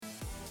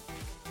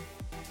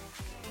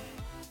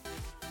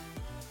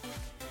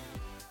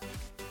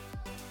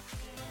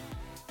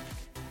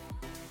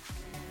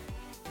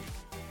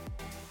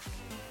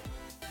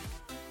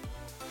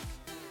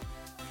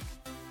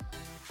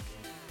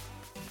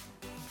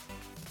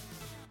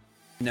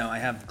No, I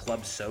have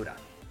club soda.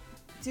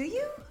 Do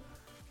you?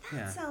 That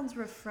Yeah. sounds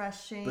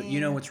refreshing. But you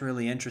know what's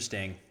really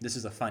interesting? This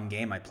is a fun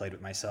game I played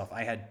with myself.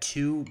 I had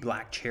 2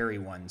 black cherry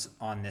ones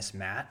on this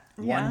mat.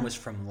 Yeah. One was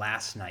from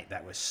last night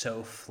that was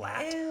so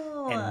flat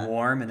Ew. and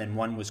warm, and then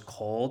one was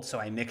cold. So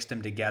I mixed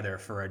them together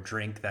for a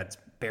drink that's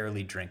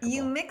barely drinkable.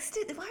 You mixed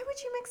it? Why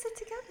would you mix it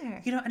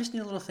together? You know, I just need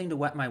a little thing to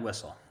wet my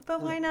whistle.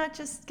 But why not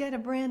just get a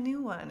brand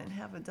new one and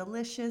have a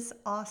delicious,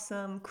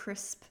 awesome,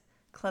 crisp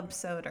club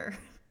soda?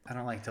 I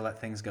don't like to let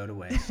things go to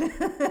waste.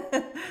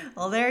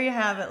 Well, there you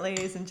have it,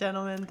 ladies and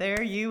gentlemen.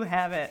 There you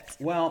have it.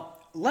 Well,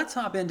 let's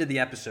hop into the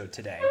episode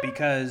today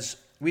because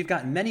we've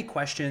gotten many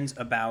questions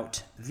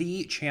about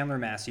the Chandler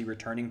Massey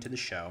returning to the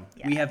show.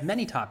 Yes. We have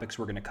many topics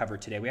we're going to cover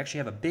today. We actually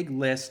have a big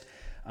list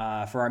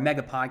for our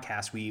mega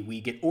podcast.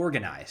 We get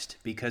organized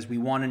because we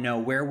want to know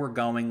where we're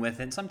going with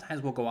it. And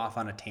sometimes we'll go off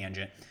on a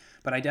tangent.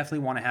 But I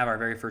definitely want to have our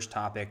very first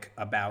topic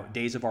about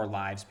Days of Our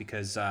Lives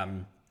because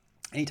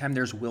anytime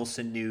there's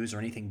Wilson news or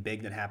anything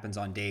big that happens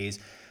on Days,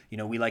 you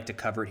know, we like to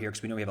cover it here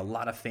because we know we have a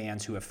lot of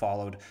fans who have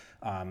followed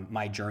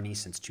my journey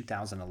since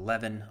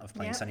 2011 of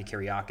playing Sonny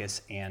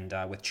Kyriakis. And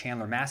with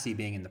Chandler Massey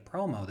being in the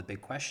promo, the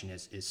big question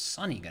is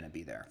Sonny going to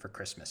be there for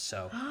Christmas?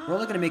 So we're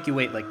only going to make you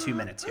wait like 2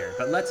 minutes here.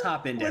 But let's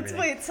hop into everything.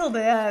 Let's wait till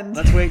the end.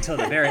 Let's wait till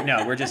the very...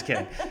 No, we're just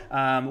kidding.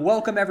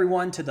 Welcome,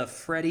 everyone, to the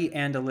Freddie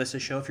and Alyssa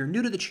Show. If you're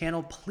new to the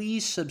channel,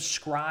 please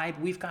subscribe.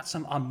 We've got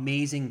some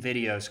amazing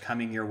videos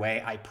coming your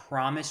way. I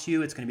promise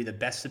you it's going to be the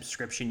best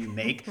subscription you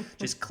make.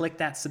 Just click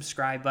that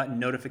subscribe button,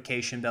 notification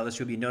bell, so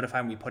you'll be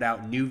notified when we put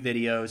out new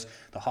videos.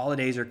 The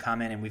holidays are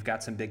coming, and we've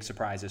got some big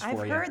surprises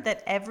for you. I've heard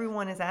that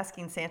everyone is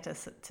asking Santa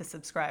to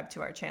subscribe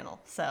to our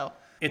channel, so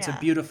it's a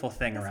beautiful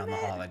thing around the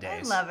Isn't it?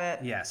 holidays. I love it.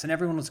 Yes, and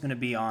everyone was going to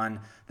be on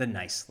the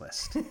nice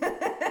list.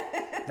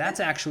 That's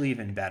actually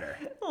even better.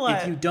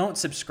 What? If you don't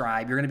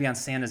subscribe, you're going to be on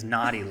Santa's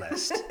naughty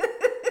list.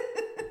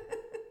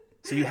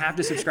 So you have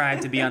to subscribe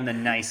to be on the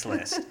nice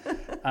list.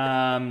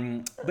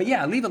 But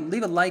yeah, leave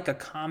a like, a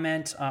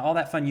comment, all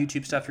that fun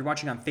YouTube stuff. If you're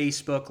watching on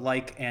Facebook,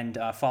 like and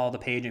follow the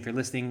page. And if you're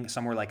listening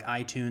somewhere like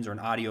iTunes or an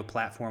audio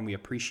platform, we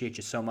appreciate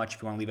you so much.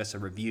 If you want to leave us a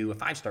review, a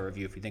 5-star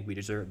review, if you think we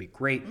deserve it, it'd be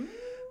great.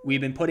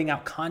 We've been putting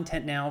out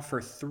content now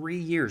for 3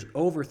 years,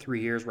 over 3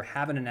 years. We're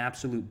having an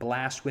absolute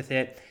blast with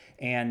it.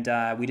 And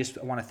we just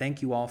want to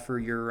thank you all for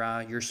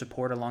your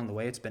support along the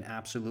way. It's been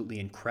absolutely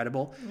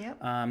incredible.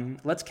 Yep.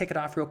 Let's kick it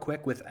off real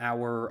quick with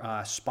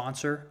our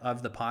sponsor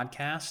of the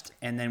podcast.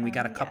 And then we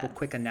got a couple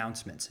quick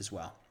announcements as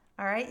well.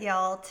 All right,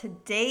 y'all.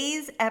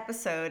 Today's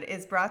episode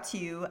is brought to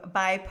you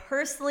by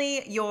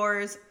Personally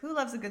Yours. Who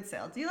loves a good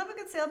sale? Do you love a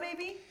good sale,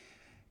 baby?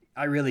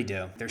 I really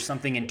do. There's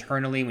something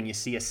internally when you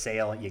see a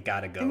sale, you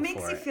got to go for it. It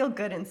makes you feel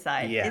good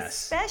inside. Yes.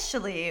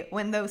 Especially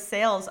when those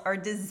sales are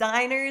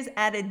designers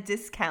at a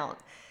discount.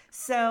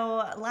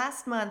 So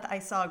last month, I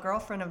saw a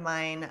girlfriend of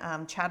mine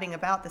chatting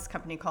about this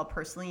company called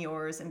Personally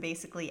Yours, and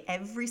basically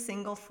every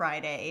single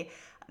Friday,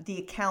 the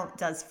account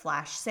does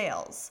flash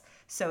sales.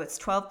 So it's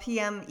 12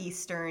 p.m.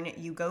 Eastern.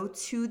 You go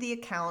to the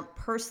account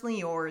Personally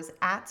Yours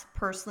at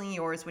Personally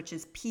Yours, which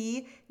is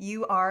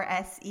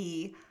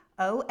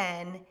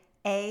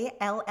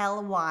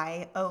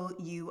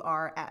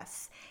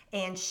PURSEONALLYOURS.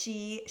 And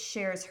she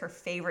shares her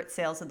favorite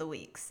sales of the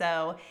week.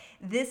 So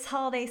this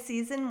holiday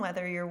season,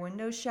 whether you're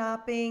window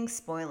shopping,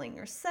 spoiling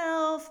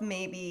yourself,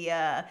 maybe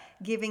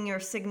giving your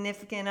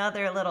significant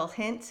other a little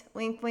hint,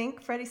 wink,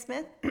 wink, Freddie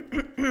Smith.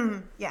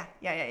 Yeah.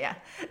 Oh, yeah.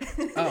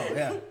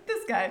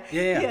 This guy.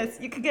 Yeah. Yes,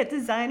 you could get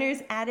designers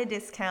at a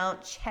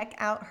discount. Check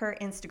out her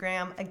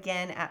Instagram,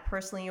 again, at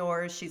Personally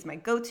Yours. She's my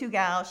go-to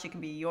gal. She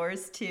can be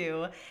yours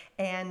too.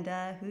 And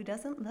who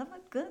doesn't love a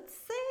good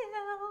sale?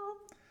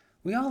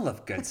 We all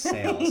love good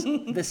sales.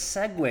 The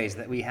segues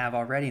that we have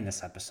already in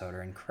this episode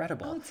are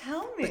incredible. Oh,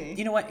 tell me. But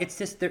you know what? It's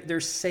just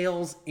there's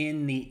sales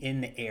in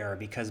the air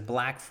because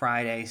Black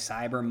Friday,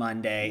 Cyber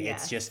Monday,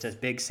 Yes. It's just as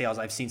big sales.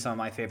 I've seen some of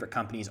my favorite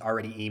companies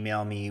already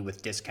email me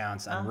with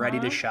discounts. I'm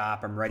ready to shop.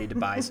 I'm ready to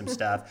buy some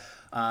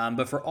stuff.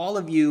 But for all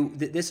of you,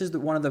 this is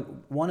one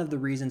of the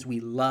reasons we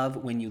love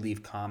when you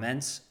leave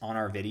comments on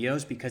our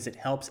videos because it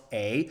helps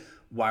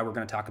why we're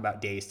going to talk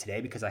about Days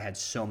today because I had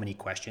so many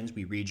questions.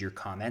 We read your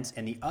comments.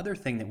 And the other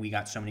thing that we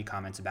got so many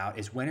comments about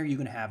is when are you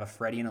going to have a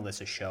Freddie and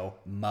Alyssa Show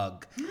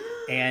mug?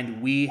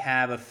 And we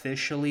have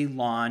officially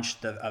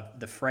launched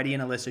the Freddie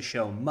and Alyssa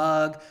Show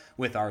mug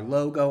with our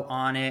logo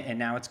on it. And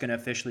now it's going to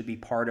officially be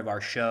part of our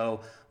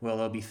show. Well,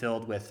 it'll be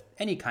filled with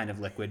any kind of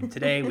liquid.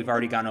 Today, we've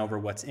already gone over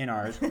what's in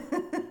ours.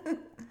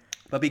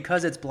 But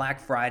because it's Black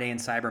Friday and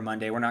Cyber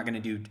Monday, we're not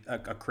going to do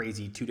a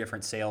crazy 2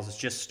 different sales. It's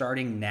just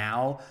starting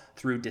now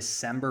through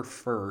December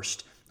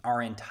 1st,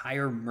 our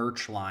entire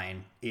merch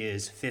line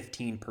is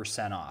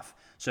 15% off.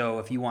 So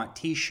if you want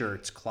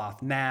t-shirts,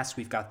 cloth masks,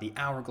 we've got the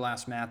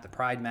hourglass mask, the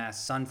pride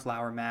mask,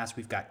 sunflower mask,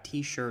 we've got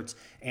t-shirts,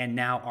 and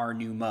now our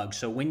new mug.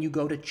 So when you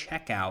go to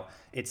checkout,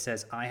 it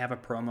says, I have a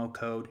promo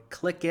code.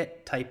 Click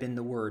it, type in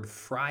the word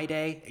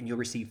Friday, and you'll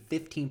receive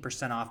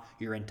 15% off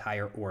your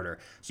entire order.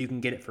 So you can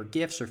get it for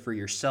gifts or for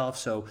yourself.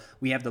 So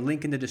we have the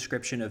link in the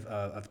description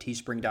of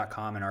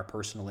teespring.com and our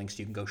personal links.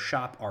 You can go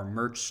shop our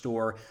merch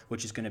store,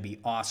 which is going to be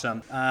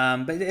awesome.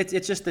 But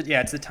it's just that,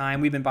 it's the time.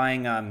 We've been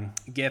buying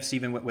gifts,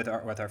 even with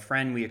our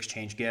friend. We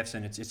exchange gifts,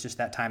 and it's just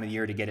that time of the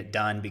year to get it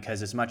done,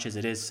 because as much as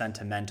it is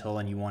sentimental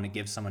and you want to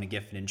give someone a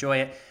gift and enjoy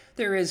it,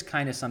 there is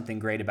kind of something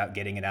great about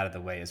getting it out of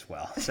the way as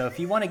well. So if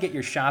you want to get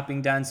your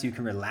shopping done so you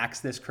can relax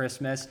this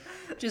Christmas,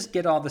 just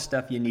get all the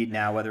stuff you need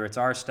now, whether it's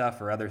our stuff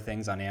or other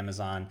things on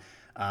Amazon.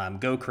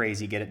 Go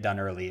crazy, get it done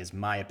early is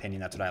my opinion.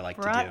 That's what I like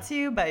to do. Brought to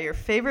you by your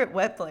favorite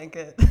wet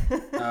blanket.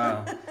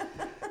 Oh.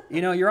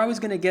 You're always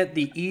going to get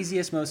the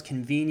easiest, most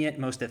convenient,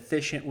 most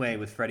efficient way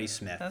with Freddie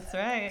Smith. That's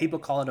right. People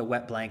call it a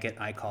wet blanket.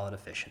 I call it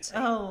efficiency.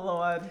 Oh,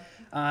 Lord.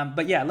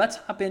 But yeah, let's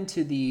hop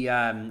into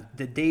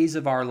the Days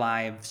of Our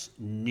Lives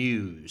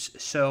news.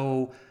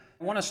 So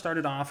I want to start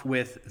it off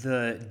with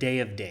the Day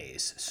of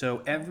Days.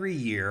 So every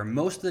year,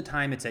 most of the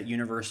time it's at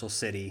Universal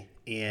City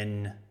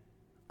in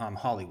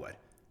Hollywood.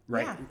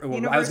 Right. Yeah,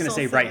 well, I was going to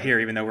say City. Right here,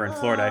 even though we're in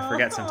Florida. I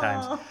forget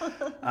sometimes.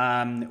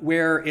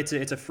 Where it's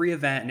a free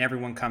event and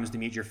everyone comes to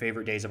meet your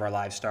favorite Days of Our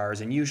Lives stars.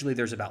 And usually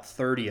there's about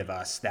 30 of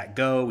us that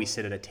go. We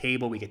sit at a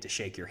table. We get to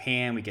shake your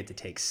hand. We get to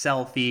take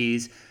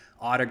selfies,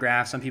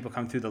 autographs. Some people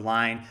come through the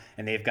line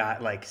and they've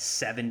got like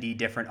 70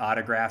 different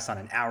autographs on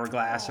an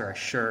hourglass or a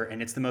shirt,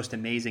 and it's the most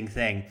amazing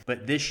thing.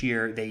 But this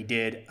year they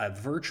did a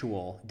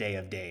virtual Day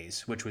of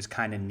Days, which was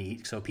kind of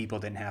neat, so people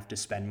didn't have to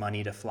spend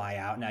money to fly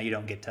out. Now you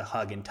don't get to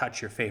hug and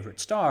touch your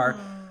favorite star,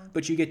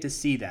 but you get to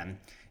see them.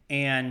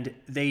 And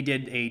they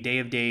did a Day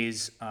of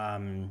Days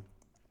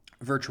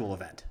virtual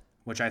event,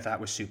 which I thought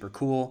was super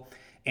cool.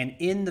 And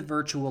in the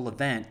virtual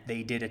event,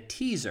 they did a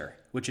teaser,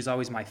 which is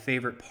always my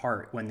favorite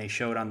part, when they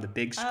showed on the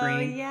big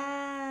screen. Oh,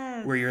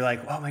 yes. Where you're like,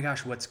 oh my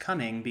gosh, what's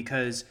coming?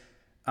 Because,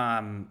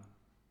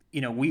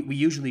 we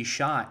usually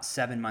shot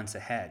 7 months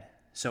ahead.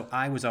 So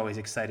I was always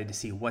excited to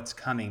see what's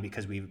coming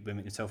because we've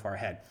been so far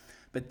ahead.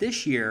 But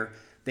this year,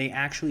 they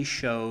actually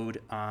showed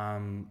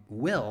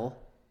Will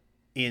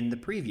in the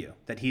preview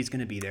that he's going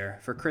to be there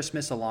for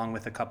Christmas, along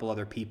with a couple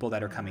other people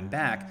that are coming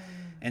back.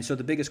 And so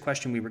the biggest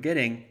question we were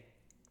getting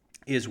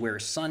is,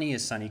 where's Sonny?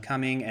 Is Sonny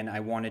coming? And I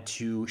wanted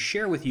to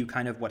share with you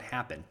kind of what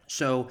happened.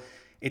 So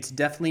it's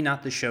definitely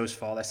not the show's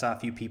fault. I saw a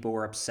few people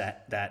were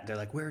upset that they're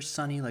like, where's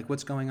Sonny? Like,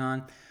 what's going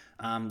on?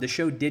 The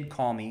show did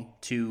call me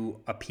to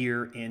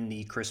appear in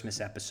the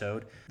Christmas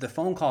episode. The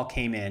phone call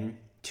came in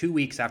 2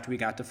 weeks after we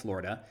got to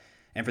Florida.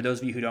 And for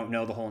those of you who don't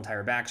know the whole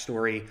entire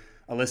backstory,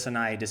 Alyssa and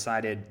I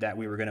decided that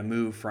we were going to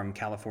move from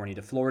California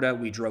to Florida.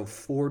 We drove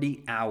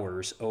 40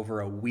 hours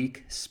over a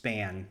week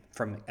span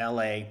from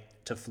LA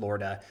to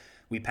Florida.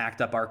 We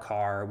packed up our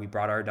car, we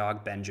brought our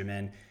dog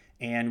Benjamin,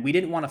 and we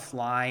didn't want to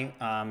fly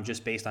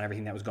just based on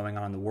everything that was going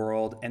on in the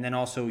world. And then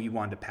also you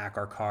wanted to pack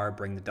our car,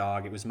 bring the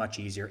dog. It was much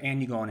easier,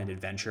 and you go on an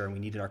adventure, and we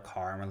needed our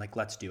car, and we're like,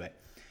 let's do it.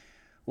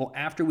 Well,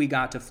 after we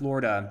got to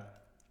Florida,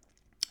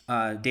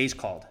 Days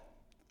called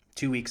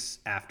 2 weeks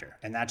after,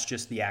 and that's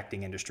just the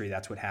acting industry.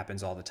 That's what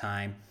happens all the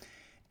time.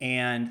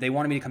 And they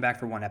wanted me to come back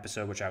for one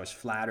episode, which I was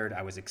flattered.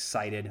 I was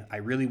excited. I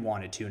really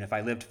wanted to, and if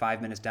I lived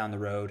 5 minutes down the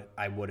road,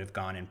 I would have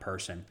gone in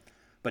person.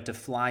 But to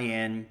fly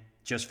in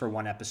just for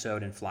one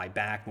episode and fly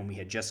back when we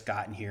had just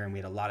gotten here and we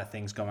had a lot of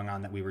things going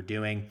on that we were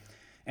doing,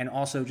 and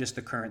also just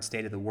the current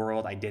state of the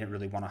world, I didn't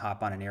really want to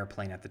hop on an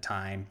airplane at the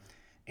time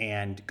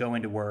and go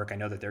into work. I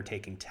know that they're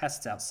taking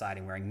tests outside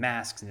and wearing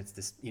masks, and it's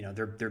this,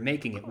 they're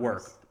making it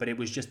work, but it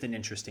was just an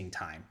interesting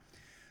time.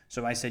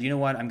 So I said, you know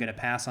what, I'm going to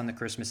pass on the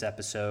Christmas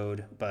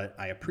episode, but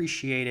I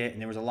appreciate it,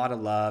 and there was a lot of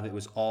love. It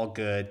was all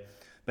good.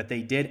 But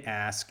they did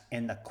ask,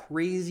 and the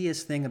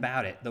craziest thing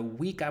about it, the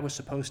week I was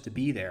supposed to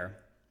be there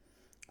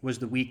was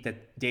the week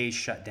that Days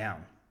shut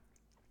down,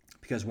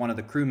 because one of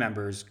the crew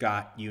members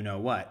got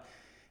you-know-what,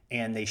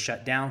 and they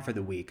shut down for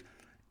the week.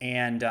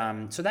 And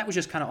so that was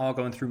just kind of all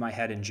going through my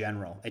head in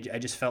general. I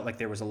just felt like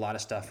there was a lot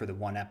of stuff for the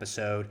one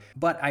episode.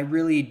 But I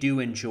really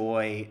do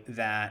enjoy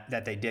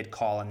that they did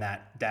call, and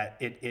that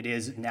it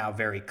is now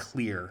very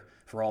clear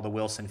for all the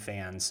Wilson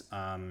fans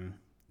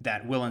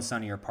that Will and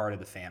Sonny are part of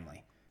the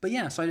family. But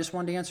yeah, so I just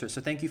wanted to answer it.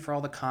 So thank you for all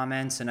the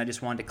comments, and I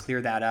just wanted to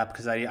clear that up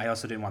because I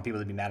also didn't want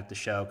people to be mad at the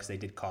show because they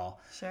did call.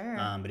 Sure.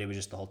 But it was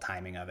just the whole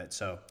timing of it.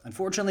 So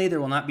unfortunately,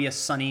 there will not be a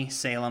sunny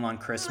Salem on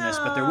Christmas,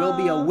 but there will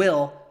be a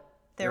Will.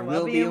 There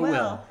will be a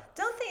Will.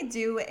 Don't they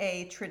do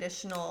a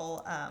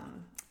traditional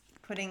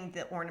putting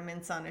the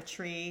ornaments on a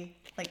tree?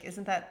 Like,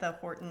 isn't that the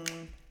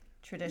Horton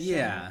tradition?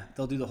 Yeah,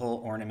 they'll do the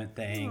whole ornament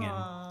thing.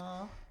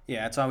 Aww. And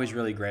yeah, it's always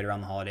really great around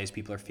the holidays.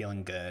 People are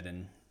feeling good.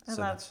 And I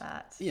love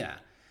that. Yeah.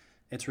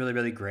 It's really,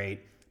 really great.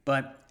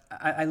 But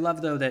I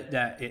love, though,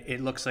 that it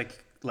looks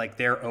like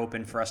they're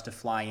open for us to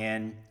fly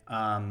in.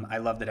 I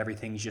love that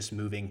everything's just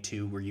moving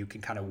to where you can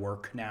kind of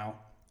work now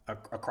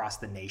across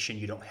the nation.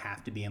 You don't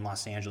have to be in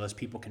Los Angeles.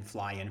 People can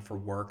fly in for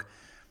work.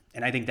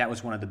 And I think that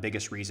was one of the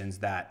biggest reasons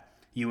that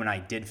you and I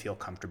did feel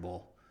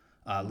comfortable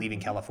leaving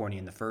California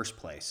in the first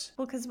place.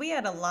 Well, because we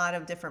had a lot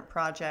of different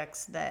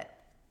projects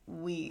that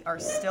we are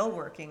still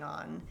working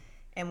on.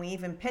 And we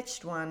even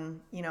pitched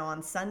one,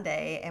 on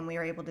Sunday, and we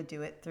were able to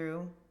do it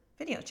through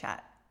video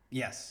chat.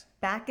 Yes.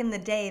 Back in the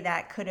day,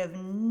 that could have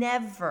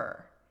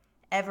never,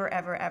 ever,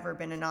 ever, ever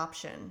been an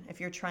option. If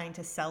you're trying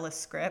to sell a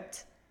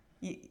script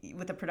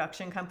with a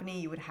production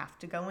company, you would have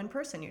to go in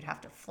person. You'd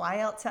have to fly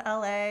out to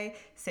LA,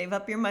 save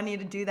up your money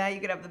to do that. You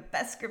could have the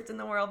best script in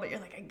the world, but you're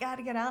like, I got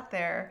to get out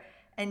there.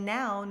 And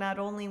now, not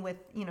only with,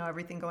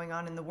 everything going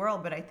on in the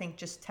world, but I think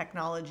just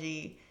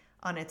technology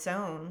on its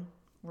own,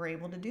 we're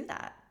able to do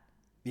that.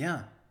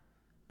 Yeah.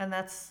 And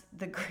that's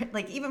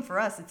even for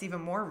us, it's even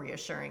more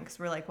reassuring because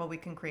we're like, well, we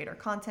can create our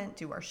content,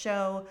 do our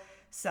show,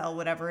 sell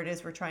whatever it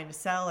is we're trying to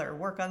sell or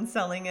work on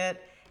selling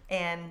it.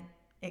 And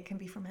it can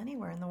be from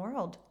anywhere in the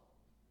world.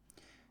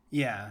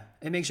 Yeah,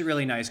 it makes it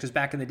really nice because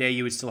back in the day,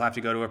 you would still have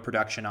to go to a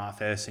production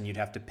office and you'd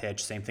have to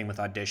pitch. Same thing with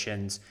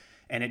auditions.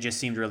 And it just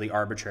seemed really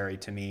arbitrary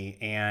to me.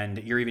 And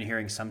you're even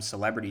hearing some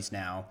celebrities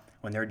now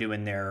when they're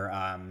doing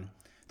their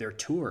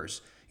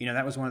tours.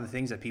 That was one of the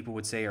things that people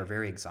would say are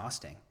very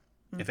exhausting.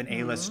 If an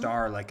A-list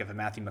star, like if a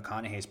Matthew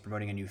McConaughey is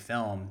promoting a new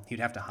film, he'd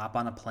have to hop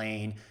on a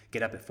plane,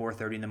 get up at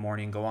 4:30 in the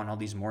morning, go on all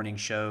these morning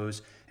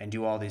shows and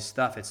do all this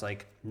stuff. It's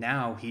like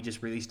now he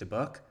just released a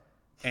book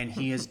and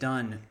he has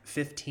done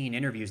 15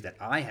 interviews that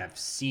I have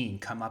seen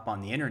come up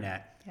on the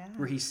internet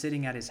where he's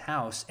sitting at his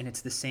house and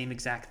it's the same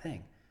exact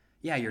thing.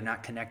 Yeah, you're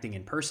not connecting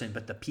in person,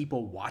 but the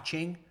people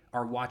watching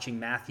are watching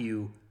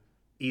Matthew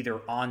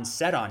either on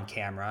set on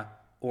camera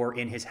or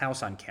in his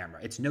house on camera.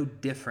 It's no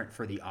different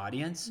for the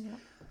audience. Yeah.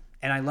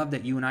 And I love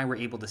that you and I were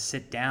able to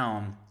sit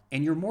down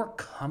and you're more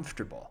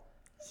comfortable.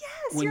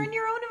 Yes, you're in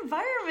your own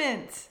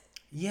environment.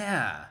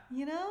 Yeah.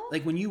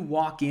 Like when you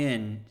walk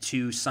in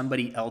to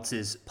somebody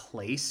else's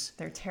place.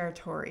 Their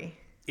territory.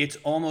 It's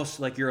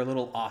almost like you're a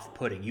little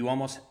off-putting. You're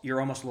almost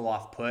a little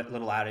off-put, a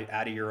little out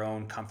of your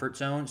own comfort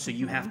zone. So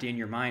you have to, in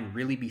your mind,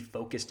 really be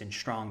focused and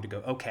strong to go,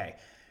 okay,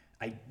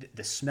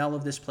 the smell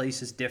of this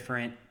place is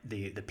different.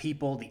 The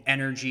people, the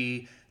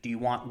energy. Do you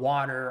want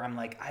water? I'm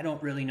like, I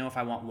don't really know if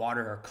I want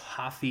water or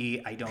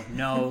coffee. I don't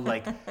know.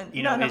 Like,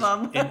 None of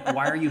them. And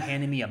why are you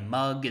handing me a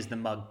mug? Is the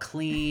mug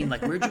clean?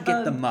 Like, where'd you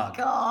get the mug?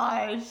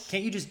 Gosh.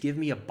 Can't you just give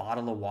me a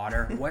bottle of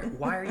water?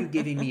 Why are you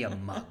giving me a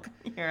mug?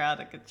 You're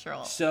out of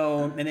control.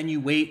 So, and then you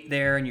wait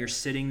there and you're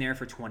sitting there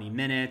for 20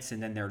 minutes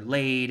and then they're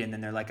late and then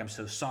they're like, I'm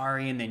so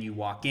sorry. And then you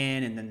walk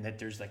in and then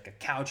there's like a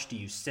couch. Do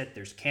you sit?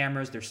 There's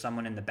cameras. There's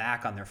someone in the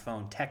back on their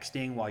phone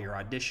texting while you're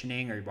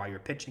auditioning or while you're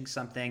pitching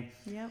something.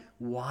 Yep.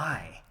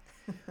 Why?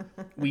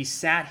 We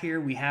sat here.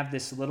 We have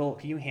this little,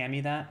 can you hand me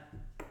that?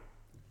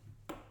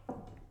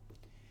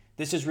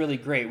 This is really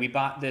great. We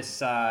bought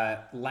this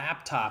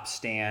laptop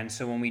stand.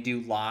 So when we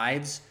do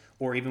lives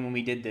or even when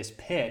we did this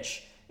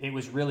pitch, it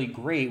was really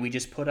great. We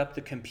just put up the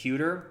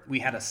computer. We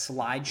had a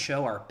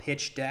slideshow, our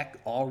pitch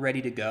deck, all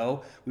ready to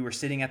go. We were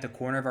sitting at the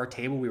corner of our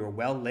table. We were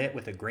well lit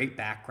with a great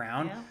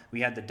background. Yeah. We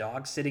had the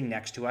dog sitting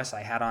next to us.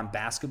 I had on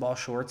basketball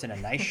shorts and a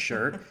nice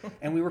shirt,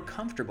 and we were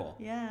comfortable.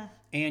 Yeah.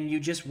 And you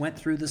just went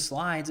through the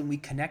slides, and we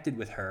connected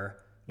with her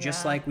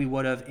just like we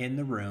would have in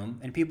the room.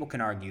 And people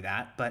can argue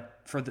that, but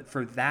for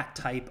that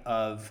type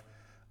of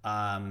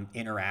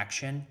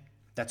interaction,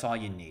 that's all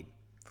you need.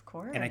 Of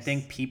course. And I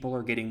think people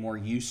are getting more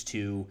used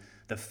to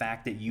the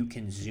fact that you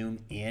can zoom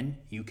in,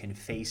 you can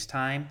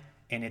FaceTime,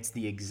 and it's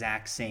the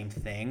exact same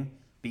thing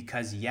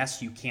because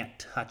yes, you can't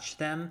touch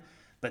them,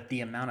 but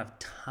the amount of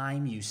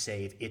time you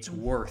save, it's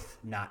worth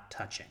not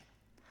touching.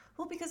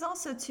 Well, because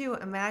also too,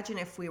 imagine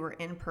if we were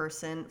in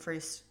person.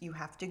 First, you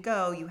have to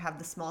go, you have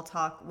the small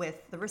talk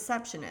with the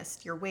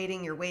receptionist. You're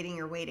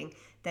waiting.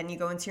 Then you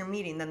go into your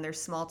meeting, then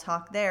there's small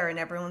talk there and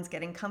everyone's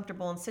getting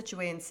comfortable and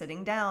situated and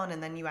sitting down,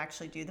 and then you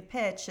actually do the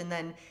pitch and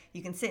then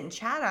you can sit and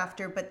chat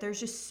after, but there's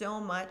just so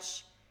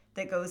much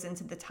that goes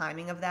into the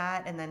timing of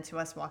that, and then to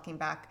us walking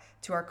back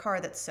to our car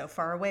that's so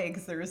far away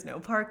because there is no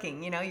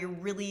parking. You're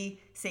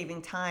really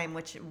saving time,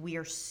 which we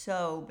are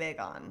so big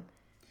on.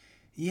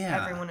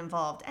 Yeah. Everyone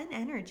involved, and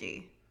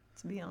energy,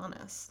 to be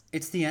honest.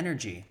 It's the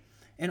energy.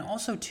 And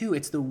also too,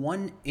 it's the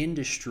one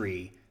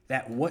industry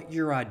that what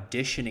you're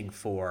auditioning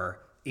for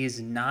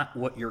is not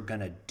what you're going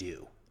to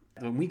do.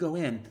 When we go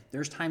in,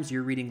 there's times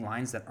you're reading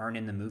lines that aren't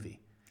in the movie.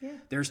 Yeah.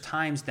 There's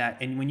times that,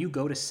 and when you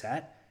go to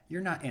set,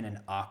 you're not in an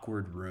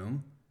awkward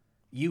room.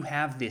 You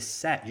have this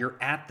set. You're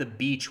at the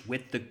beach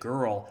with the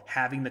girl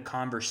having the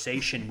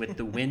conversation with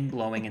the wind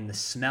blowing and the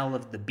smell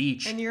of the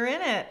beach. And you're in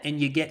it. And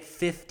you get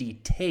 50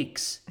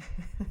 takes,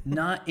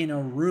 not in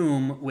a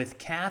room with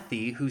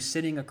Kathy, who's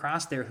sitting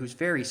across there, who's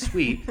very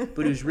sweet,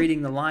 but who's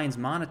reading the lines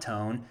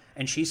monotone.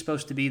 And she's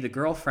supposed to be the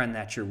girlfriend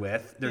that you're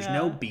with. There's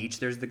no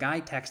beach. There's the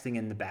guy texting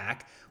in the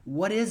back.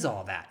 What is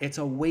all that? It's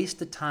a waste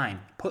of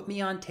time. Put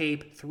me on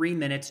tape, 3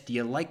 minutes. Do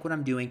you like what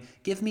I'm doing?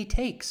 Give me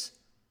takes.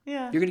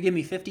 Yeah. You're going to give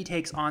me 50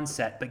 takes on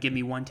set, but give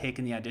me one take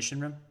in the audition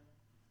room?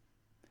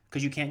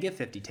 Because you can't give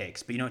 50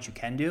 takes. But you know what you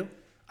can do?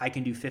 I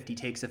can do 50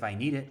 takes if I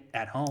need it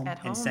at home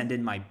and send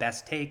in my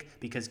best take,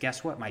 because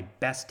guess what? My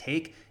best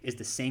take is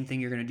the same thing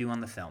you're going to do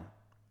on the film.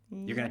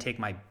 You're going to take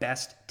my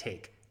best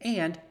take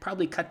and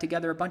probably cut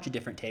together a bunch of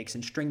different takes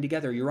and string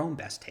together your own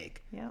best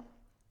take. Yeah.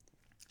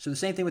 So the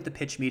same thing with the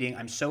pitch meeting.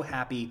 I'm so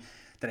happy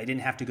that I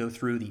didn't have to go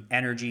through the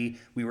energy.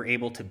 We were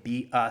able to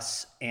be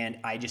us, and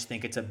I just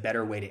think it's a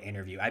better way to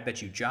interview. I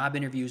bet you job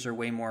interviews are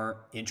way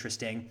more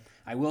interesting.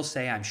 I will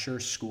say I'm sure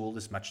school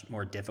is much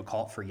more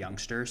difficult for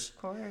youngsters.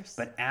 Of course.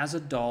 But as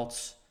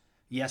adults,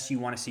 yes, you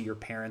want to see your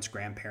parents,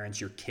 grandparents,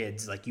 your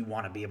kids, like you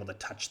want to be able to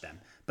touch them.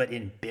 But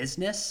in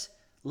business,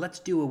 let's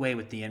do away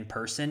with the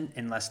in-person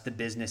unless the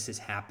business is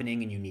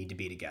happening and you need to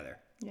be together.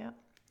 Yeah.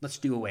 Let's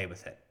do away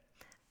with it.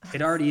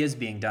 It already is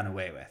being done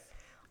away with.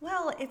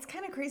 Well, it's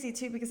kind of crazy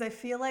too, because I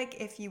feel like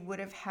if you would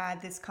have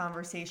had this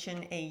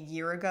conversation a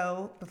year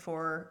ago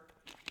before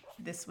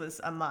this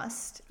was a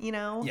must,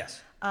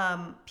 Yes.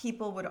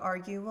 People would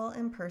argue, well,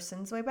 in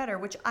person's way better,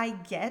 which I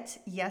get.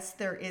 Yes,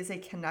 there is a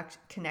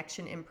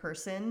connection in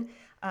person.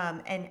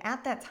 And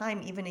at that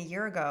time, even a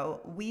year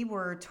ago, we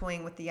were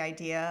toying with the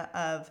idea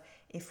of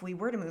if we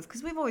were to move,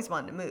 because we've always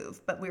wanted to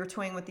move, but we were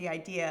toying with the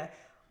idea,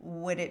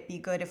 would it be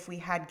good if we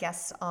had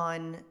guests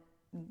on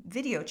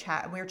video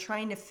chat? We were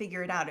trying to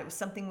figure it out. It was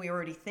something we were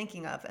already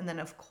thinking of. And then,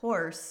 of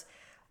course,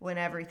 when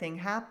everything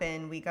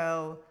happened, we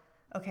go,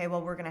 okay,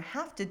 well, we're going to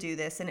have to do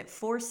this. And it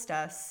forced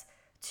us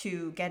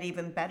to get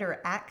even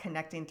better at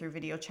connecting through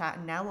video chat.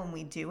 And now when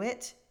we do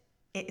it,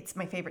 it's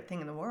my favorite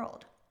thing in the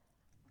world.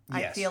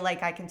 Yes. I feel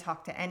like I can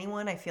talk to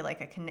anyone. I feel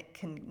like I can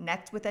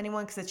connect with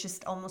anyone, because it's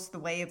just almost the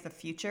way of the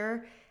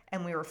future.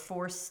 And we were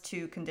forced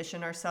to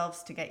condition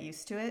ourselves to get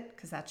used to it,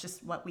 because that's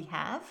just what we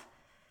have.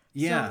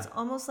 Yeah. So it's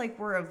almost like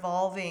we're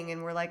evolving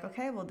and we're like,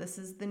 okay, well, this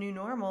is the new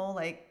normal.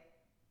 Like,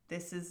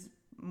 this is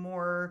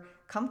more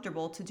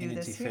comfortable to do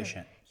this here.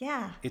 Efficient.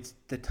 Yeah. It's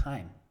the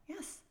time.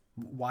 Yes.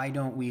 Why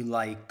don't we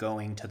like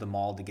going to the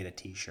mall to get a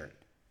t-shirt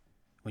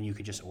when you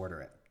could just order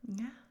it?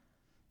 Yeah.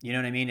 You know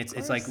what I mean?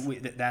 It's like,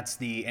 that's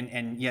the,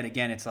 and yet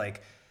again, it's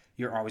like,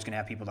 you're always going to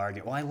have people to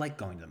argue, well, I like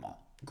going to the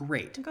mall.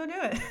 Great. Go do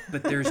it.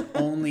 But there's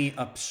only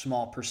a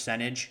small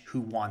percentage who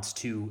wants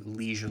to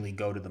leisurely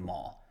go to the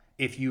mall.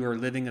 If you are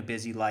living a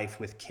busy life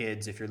with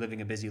kids, if you're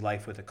living a busy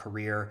life with a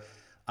career,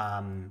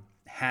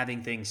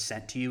 having things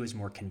sent to you is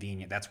more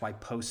convenient. That's why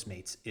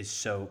Postmates is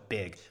so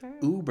big. Sure.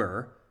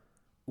 Uber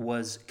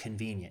was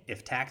convenient.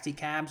 If taxi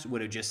cabs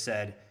would have just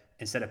said,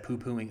 instead of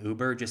poo-pooing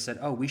Uber, just said,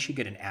 oh, we should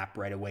get an app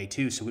right away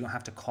too, so we don't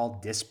have to call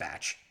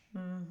dispatch.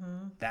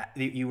 Mm-hmm. That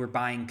you were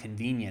buying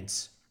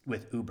convenience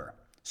with Uber.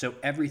 So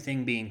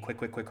everything being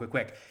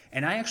quick.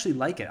 And I actually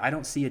like it. I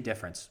don't see a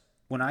difference.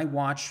 When I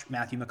watch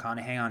Matthew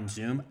McConaughey on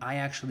Zoom, I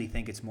actually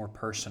think it's more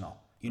personal.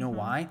 You know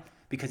why?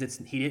 Because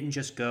he didn't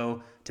just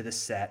go to the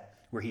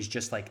set where he's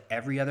just like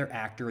every other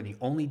actor, and the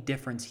only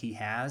difference he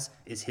has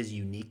is his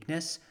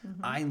uniqueness.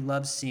 I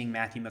love seeing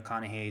Matthew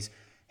McConaughey's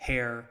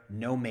hair,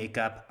 no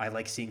makeup. I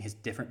like seeing his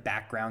different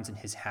backgrounds in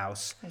his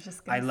house.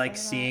 I like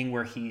seeing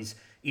where he's,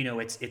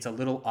 it's a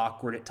little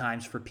awkward at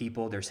times for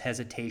people. There's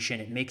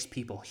hesitation. It makes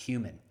people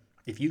human.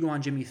 If you go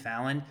on Jimmy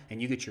Fallon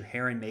and you get your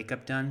hair and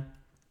makeup done,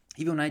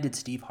 even when I did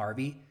Steve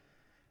Harvey,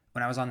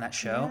 when I was on that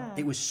show,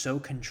 it was so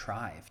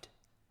contrived.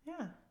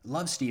 Yeah.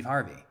 Love Steve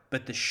Harvey.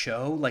 But the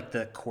show, like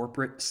the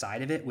corporate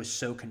side of it, was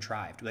so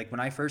contrived. Like when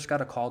I first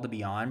got a call to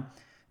be on,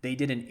 they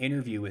did an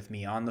interview with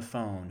me on the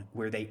phone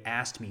where they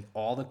asked me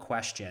all the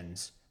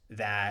questions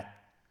that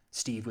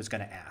Steve was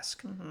going to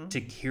ask to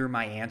hear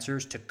my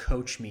answers, to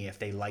coach me if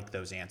they like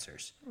those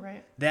answers.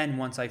 Right. Then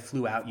once I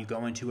flew out, you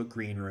go into a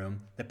green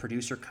room, the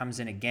producer comes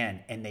in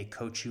again, and they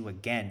coach you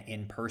again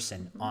in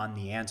person on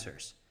the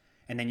answers.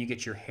 And then you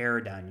get your hair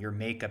done, your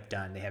makeup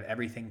done. They have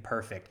everything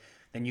perfect.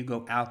 Then you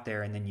go out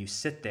there and then you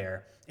sit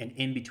there, and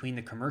in between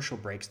the commercial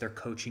breaks, they're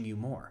coaching you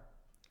more.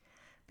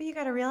 But you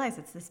got to realize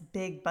it's this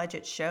big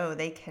budget show.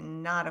 They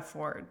cannot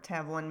afford to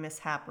have one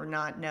mishap or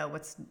not know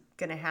what's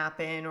going to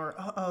happen, or,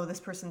 oh, this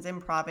person's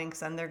improvising,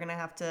 because then they're going to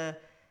have to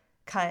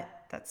cut.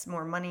 That's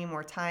more money,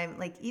 more time.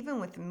 Like even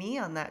with me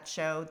on that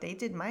show, they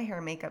did my hair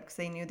and makeup because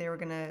they knew they were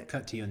going to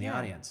cut to you in the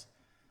audience.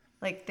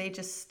 Like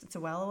it's a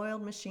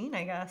well-oiled machine,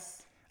 I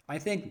guess. I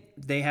think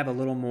they have a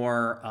little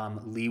more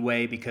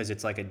leeway because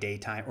it's like a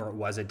daytime, or it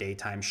was a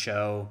daytime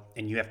show,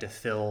 and you have to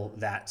fill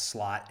that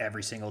slot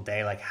every single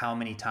day. Like how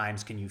many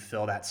times can you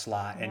fill that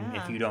slot? And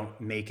if you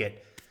don't make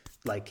it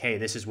like, hey,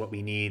 this is what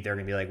we need, they're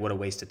going to be like, what a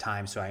waste of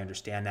time. So I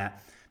understand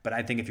that. But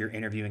I think if you're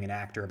interviewing an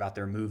actor about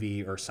their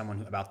movie or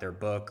someone about their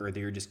book, or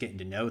you're just getting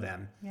to know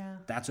them,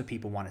 that's what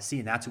people want to see.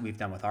 And that's what we've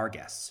done with our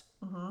guests.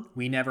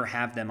 We never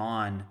have them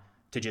on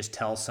to just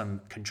tell some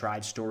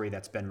contrived story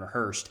that's been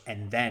rehearsed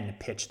and then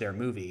pitch their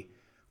movie.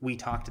 We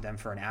talk to them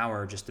for an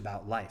hour just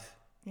about life.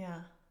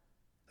 Yeah.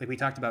 Like we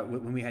talked about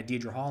when we had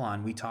Deidre Hall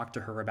on, we talked to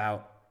her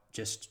about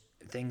just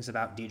things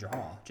about Deidre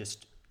Hall,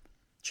 just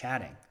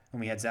chatting. When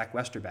we had Zach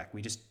Westerbeck,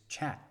 we just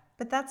chat.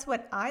 But that's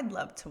what I'd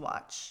love to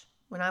watch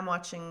when I'm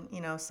watching,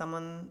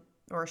 someone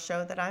or a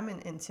show that I'm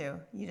into.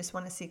 You just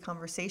want to see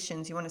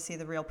conversations. You want to see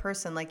the real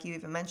person. Like you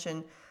even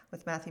mentioned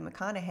with Matthew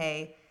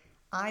McConaughey,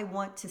 I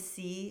want to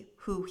see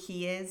who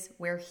he is,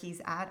 where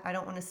he's at. I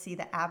don't want to see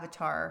the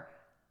avatar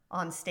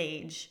on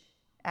stage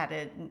at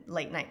a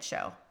late night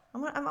show. I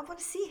want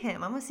to see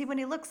him. I want to see what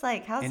he looks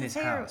like. How's in his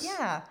his hair? house.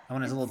 Yeah. I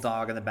want his little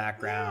dog in the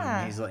background.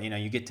 Yeah.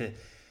 He's, you get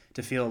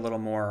to feel a little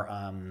more,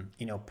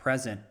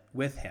 present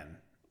with him.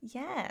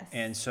 Yes.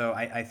 And so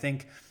I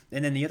think,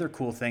 and then the other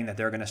cool thing that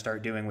they're going to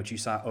start doing, which you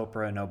saw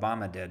Oprah and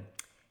Obama did.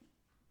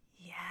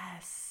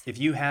 Yes.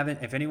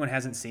 If anyone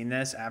hasn't seen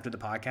this after the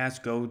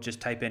podcast, go just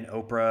type in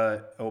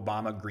Oprah,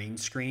 Obama green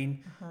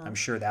screen. I'm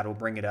sure that'll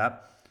bring it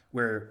up,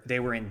 where they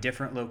were in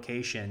different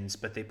locations,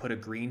 but they put a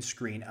green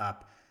screen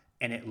up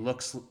and it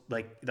looks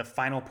like the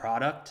final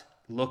product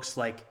looks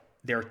like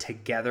they're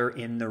together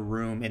in the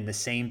room in the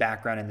same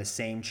background in the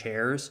same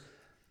chairs,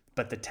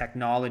 but the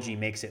technology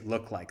makes it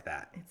look like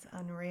that. It's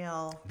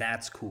unreal.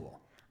 That's cool.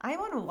 I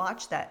want to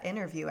watch that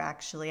interview,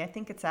 actually. I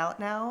think it's out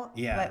now.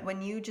 Yeah. But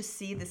when you just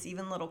see this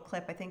even little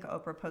clip, I think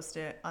Oprah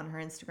posted it on her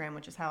Instagram,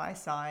 which is how I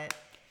saw it.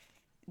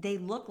 They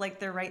look like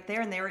they're right there,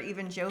 and they were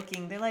even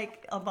joking. They're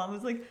like,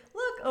 Obama's like,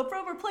 look,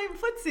 Oprah, we're playing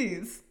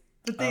footsies.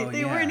 But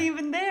they weren't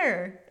even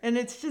there. And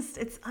it's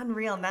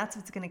unreal. And that's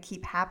what's going to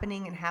keep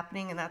happening, and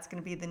that's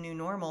going to be the new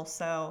normal.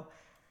 So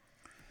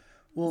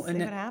well, see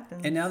what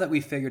happens. And now that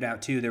we figured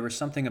out, too, there was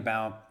something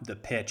about the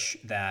pitch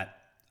that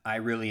I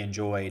really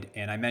enjoyed.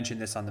 And I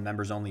mentioned this on the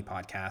Members Only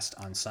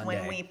podcast on Sunday.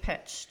 When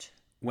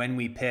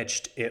we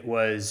pitched, it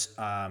was,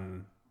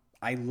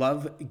 I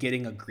love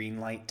getting a green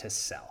light to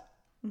sell.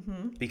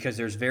 Because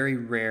there's very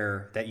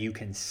rare that you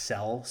can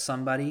sell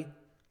somebody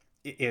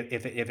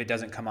if it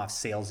doesn't come off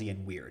salesy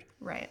and weird.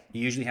 Right.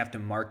 You usually have to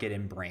market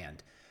and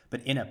brand.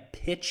 But in a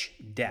pitch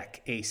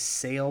deck, a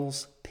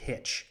sales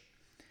pitch,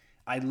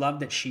 I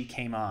love that she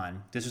came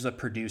on. This was a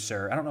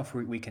producer. I don't know if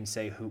we can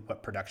say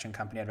what production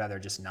company. I'd rather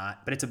just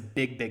not. But it's a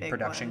big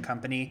production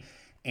company.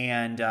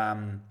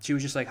 And she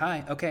was just like,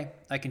 hi, okay,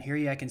 I can hear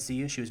you. I can see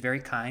you. She was very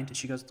kind.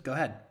 She goes, go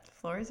ahead. The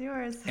floor is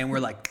yours. And we're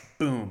like,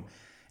 boom.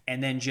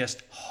 And then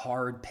just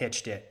hard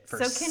pitched it for 7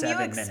 minutes. So can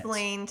you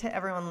explain to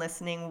everyone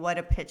listening what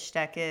a pitch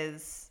deck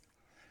is?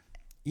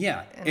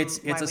 Yeah, it's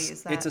a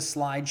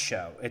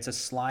slideshow. It's a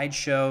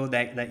slideshow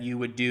that you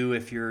would do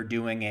if you're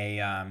doing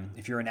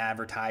if you're in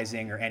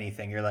advertising or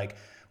anything. You're like,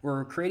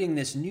 we're creating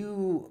this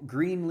new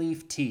green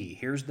leaf tea.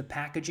 Here's the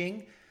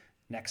packaging.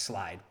 Next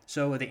slide.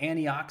 So the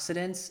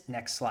antioxidants,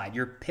 next slide.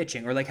 You're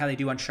pitching, or like how they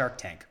do on Shark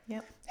Tank.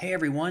 Yep. Hey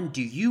everyone,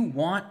 do you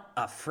want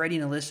a Freddie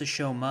Alyssa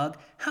Show mug?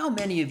 How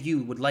many of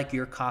you would like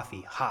your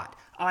coffee hot?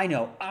 I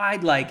know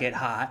I'd like it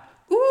hot.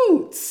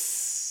 Ooh,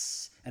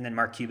 tss. And then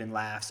Mark Cuban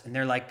laughs, and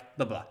they're like,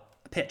 blah, blah,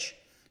 a pitch.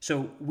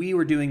 So we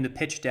were doing the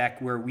pitch deck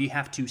where we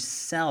have to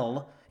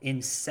sell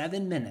in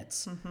 7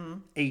 minutes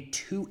a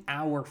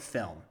 2-hour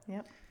film.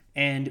 Yep.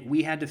 And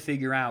we had to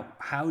figure out,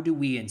 how do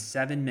we in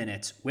 7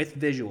 minutes with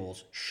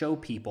visuals show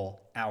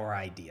people our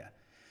idea?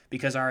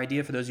 Because our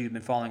idea, for those of you who've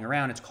been following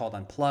around, it's called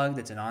Unplugged.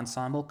 It's an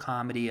ensemble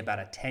comedy about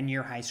a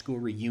 10-year high school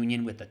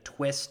reunion with a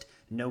twist,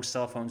 no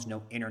cell phones,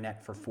 no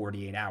internet for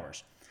 48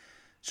 hours.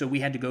 So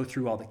we had to go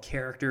through all the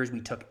characters. We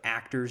took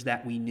actors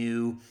that we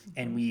knew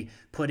and we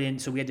put in,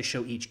 so we had to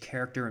show each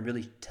character and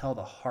really tell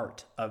the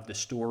heart of the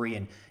story.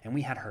 And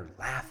we had her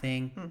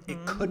laughing.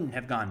 It couldn't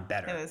have gone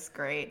better. It was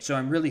great. So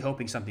I'm really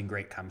hoping something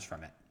great comes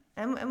from it.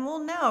 And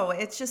we'll know.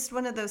 It's just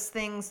one of those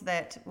things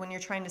that when you're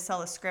trying to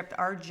sell a script,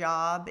 our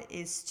job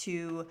is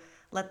to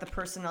let the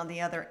person on the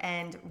other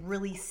end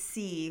really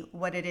see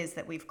what it is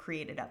that we've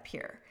created up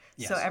here.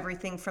 Yes. So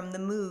everything from the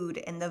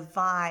mood and the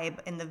vibe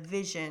and the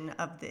vision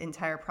of the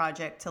entire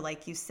project to,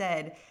 like you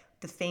said,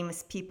 the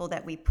famous people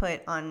that we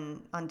put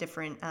on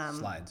different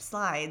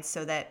slides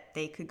so that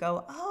they could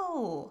go,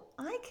 oh,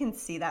 I can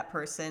see that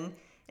person.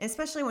 And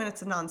especially when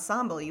it's an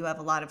ensemble, you have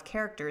a lot of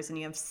characters and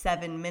you have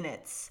 7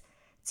 minutes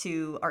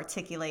to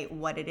articulate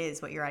what it is,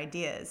 what your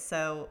idea is.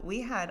 So we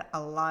had a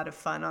lot of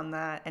fun on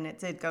that, and it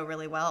did go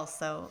really well.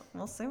 So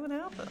we'll see what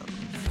happens.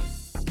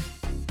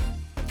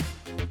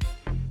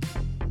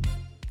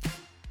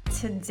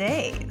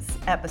 Today's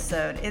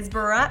episode is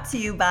brought to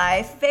you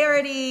by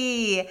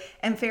Faraday.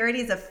 And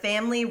Faraday is a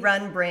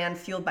family-run brand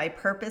fueled by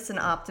purpose and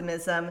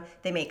optimism.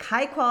 They make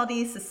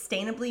high-quality,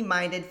 sustainably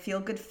minded,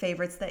 feel-good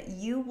favorites that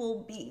you will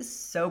be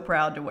so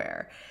proud to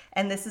wear.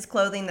 And this is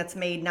clothing that's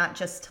made not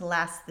just to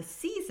last the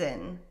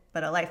season,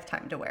 but a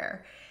lifetime to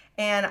wear.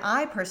 And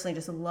I personally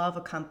just love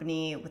a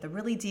company with a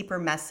really deeper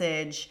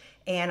message,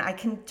 and I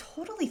can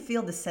totally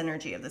feel the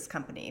synergy of this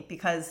company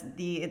because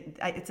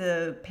it's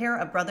a pair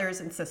of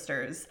brothers and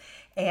sisters,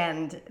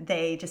 and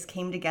they just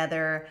came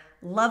together.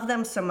 Love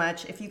them so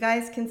much. If you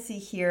guys can see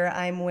here,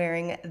 I'm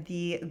wearing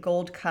the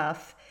gold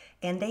cuff,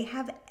 and they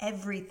have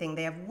everything.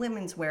 They have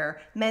women's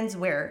wear, men's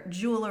wear,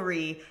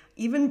 jewelry,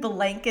 even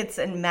blankets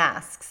and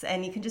masks.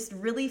 And you can just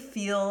really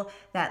feel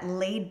that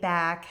laid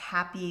back,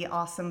 happy,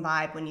 awesome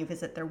vibe when you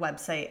visit their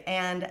website.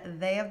 And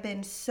they have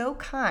been so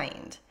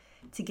kind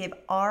to give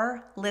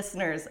our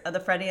listeners of the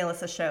Freddie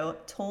Alyssa Show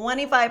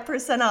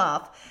 25%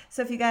 off.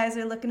 So if you guys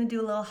are looking to do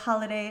a little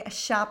holiday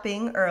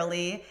shopping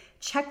early,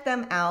 check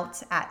them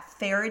out at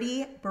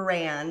Faraday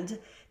Brand.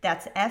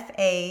 That's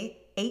FARADAY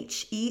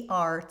HERTY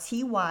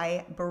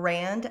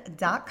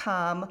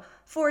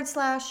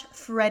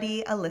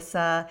brand.com/Freddie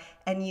Alyssa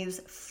and use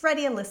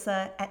Freddie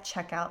Alyssa at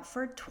checkout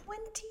for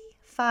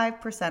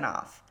 25%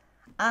 off.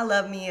 I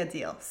love me a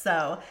deal.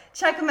 So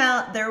check them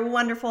out. They're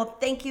wonderful.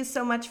 Thank you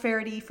so much,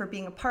 Freddie, for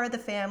being a part of the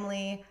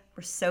family.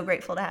 We're so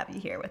grateful to have you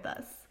here with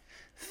us.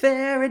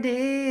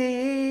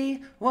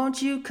 Faraday,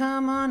 won't you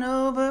come on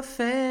over,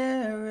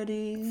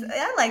 Faraday?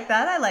 I like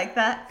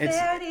that.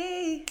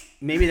 Faraday.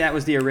 Maybe that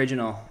was the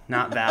original,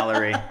 not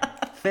Valerie.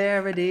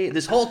 Faraday,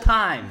 this whole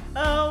time.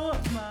 Oh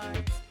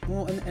my.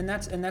 Well, and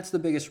that's the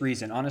biggest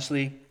reason.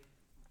 Honestly,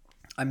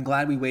 I'm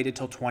glad we waited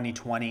till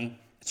 2020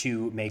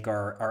 to make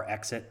our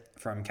exit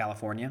from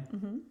California.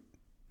 Mm-hmm.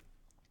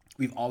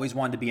 We've always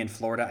wanted to be in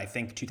Florida. I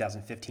think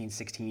 2015,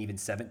 16, even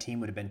 17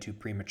 would have been too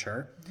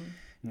premature. Mm-hmm.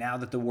 Now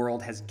that the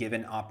world has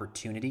given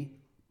opportunity,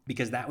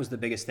 because that was the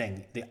biggest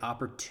thing, the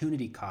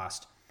opportunity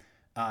cost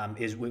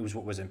was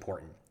what was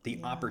important. The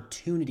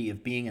opportunity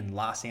of being in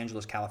Los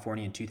Angeles,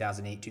 California in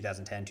 2008,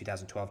 2010,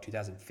 2012,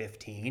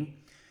 2015,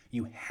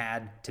 you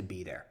had to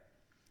be there.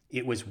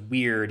 It was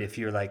weird if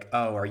you're like,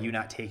 oh, are you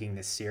not taking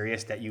this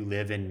serious that you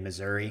live in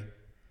Missouri?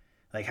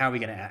 Like, how are we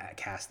going to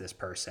cast this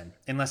person?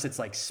 Unless it's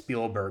like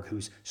Spielberg,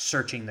 who's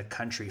searching the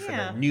country for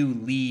the new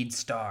lead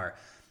star.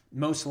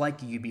 Most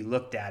likely you'd be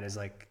looked at as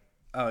like,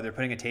 oh, they're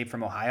putting a tape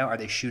from Ohio. Are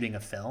they shooting a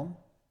film?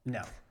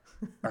 No.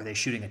 Are they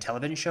shooting a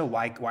television show?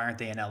 Why aren't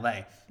they in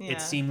LA? Yeah.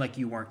 It seemed like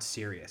you weren't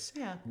serious.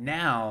 Yeah.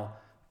 Now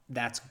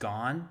that's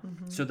gone.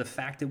 Mm-hmm. So the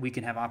fact that we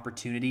can have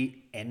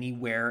opportunity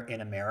anywhere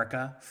in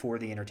America for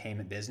the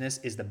entertainment business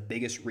is the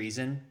biggest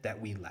reason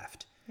that we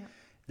left. Yeah.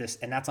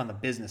 And that's on the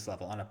business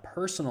level. On a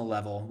personal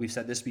level, we've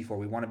said this before,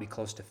 we want to be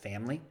close to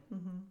family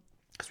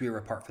because we were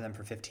apart from them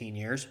for 15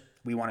 years.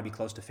 We want to be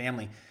close to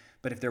family.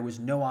 But if there was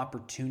no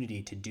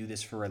opportunity to do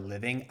this for a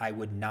living, I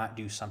would not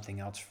do something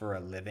else for a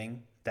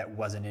living that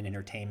wasn't in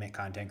entertainment,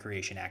 content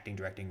creation, acting,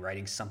 directing,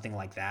 writing, something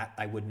like that.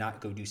 I would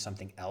not go do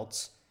something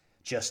else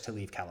just to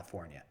leave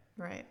California.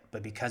 Right.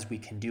 But because we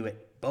can do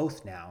it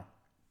both now,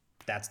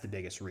 that's the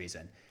biggest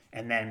reason.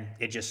 And then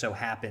it just so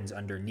happens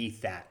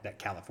underneath that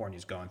California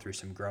is going through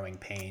some growing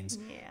pains.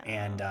 Yeah.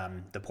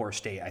 And the poor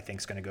state, I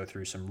think, is going to go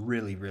through some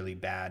really, really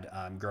bad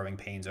growing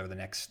pains over the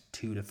next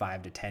 2 to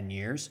 5 to 10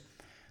 years.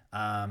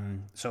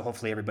 So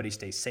hopefully everybody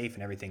stays safe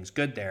and everything's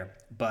good there.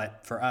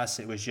 But for us,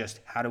 it was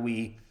just, how do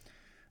we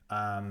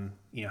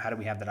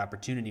have that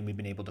opportunity? We've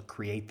been able to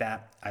create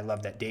that. I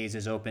love that Days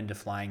is open to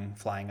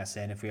flying us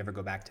in if we ever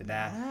go back to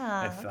that.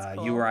 Yeah, if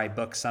cool. You or I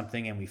book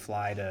something and we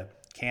fly to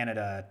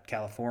Canada,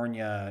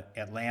 California,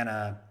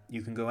 Atlanta,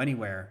 you can go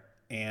anywhere.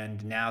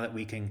 And now that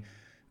we can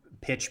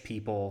pitch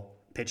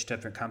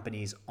different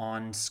companies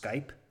on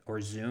Skype or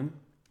Zoom,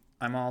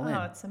 I'm all in.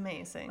 Oh, it's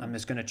amazing. I'm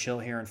just going to chill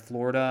here in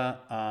Florida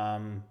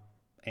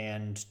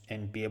and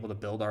be able to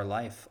build our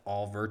life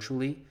all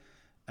virtually.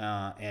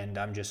 And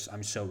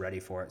I'm so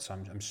ready for it. So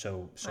I'm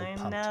so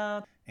pumped.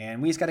 Know.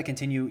 And we just got to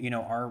continue,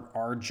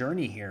 our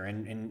journey here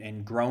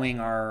and growing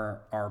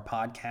our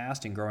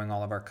podcast and growing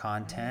all of our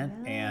content.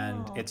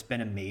 And it's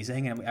been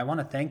amazing. And I want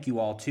to thank you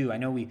all too. I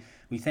know we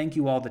thank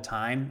you all the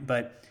time,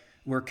 but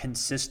we're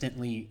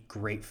consistently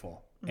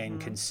grateful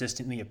and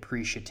consistently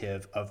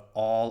appreciative of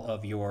all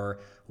of your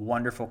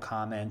wonderful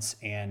comments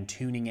and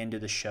tuning into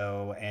the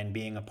show and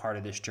being a part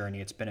of this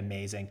journey. It's been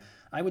amazing.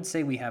 I would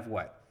say we have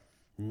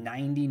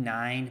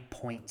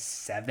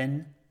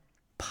 99.7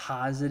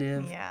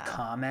 positive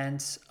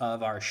comments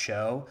of our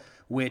show,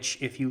 which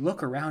if you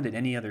look around at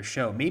any other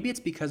show, maybe it's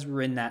because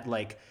we're in that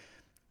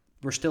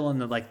we're still in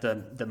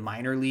the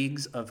minor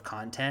leagues of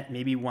content.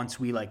 Maybe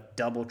once we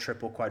double,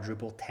 triple,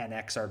 quadruple,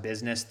 10x our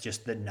business,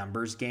 just the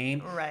numbers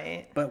game.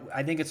 Right. But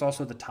I think it's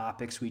also the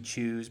topics we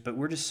choose. But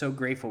we're just so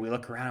grateful. We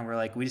look around and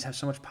we're we just have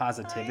so much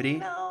positivity. I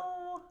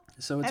know.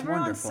 So it's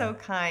Everyone's wonderful. So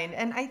kind.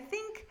 And I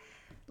think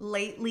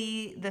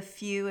lately the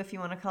few, if you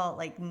want to call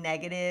it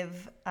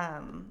negative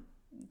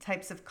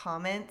types of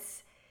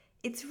comments,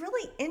 it's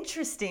really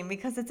interesting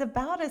because it's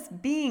about us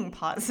being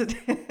positive.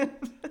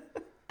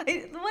 What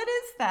is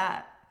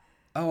that?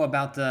 Oh,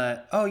 about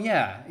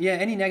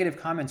any negative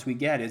comments we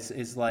get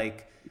is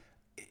and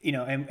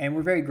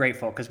we're very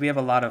grateful because we have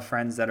a lot of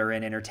friends that are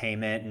in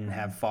entertainment and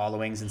have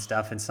followings and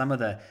stuff. And some of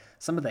the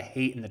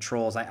hate and the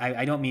trolls,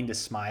 I don't mean to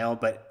smile,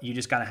 but you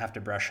just gotta have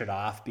to brush it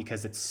off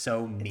because it's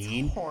so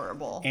mean. It's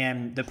horrible.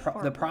 And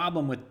the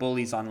problem with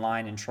bullies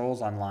online and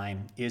trolls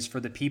online is for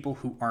the people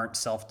who aren't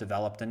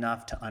self-developed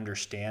enough to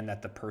understand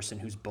that the person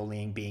who's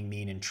bullying, being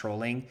mean, and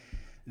trolling,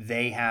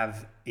 they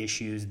have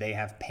issues, they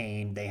have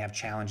pain, they have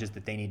challenges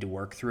that they need to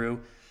work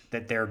through,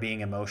 that they're being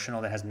emotional,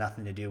 that has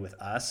nothing to do with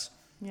us.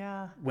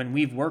 Yeah. When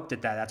we've worked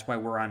at that, that's why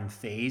we're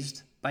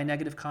unfazed by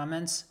negative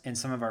comments, and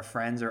some of our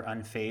friends are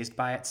unfazed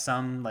by it.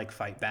 Some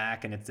fight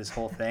back, and it's this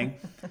whole thing.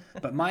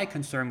 But my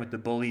concern with the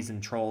bullies and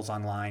trolls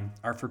online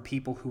are for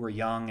people who are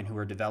young and who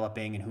are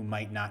developing and who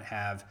might not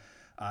have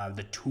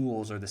the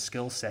tools or the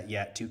skill set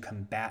yet to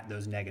combat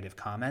those negative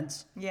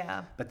comments.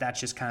 Yeah. But that's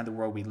just kind of the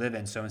world we live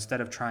in. So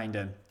instead of trying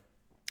to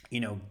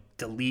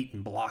delete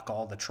and block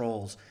all the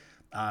trolls,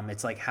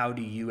 It's like, how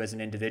do you as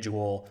an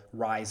individual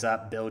rise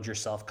up, build your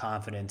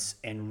self-confidence,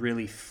 and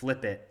really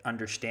flip it,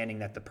 understanding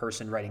that the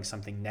person writing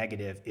something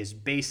negative is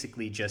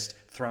basically just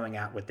throwing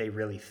out what they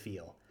really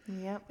feel.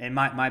 Yep. And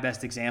my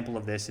best example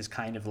of this is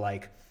kind of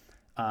like,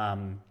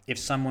 if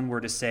someone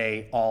were to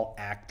say all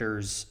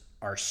actors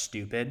are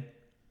stupid,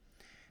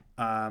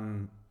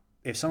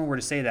 if someone were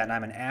to say that and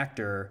I'm an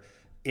actor,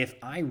 if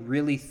I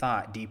really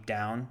thought deep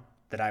down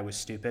that I was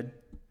stupid,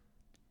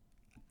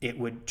 it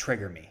would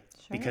trigger me.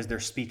 Sure. Because they're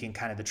speaking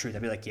kind of the truth.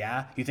 I'd be like,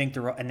 yeah, you think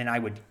they're, and then I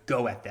would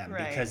go at them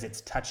because it's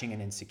touching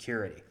an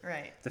insecurity.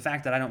 Right. The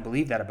fact that I don't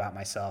believe that about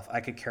myself, I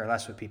could care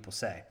less what people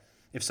say.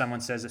 If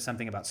someone says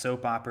something about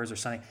soap operas or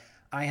something,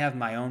 I have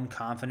my own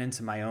confidence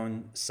and my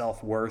own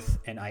self-worth,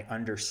 and I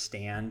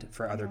understand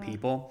for other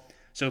people.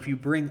 So if you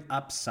bring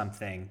up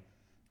something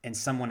and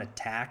someone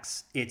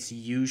attacks, it's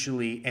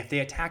usually, if they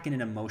attack in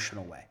an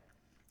emotional way.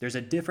 There's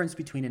a difference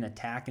between an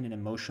attack in an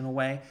emotional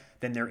way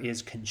than there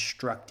is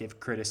constructive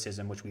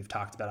criticism, which we've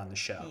talked about on the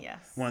show.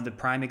 Yes. One of the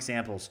prime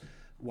examples,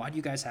 why do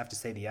you guys have to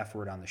say the F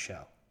word on the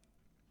show?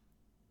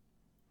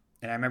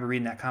 And I remember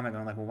reading that comment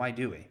going like, well, why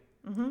do we?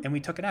 Mm-hmm. And we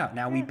took it out.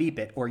 Now we beep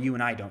it, or you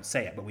and I don't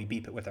say it, but we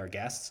beep it with our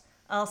guests.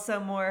 Also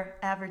more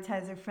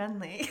advertiser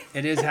friendly.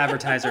 It is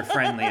advertiser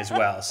friendly as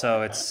well.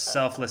 So it's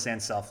selfless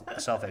and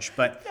selfish.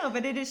 But no,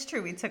 but it is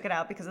true. We took it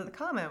out because of the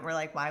comment. We're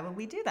like, why would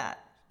we do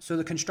that? So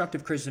the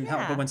constructive criticism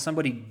helps, but when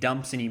somebody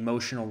dumps an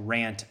emotional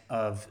rant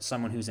of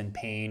someone who's in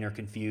pain or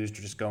confused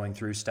or just going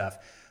through stuff,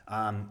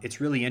 it's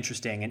really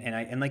interesting.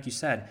 And like you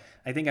said,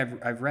 I think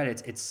I've read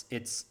it.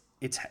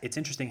 It's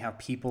interesting how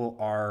people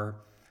are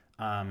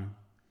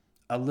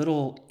a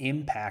little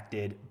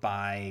impacted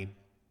by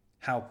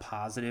how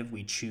positive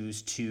we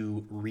choose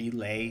to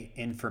relay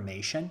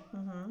information.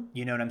 Mm-hmm.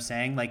 You know what I'm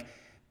saying? Like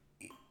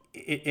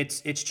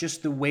it's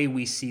just the way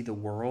we see the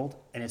world,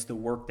 and it's the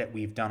work that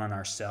we've done on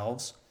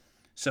ourselves.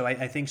 So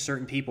I think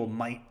certain people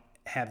might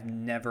have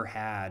never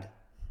had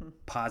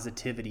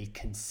positivity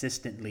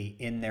consistently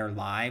in their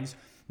lives.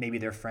 Maybe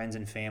their friends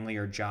and family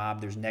or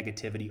job, there's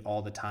negativity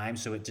all the time,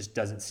 so it just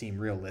doesn't seem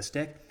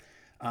realistic.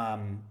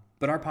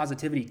 But our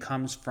positivity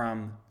comes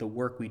from the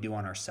work we do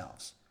on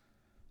ourselves.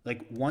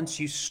 Like once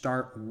you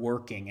start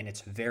working, and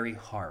it's very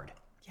hard.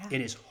 Yeah.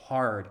 It is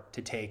hard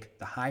to take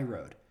the high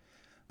road.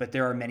 But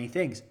there are many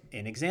things.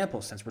 An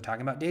example, since we're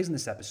talking about days in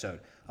this episode,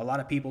 a lot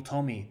of people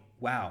told me,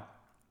 wow,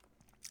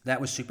 that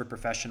was super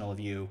professional of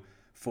you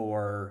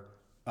for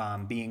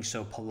being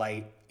so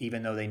polite,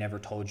 even though they never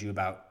told you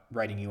about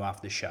writing you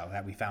off the show,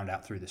 that we found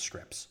out through the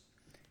scripts.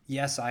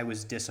 Yes, I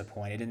was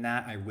disappointed in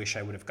that. I wish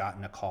I would have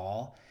gotten a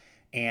call.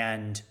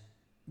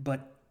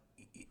 But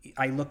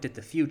I looked at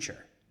the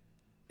future.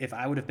 If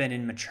I would have been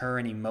immature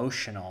and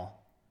emotional,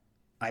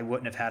 I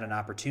wouldn't have had an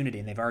opportunity.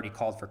 And they've already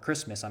called for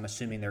Christmas. I'm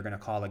assuming they're going to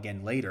call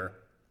again later.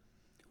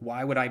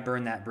 Why would I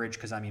burn that bridge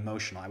because I'm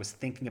emotional? I was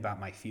thinking about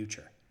my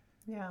future.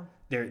 Yeah.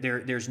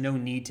 There's no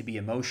need to be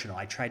emotional.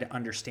 I try to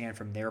understand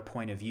from their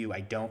point of view.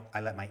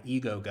 I let my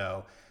ego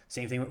go.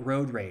 Same thing with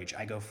road rage.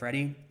 I go,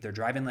 Freddie, they're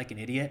driving like an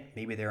idiot.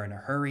 Maybe they're in a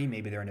hurry.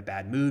 Maybe they're in a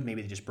bad mood.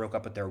 Maybe they just broke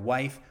up with their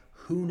wife.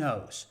 Who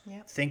knows?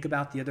 Yep. Think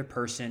about the other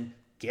person.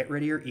 Get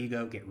rid of your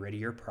ego. Get rid of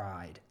your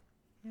pride.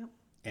 Yep.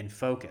 And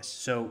focus.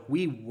 So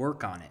we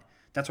work on it.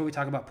 That's what we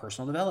talk about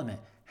personal development.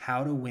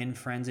 How to win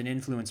friends and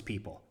influence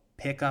people.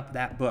 Pick up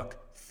that book.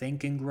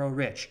 Think and Grow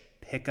Rich.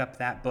 Pick up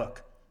that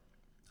book.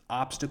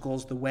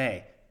 Obstacles the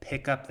Way.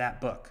 Pick up that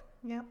book.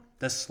 Yep.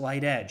 The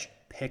Slight Edge.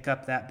 Pick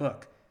up that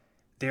book.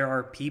 There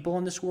are people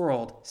in this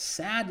world,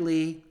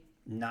 sadly,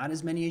 not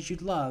as many as you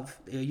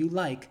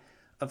like,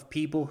 of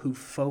people who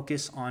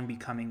focus on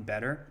becoming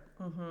better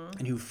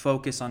and who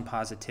focus on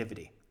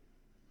positivity.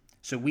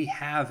 So we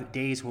have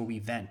days where we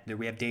vent.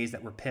 We have days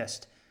that we're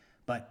pissed.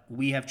 But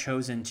we have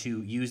chosen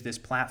to use this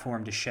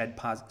platform to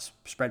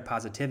spread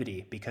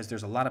positivity, because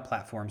there's a lot of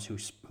platforms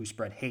who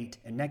spread hate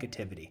and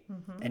negativity.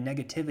 Mm-hmm. And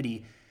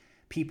negativity,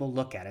 people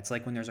look at. It's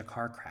like when there's a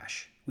car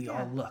crash. We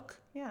all look.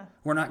 Yeah.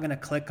 We're not going to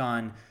click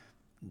on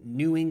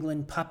New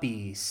England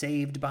puppy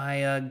saved by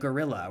a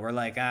gorilla. We're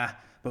like,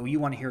 but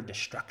you want to hear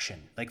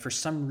destruction. Like for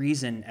some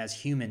reason, as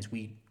humans,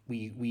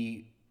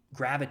 we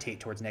gravitate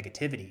towards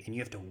negativity, and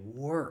you have to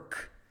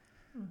work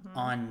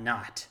on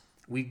not.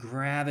 We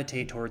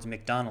gravitate towards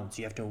McDonald's.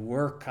 You have to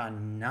work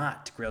on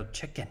not grilled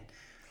chicken.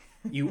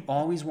 You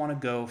always want to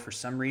go for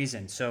some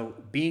reason. So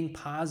being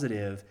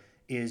positive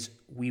is,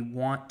 we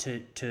want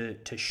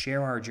to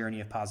share our journey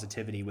of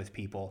positivity with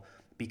people,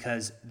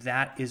 because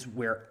that is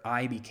where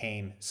I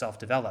became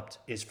self-developed,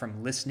 is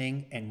from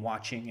listening and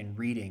watching and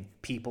reading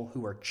people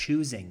who are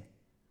choosing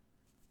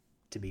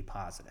to be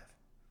positive.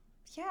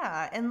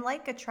 Yeah, and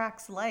like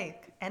attracts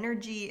like.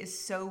 Energy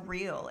is so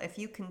real. If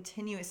you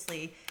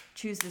continuously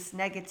choose this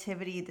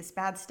negativity, this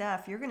bad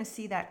stuff, you're going to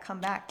see that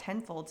come back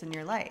tenfold in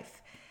your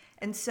life.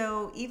 And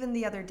so even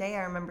the other day,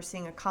 I remember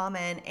seeing a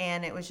comment,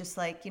 and it was just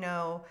like,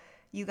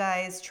 you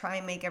guys try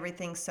and make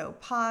everything so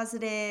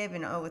positive,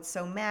 and it's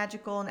so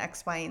magical, and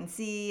X, Y, and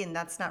Z, and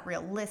that's not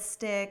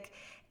realistic.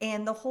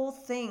 And the whole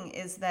thing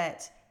is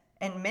that,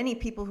 and many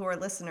people who are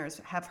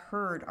listeners have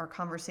heard our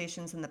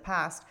conversations in the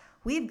past,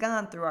 We've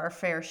gone through our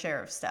fair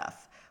share of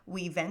stuff.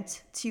 We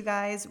vent to you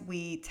guys.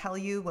 We tell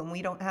you when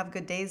we don't have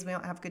good days, we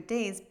don't have good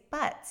days.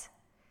 But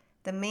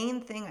the main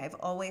thing I've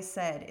always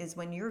said is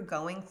when you're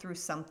going through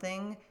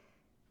something,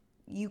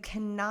 you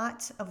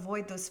cannot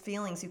avoid those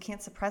feelings. You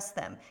can't suppress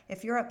them.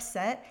 If you're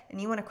upset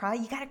and you want to cry.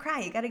 You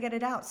got to get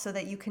it out so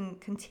that you can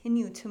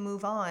continue to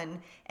move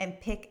on and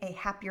pick a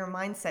happier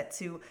mindset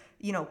to,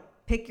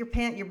 pick your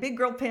big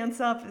girl pants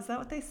up. Is that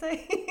what they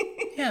say?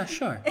 Yeah,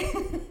 sure.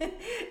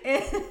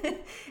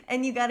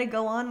 And you got to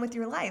go on with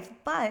your life.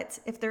 But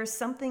if there's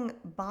something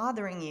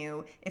bothering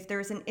you, if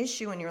there's an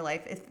issue in your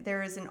life, if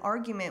there is an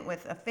argument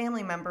with a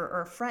family member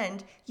or a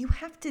friend, you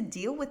have to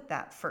deal with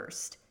that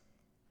first.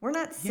 We're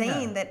not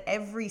saying that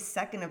every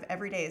second of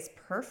every day is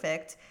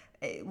perfect.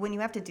 When you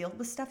have to deal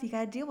with stuff, you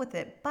got to deal with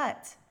it.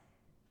 But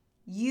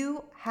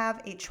you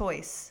have a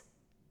choice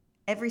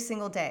every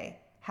single day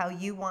how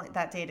you want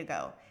that day to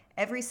go.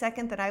 Every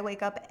second that I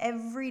wake up,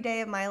 every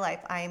day of my life,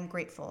 I am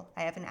grateful.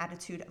 I have an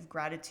attitude of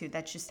gratitude.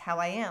 That's just how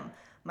I am.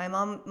 My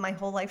mom, my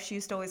whole life, she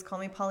used to always call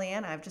me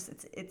Pollyanna.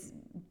 It's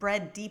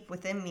bred deep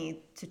within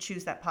me to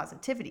choose that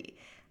positivity.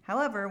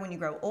 However, when you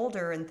grow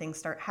older and things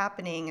start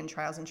happening and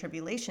trials and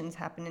tribulations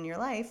happen in your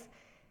life,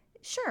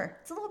 sure,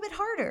 it's a little bit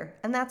harder.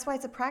 And that's why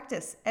it's a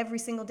practice. Every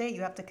single day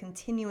you have to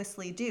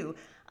continuously do.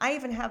 I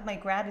even have my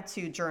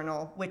gratitude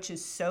journal, which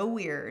is so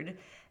weird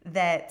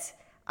that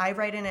I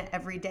write in it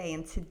every day.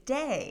 And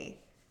today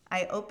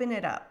I open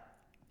it up.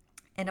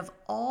 And of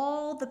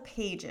all the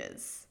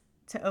pages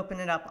to open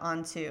it up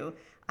onto,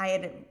 I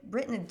had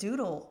written a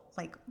doodle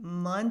like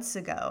months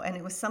ago. And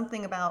it was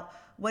something about,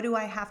 what do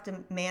I have to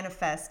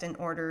manifest in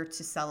order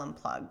to sell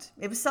Unplugged?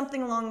 It was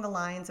something along the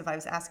lines of I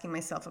was asking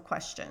myself a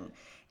question.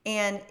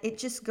 And it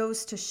just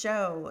goes to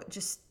show,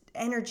 just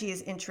energy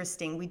is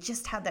interesting. We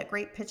just had that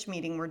great pitch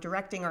meeting. We're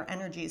directing our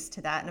energies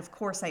to that. And of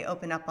course, I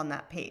open up on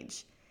that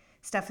page.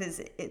 Stuff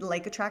is,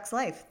 like attracts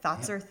life.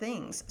 Thoughts are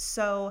things.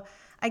 So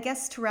I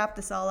guess to wrap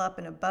this all up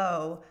in a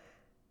bow,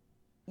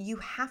 you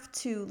have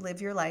to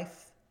live your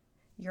life.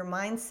 Your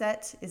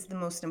mindset is the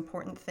most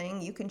important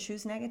thing. You can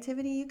choose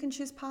negativity. You can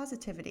choose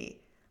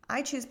positivity.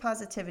 I choose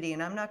positivity,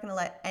 and I'm not going to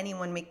let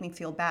anyone make me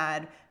feel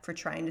bad for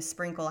trying to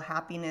sprinkle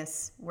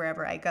happiness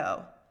wherever I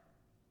go.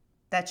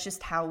 That's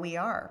just how we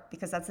are,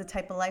 because that's the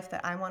type of life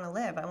that I want to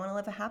live. I want to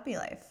live a happy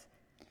life.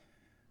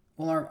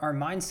 Well, our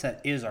mindset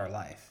is our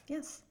life.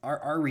 Yes.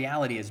 Our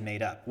reality is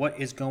made up. What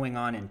is going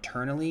on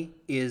internally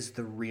is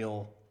the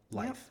real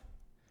life.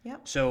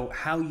 Yep. So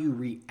how you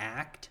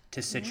react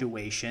to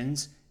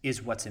situations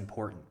is what's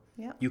important.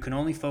 Yep. You can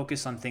only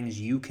focus on things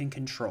you can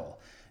control.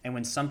 And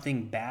when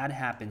something bad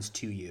happens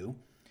to you,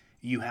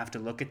 you have to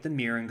look at the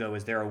mirror and go,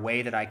 is there a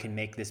way that I can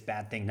make this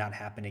bad thing not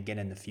happen again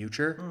in the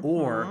future? Mm-hmm.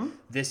 Or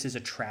this is a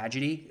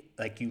tragedy,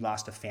 like you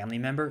lost a family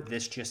member.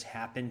 This just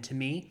happened to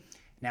me.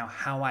 Now,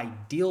 how I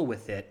deal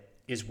with it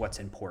is what's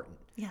important.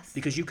 Yes.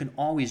 Because you can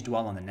always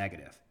dwell on the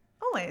negative.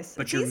 Always.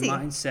 But your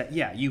mindset,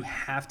 you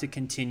have to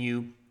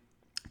continue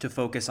to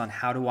focus on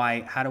how do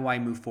I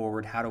move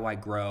forward? How do I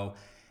grow?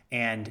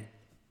 And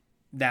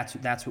that's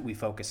what we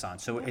focus on.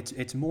 So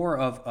it's more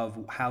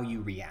of how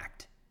you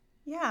react.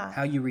 Yeah.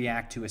 How you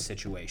react to a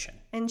situation.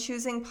 And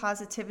choosing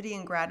positivity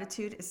and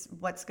gratitude is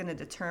what's going to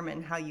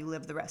determine how you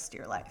live the rest of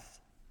your life.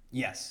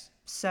 Yes.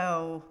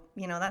 So,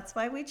 that's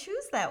why we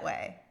choose that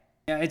way.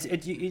 Yeah,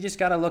 you just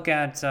got to look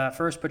at,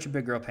 first put your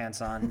big girl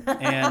pants on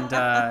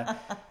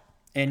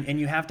and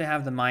you have to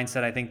have the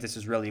mindset. I think this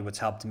is really what's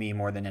helped me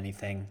more than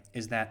anything,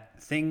 is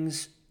that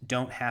things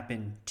don't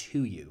happen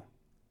to you.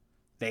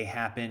 They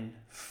happen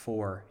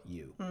for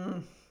you.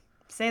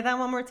 Say that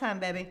one more time,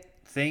 baby.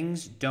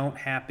 Things don't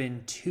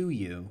happen to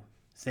you.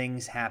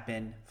 Things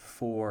happen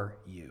for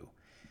you.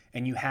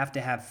 And you have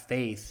to have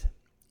faith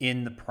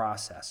in the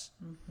process.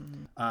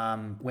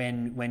 Mm-hmm.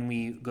 When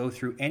we go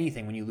through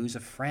anything, when you lose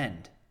a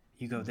friend,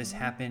 you go, this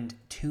happened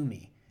to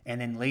me.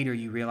 And then later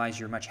you realize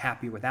you're much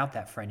happier without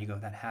that friend. You go,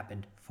 that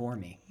happened for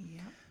me.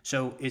 Yep.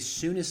 So as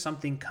soon as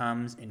something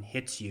comes and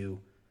hits you,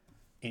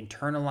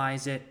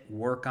 internalize it,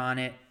 work on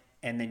it,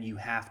 and then you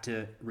have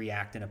to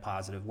react in a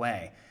positive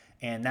way.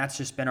 And that's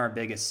just been our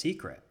biggest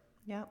secret.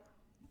 Yep.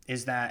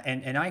 Is that,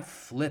 and I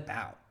flip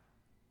out.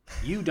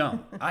 You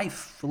don't. I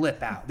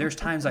flip out. There's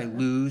times I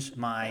lose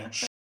my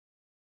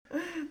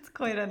It's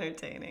quite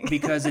entertaining.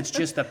 because it's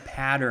just a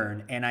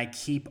pattern, and I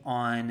keep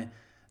on,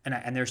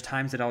 and there's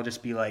times that I'll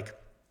just be like,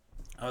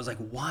 I was like,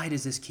 why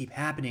does this keep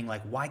happening?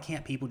 Like, why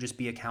can't people just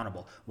be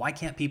accountable? Why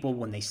can't people,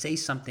 when they say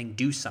something,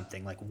 do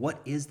something? Like,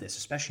 what is this?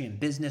 Especially in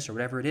business or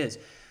whatever it is.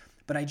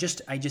 But I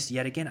just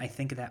yet again, I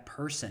think of that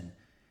person,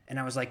 and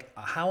I was like,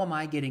 how am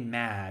I getting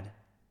mad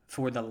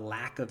for the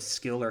lack of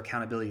skill or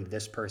accountability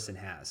this person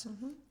has?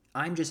 Mm-hmm.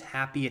 I'm just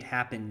happy it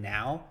happened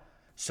now,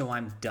 so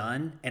I'm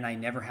done, and I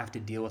never have to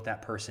deal with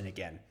that person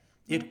again.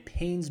 It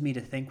pains me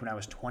to think when I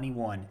was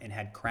 21 and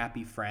had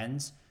crappy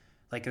friends,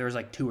 like there was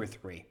like 2 or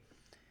 3,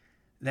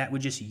 that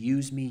would just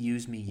use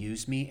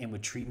me, and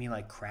would treat me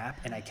like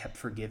crap. And I kept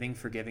forgiving,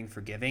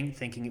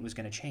 thinking it was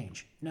going to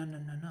change. No.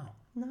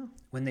 No.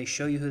 When they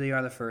show you who they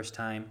are the first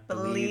time,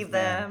 Believe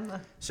them.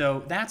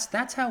 So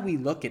that's how we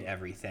look at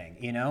everything,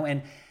 you know?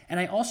 And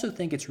I also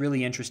think it's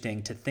really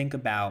interesting to think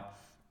about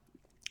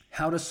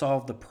how to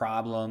solve the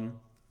problem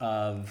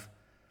of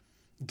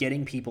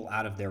getting people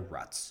out of their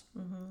ruts.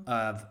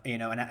 Of, you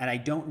know, and I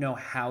don't know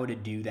how to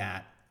do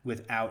that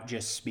without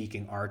just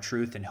speaking our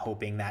truth and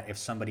hoping that if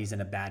somebody's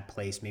in a bad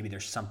place, maybe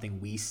there's something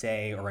we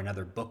say or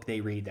another book they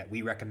read that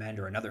we recommend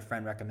or another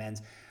friend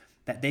recommends,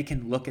 that they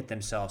can look at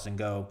themselves and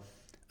go,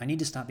 I need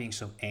to stop being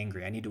so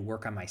angry. I need to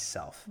work on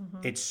myself.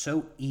 It's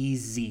so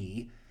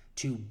easy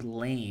to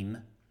blame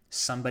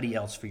somebody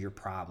else for your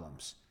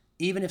problems.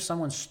 Even if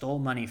someone stole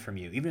money from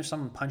you, even if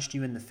someone punched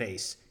you in the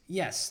face,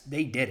 yes,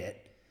 they did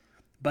it.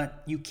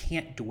 But you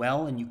can't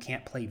dwell and you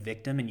can't play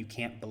victim and you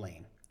can't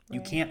blame. You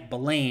can't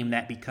blame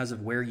that because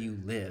of where you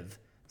live,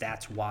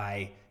 that's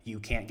why you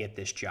can't get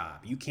this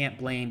job. You can't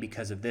blame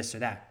because of this or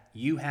that.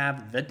 You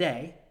have the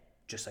day,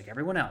 just like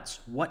everyone else.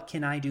 What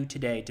can I do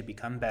today to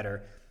become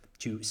better,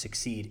 to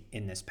succeed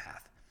in this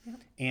path?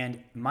 Yep.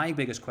 And my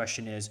biggest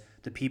question is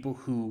the people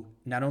who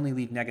not only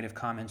leave negative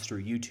comments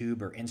through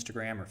YouTube or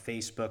Instagram or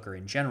Facebook or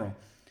in general,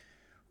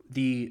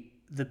 the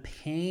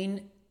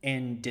pain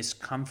and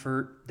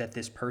discomfort that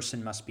this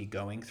person must be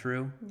going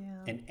through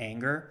and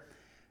anger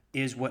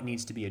is what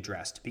needs to be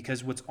addressed.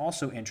 Because what's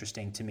also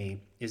interesting to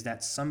me is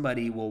that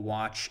somebody will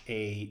watch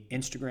a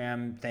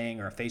Instagram thing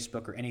or a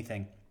Facebook or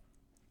anything,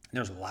 and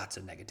there's lots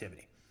of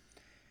negativity.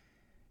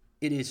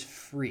 It is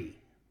free.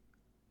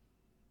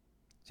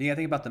 So you gotta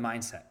think about the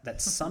mindset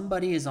that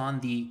somebody is on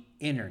the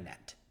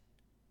internet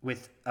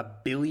with 1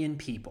 billion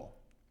people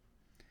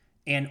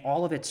and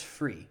all of it's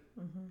free.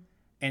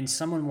 And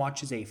someone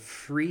watches a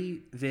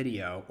free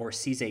video or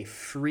sees a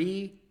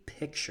free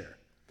picture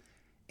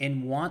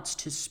and wants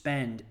to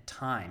spend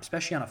time,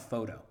 especially on a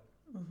photo.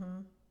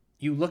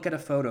 You look at a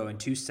photo in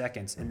 2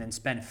 seconds and then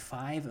spend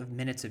 5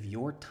 minutes of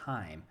your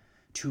time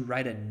to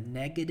write a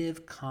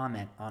negative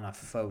comment on a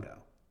photo.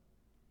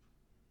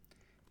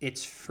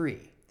 It's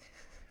free.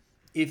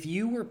 If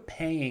you were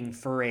paying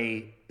for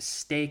a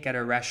steak at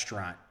a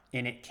restaurant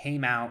and it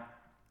came out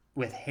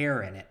with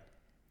hair in it,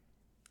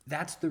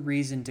 that's the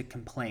reason to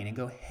complain and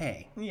go,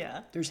 hey,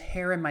 there's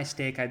hair in my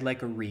steak. I'd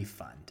like a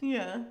refund.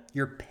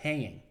 You're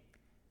paying.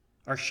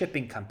 Our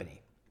shipping company,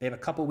 they have a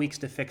couple weeks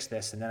to fix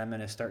this, and then I'm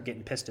going to start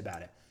getting pissed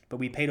about it. But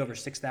we paid over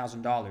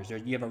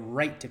 $6,000. You have a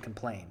right to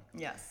complain.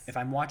 Yes. If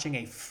I'm watching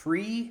a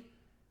free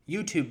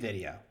YouTube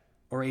video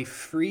or a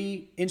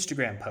free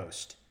Instagram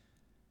post,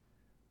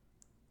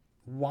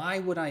 why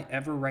would I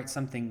ever write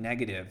something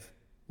negative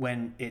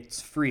when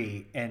it's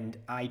free and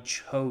I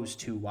chose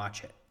to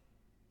watch it?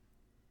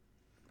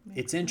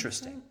 It's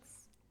interesting.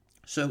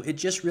 So it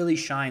just really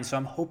shines. So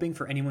I'm hoping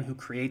for anyone who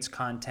creates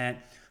content,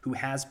 who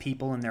has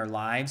people in their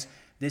lives,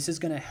 this is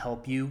going to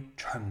help you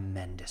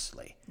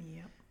tremendously.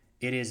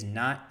 It is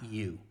not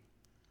you.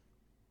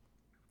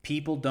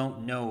 People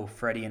don't know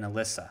Freddie and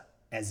Alyssa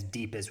as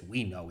deep as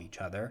we know each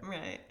other,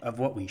 of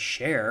what we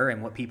share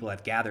and what people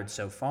have gathered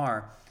so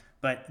far.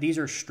 But these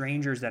are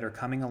strangers that are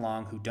coming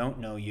along who don't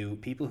know you,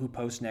 people who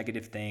post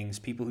negative things,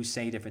 people who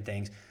say different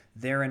things.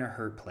 They're in a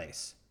hurt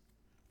place.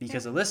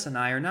 Because Alyssa and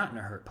I are not in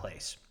a hurt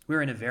place.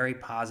 We're in a very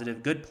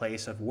positive, good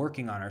place of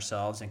working on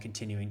ourselves and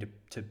continuing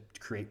to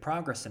create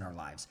progress in our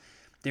lives.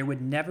 There would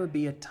never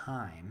be a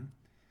time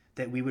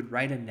that we would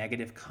write a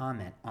negative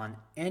comment on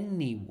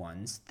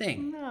anyone's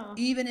thing.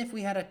 Even if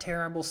we had a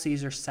terrible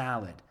Caesar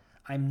salad,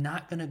 I'm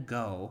not going to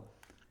go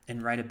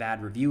and write a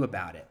bad review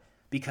about it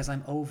because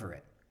I'm over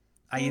it.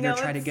 I either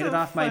try to get it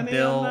off my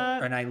bill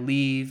and I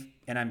leave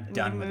and I'm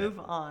done with it. Move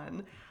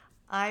on.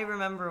 I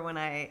remember when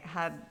I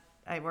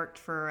worked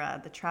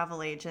for the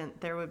travel agent,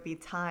 there would be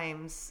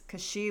times,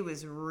 because she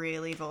was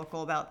really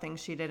vocal about things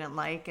she didn't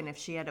like, and if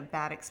she had a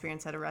bad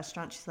experience at a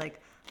restaurant, she's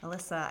like,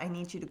 Alyssa, I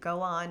need you to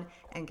go on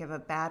and give a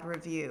bad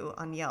review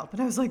on Yelp.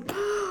 And I was like,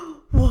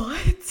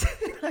 what?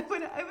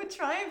 I would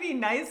try and be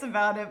nice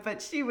about it,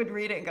 but she would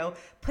read it and go,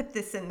 put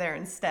this in there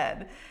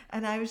instead.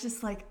 And I was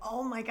just like,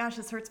 oh my gosh,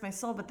 this hurts my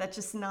soul, but that's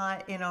just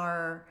not in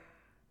our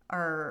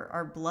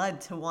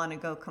blood to want to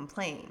go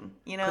complain,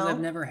 you know? Because I've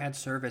never had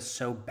service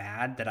so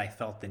bad that I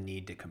felt the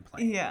need to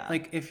complain.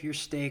 Like if your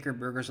steak or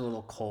burger's a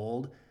little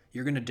cold,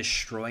 you're going to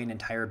destroy an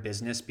entire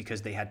business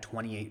because they had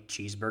 28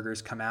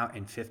 cheeseburgers come out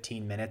in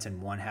 15 minutes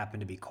and one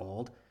happened to be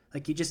cold.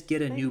 Like you just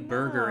get a new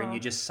burger and you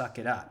just suck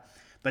it up.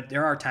 But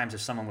there are times if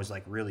someone was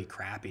like really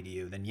crappy to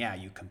you, then yeah,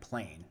 you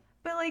complain.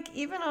 But like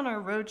even on our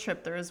road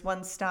trip, there was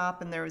one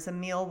stop and there was a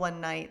meal one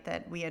night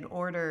that we had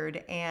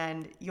ordered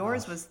and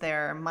yours was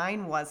there,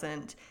 mine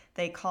wasn't.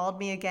 They called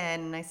me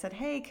again and I said,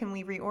 hey, can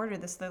we reorder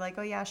this? They're like,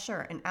 oh yeah,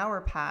 sure. An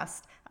hour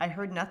passed. I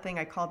heard nothing.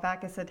 I called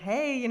back. I said,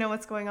 hey, you know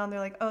what's going on? They're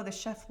like, oh, the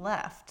chef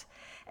left.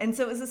 And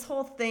so it was this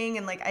whole thing,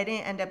 and like I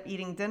didn't end up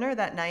eating dinner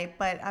that night,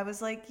 but I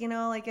was like,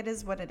 like it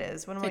is what it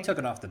is. When They took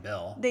it off the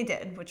bill. They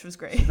did, which was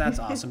great. So that's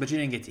awesome, but you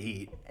didn't get to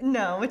eat.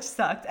 No, which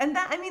sucked. And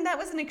that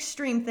was an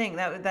extreme thing.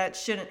 That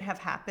shouldn't have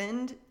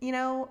happened,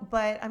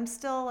 but I'm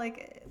still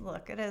like,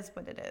 look, it is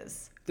what it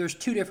is. There's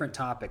two different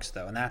topics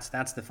though, and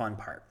that's the fun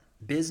part.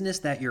 Business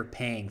that you're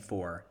paying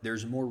for,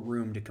 there's more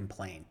room to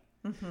complain.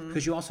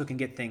 Because you also can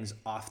get things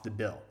off the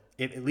bill.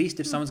 At least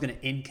if someone's going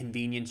to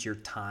inconvenience your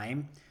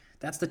time,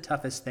 that's the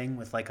toughest thing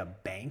with like a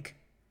bank.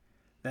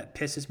 That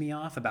pisses me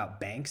off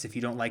about banks. If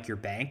you don't like your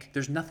bank,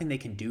 there's nothing they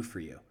can do for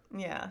you.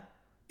 Yeah.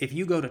 If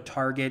you go to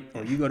Target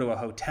or you go to a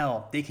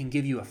hotel, they can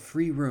give you a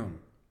free room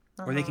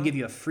or they can give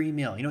you a free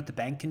meal. You know what the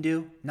bank can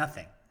do?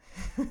 Nothing.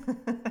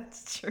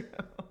 That's true.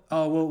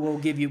 Oh,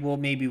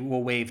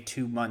 we'll waive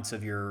 2 months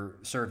of your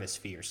service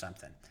fee or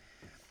something.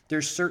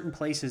 There's certain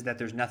places that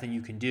there's nothing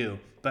you can do.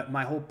 But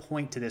my whole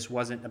point to this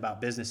wasn't about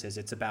businesses.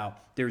 It's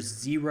about there's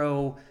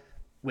zero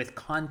with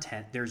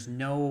content. There's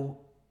no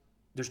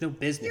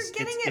business.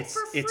 You're getting it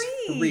for free.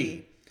 It's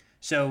free.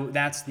 So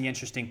that's the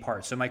interesting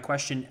part. So my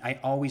question, I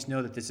always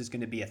know that this is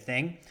going to be a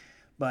thing,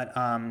 but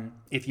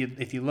if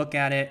you look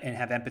at it and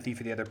have empathy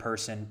for the other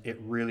person, it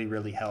really,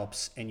 really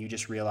helps. And you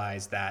just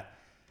realize that,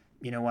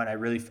 you know what, I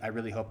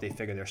really hope they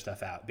figure their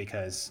stuff out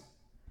because.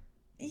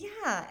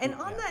 Yeah. And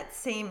on that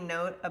same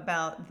note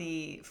about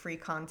the free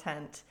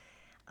content,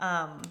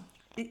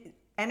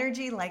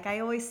 energy, like I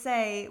always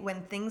say,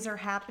 when things are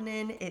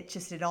happening,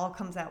 it all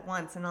comes at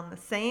once. And on the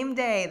same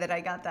day that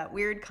I got that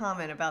weird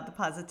comment about the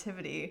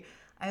positivity,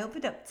 I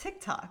opened up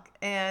TikTok,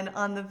 and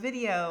on the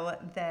video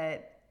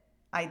that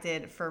I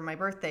did for my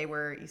birthday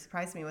where you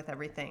surprised me with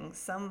everything,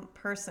 some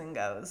person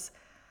goes,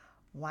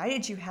 "Why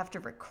did you have to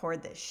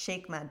record this?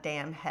 Shake my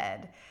damn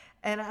head."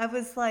 And I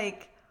was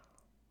like,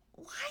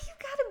 why you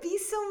gotta be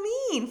so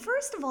mean?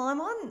 First of all, I'm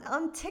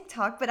on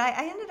TikTok, but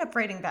I ended up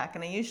writing back,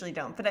 and I usually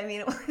don't, but I mean,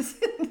 it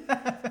wasn't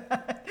that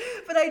bad.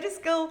 But I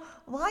just go,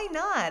 why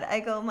not? I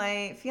go,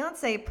 my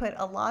fiance put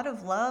a lot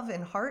of love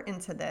and heart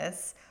into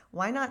this.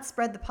 Why not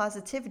spread the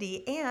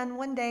positivity? And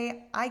one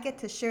day I get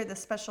to share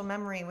this special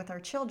memory with our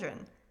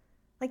children.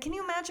 Like, can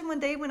you imagine one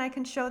day when I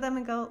can show them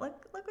and go,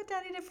 look what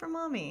Daddy did for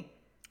Mommy?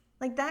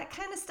 Like that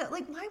kind of stuff.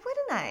 Like, why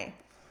wouldn't I?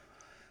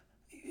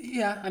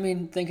 Yeah, I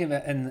mean, thinking of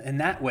it in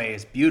that way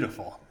is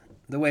beautiful.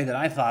 The way that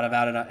I thought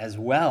about it as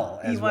well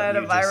as you wanted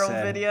a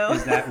viral video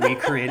is that we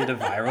created a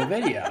viral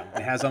video.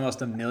 It has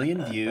almost 1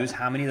 million views.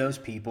 How many of those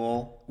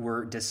people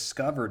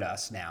discovered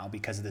us now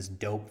because of this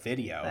dope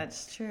video?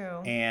 That's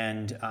true.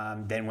 And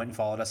then went and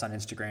followed us on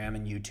Instagram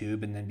and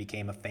YouTube, and then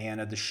became a fan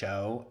of the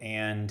show.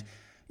 And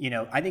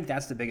I think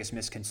that's the biggest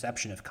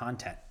misconception of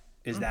content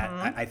is that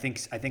I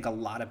think a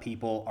lot of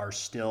people are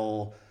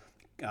still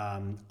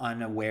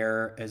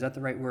unaware. Is that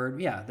the right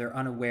word? Yeah, they're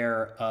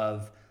unaware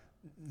of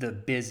the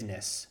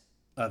business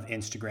of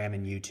Instagram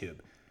and YouTube.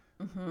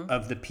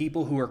 Of the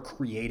people who are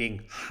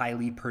creating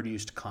highly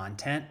produced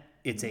content.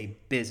 It's a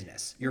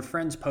business. Your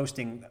friends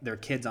posting their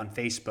kids on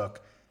Facebook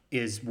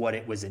is what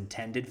it was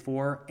intended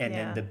for, and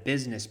then the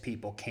business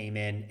people came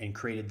in and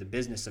created the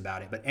business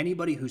about it. But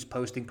anybody who's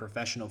posting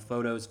professional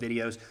photos,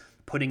 videos,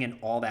 putting in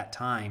all that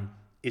time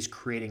is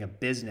creating a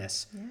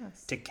business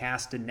to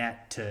cast a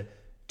net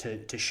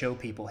to show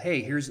people, hey,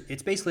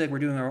 it's basically like we're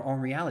doing our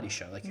own reality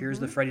show. Like, here's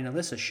the Freddie and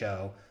Alyssa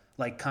show.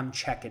 Like, come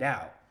check it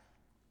out.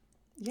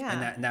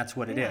 Yeah. And that's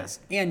what it is.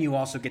 And you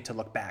also get to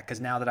look back,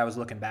 because now that I was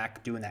looking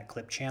back doing that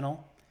clip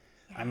channel,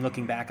 I'm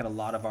looking back at a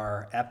lot of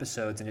our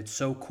episodes, and it's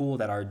so cool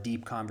that our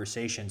deep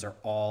conversations are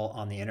all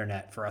on the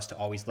internet for us to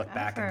always look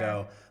back and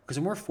go, because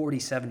when we're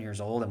 47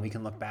 years old and we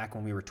can look back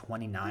when we were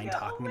 29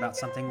 talking about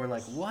something, we're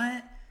like,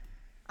 what?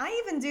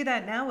 I even do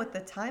that now with the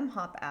Time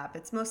Hop app.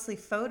 It's mostly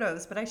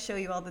photos, but I show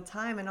you all the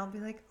time, and I'll be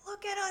like,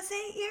 look at us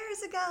 8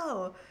 years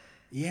ago.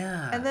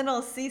 Yeah. And then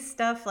I'll see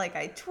stuff like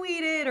I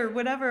tweeted or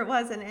whatever it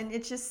was, and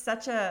it's just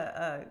such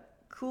a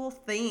cool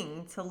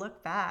thing to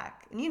look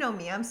back. And you know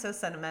me, I'm so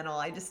sentimental.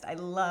 I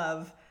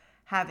love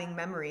having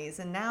memories.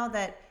 And now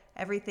that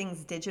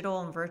everything's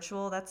digital and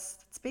virtual,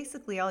 that's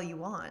basically all you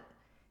want.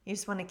 You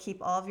just want to keep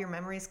all of your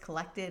memories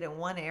collected in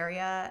one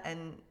area,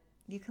 and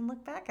you can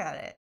look back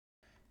at it.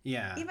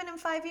 Yeah. Even in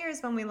 5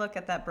 years, when we look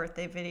at that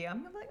birthday video,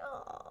 I'm like,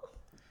 oh.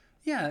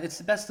 Yeah, it's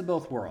the best of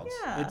both worlds.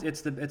 Yeah.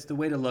 It's the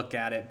way to look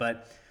at it,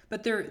 but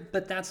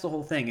that's the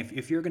whole thing.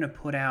 If you're going to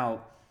put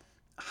out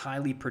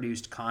highly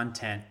produced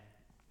content,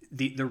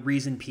 the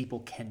reason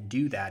people can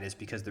do that is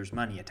because there's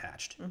money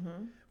attached.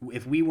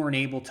 If we weren't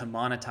able to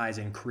monetize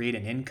and create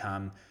an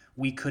income,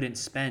 we couldn't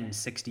spend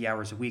 60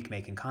 hours a week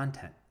making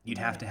content. You'd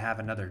have to have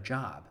another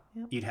job.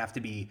 Yep. You'd have to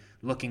be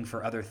looking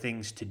for other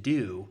things to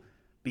do,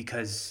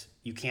 because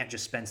you can't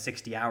just spend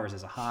 60 hours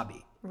as a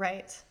hobby.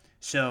 Right.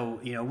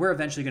 So, we're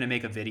eventually going to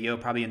make a video,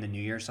 probably in the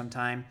new year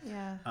sometime.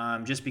 Yeah.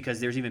 Just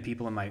because there's even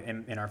people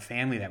in our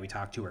family that we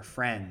talk to, or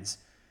friends,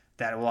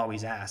 that will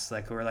always ask,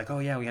 like, we're like, oh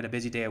yeah, we had a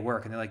busy day at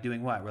work, and they're like,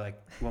 doing what? We're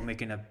like, well,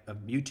 making a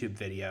YouTube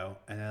video,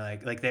 and they're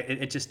like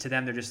it just, to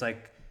them, they're just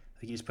like,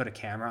 Like you just put a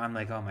camera. I'm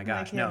like, oh my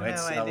gosh, you no, have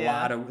it's no a idea.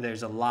 lot of,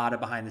 there's a lot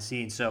of behind the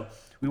scenes. So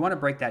we want to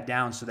break that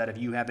down so that if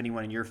you have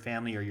anyone in your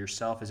family or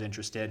yourself is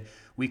interested,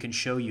 we can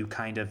show you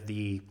kind of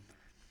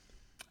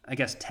I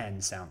guess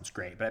 10 sounds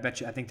great, but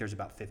I think there's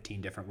about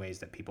 15 different ways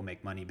that people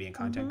make money being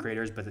content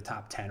creators, but the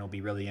top 10 will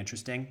be really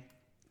interesting.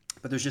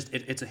 But there's just,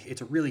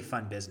 it's a really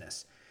fun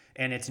business,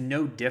 and it's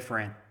no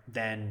different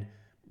than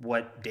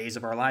what Days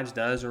of Our Lives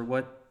does or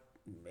what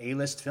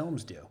A-list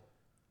films do.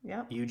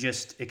 Yep. You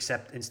just,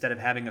 except instead of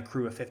having a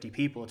crew of 50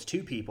 people, it's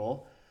 2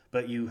 people,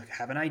 but you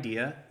have an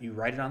idea, you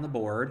write it on the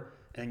board,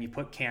 and then you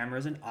put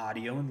cameras and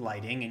audio and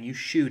lighting and you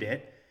shoot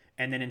it.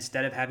 And then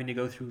instead of having to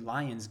go through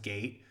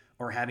Lionsgate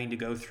or having to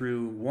go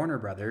through Warner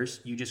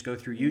Brothers, you just go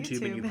through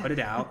YouTube and you put it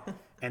out.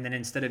 And then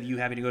instead of you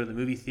having to go to the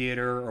movie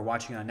theater or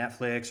watching it on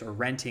Netflix or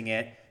renting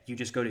it, you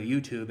just go to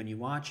YouTube and you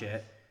watch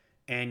it.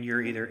 And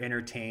you're either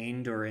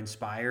entertained or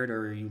inspired,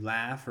 or you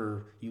laugh,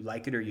 or you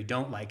like it or you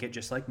don't like it.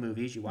 Just like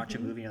movies, you watch a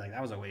movie and you're like,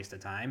 that was a waste of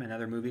time. And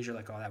other movies, you're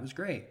like, oh, that was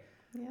great.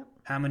 Yep.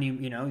 How many,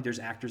 there's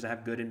actors that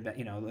have good and,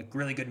 like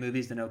really good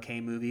movies than okay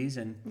movies.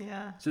 And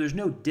Yeah. so there's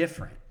no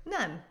different.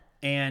 None.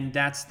 And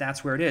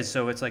that's where it is.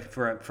 So it's like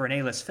for an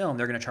A-list film,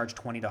 they're going to charge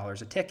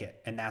 $20 a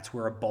ticket. And that's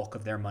where a bulk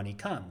of their money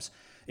comes.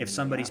 If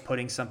somebody's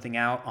putting something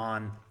out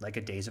on like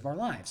a Days of Our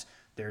Lives,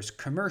 there's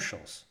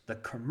commercials. The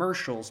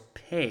commercials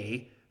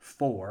pay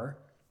for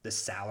the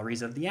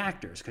salaries of the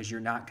actors, because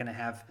you're not going to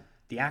have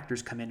the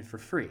actors come in for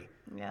free.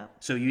 Yeah.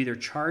 So you either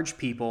charge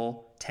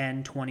people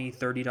 $10, $20,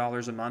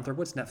 $30 a month, or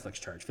what's Netflix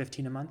charge?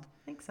 $15 a month?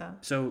 I think so.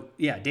 So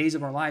yeah, Days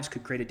of Our Lives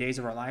could create a Days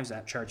of Our Lives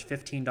app, charge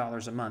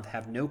 $15 a month,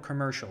 have no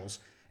commercials,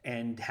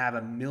 and have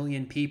 1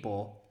 million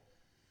people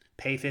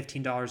pay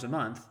 $15 a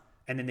month.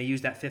 And then they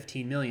use that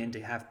 15 million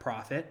to have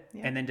profit,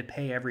 and then to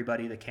pay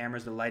everybody, the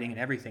cameras, the lighting, and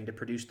everything to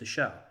produce the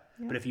show.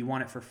 But if you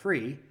want it for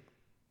free,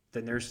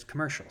 then there's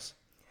commercials.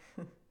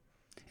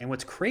 And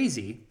what's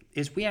crazy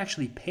is we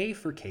actually pay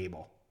for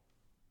cable,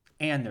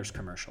 and there's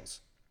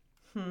commercials.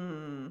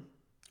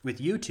 With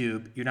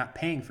YouTube, you're not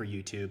paying for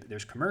YouTube.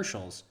 There's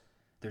commercials,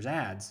 there's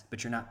ads,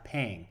 but you're not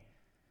paying.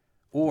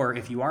 Or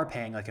if you are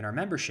paying, like in our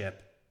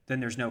membership,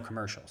 then there's no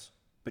commercials,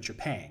 but you're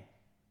paying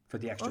for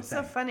the extra It's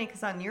thing. so funny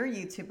because on your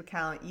YouTube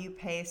account, you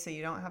pay so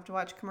you don't have to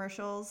watch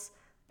commercials,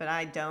 but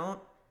I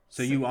don't.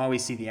 So you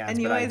always see the ads,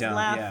 And you but I always don't.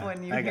 laugh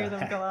when you hear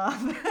them go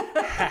off.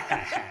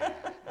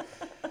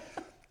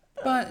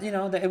 But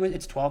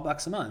it's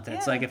 $12 a month.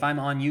 It's Yeah. like if I'm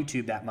on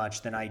YouTube that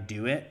much, then I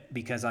do it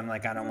because I'm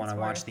like, I don't want to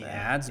watch worth the it.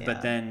 ads. Yeah.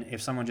 But then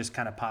if someone just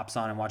kind of pops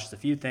on and watches a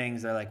few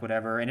things, they're like,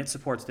 whatever. And it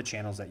supports the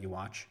channels that you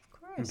watch.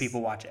 Of course. When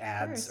people watch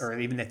ads, or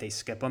even if they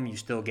skip them, you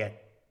still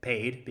get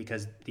paid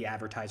because the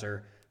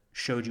advertiser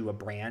showed you a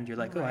brand. You're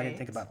like, oh, I didn't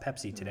think about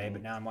Pepsi today,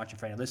 but now I'm watching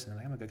Freddie Alyssa. I'm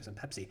like, I'm gonna go get some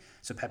Pepsi.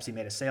 So Pepsi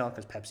made a sale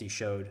because Pepsi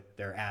showed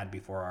their ad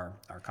before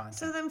our content.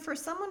 So then for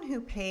someone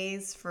who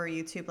pays for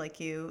YouTube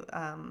like you,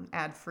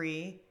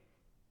 ad-free,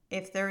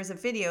 if there is a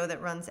video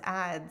that runs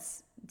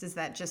ads, does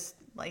that just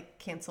like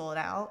cancel it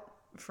out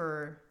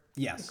for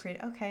Yes. the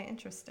creator? Okay,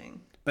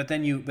 interesting. But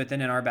then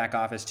in our back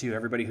office too,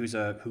 everybody who's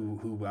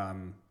who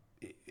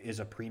is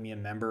a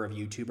premium member of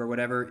YouTube or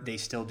whatever, they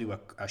still do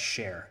a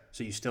share.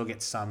 So you still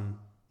get some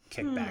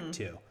kickback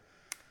too.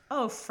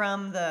 Oh,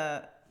 from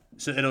the...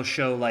 So it'll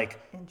show like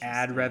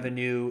ad Interesting.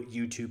 revenue,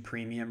 YouTube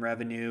premium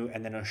revenue,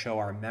 and then it'll show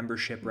our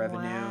membership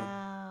revenue,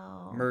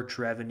 Wow. merch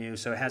revenue.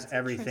 So it has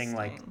everything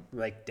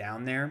like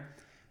down there.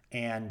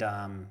 And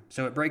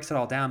so it breaks it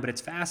all down, but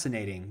it's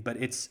fascinating. But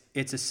it's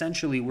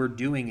essentially we're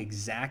doing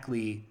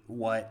exactly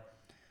what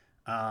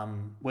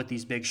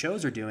these big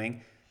shows are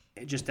doing,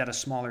 just at a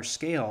smaller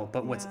scale.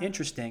 But what's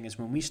interesting is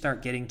when we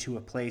start getting to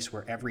a place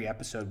where every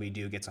episode we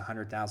do gets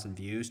 100,000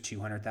 views,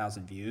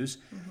 200,000 views,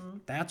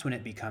 that's when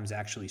it becomes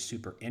actually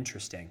super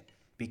interesting,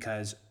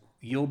 because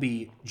you'll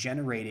be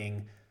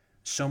generating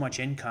so much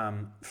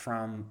income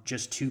from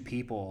just 2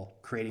 people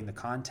creating the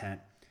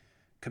content,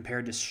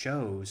 compared to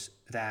shows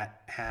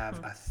that have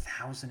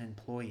 1,000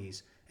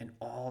 employees and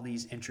all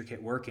these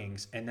intricate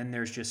workings. And then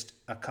there's just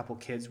a couple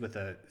kids with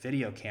a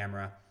video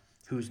camera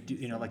who's,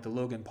 like the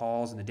Logan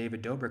Pauls and the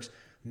David Dobrik's,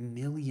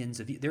 millions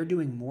of views. They're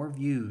doing more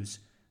views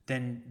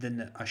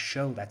than a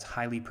show that's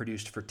highly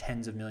produced for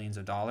tens of millions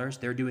of dollars.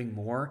 They're doing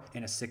more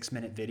in a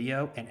 6-minute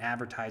video, and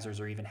advertisers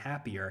are even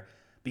happier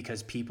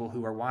because people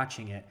who are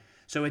watching it.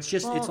 So it's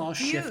just, it's all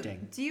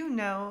shifting. Do you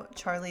know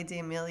Charlie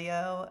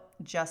D'Amelio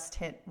just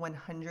hit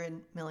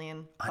 100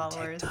 million On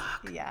followers?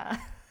 TikTok. Yeah.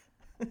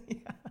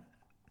 Yeah.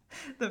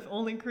 The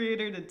only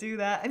creator to do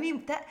that. I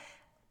mean,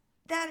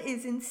 that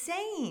is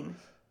insane.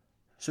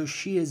 So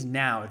she is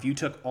now, if you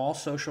took all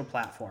social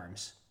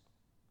platforms,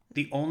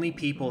 the only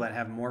people that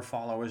have more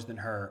followers than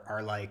her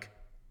are like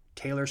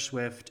Taylor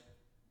Swift,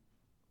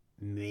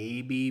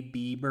 maybe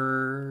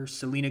Bieber,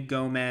 Selena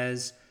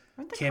Gomez,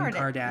 Kim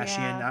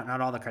Kardashian,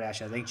 not all the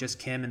Kardashians. I think just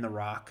Kim and The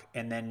Rock,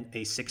 and then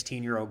a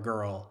 16-year-old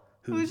girl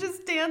Who's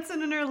just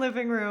dancing in her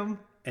living room.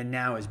 and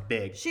now is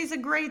big. She's a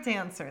great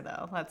dancer,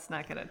 though. Let's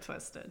not get it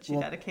twisted. She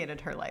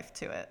dedicated her life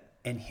to it.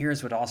 And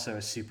here's what also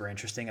is super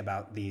interesting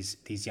about these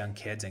young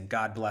kids, and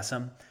God bless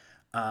them.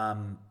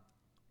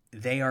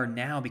 they are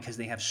now, because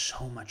they have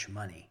so much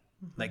money,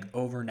 like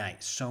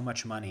overnight, so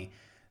much money,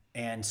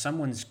 and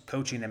someone's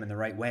coaching them in the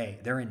right way,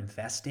 they're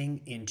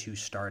investing into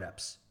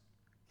startups,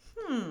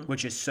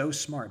 which is so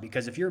smart.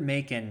 Because if you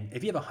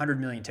have 100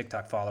 million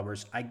TikTok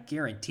followers, I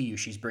guarantee you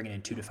she's bringing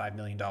in $2 to $5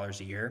 million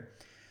a year.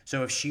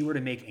 So if she were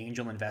to make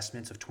angel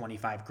investments of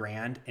 25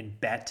 grand and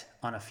bet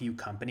on a few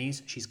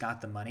companies, she's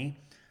got the money.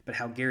 But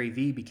how Gary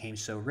Vee became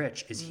so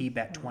rich is he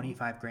bet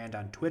 25 grand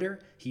on Twitter.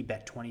 He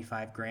bet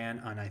 25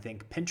 grand on, I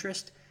think,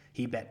 Pinterest.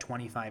 He bet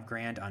 25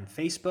 grand on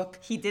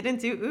Facebook. He didn't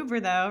do Uber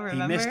though,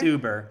 remember? He missed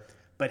Uber,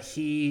 but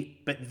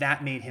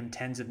that made him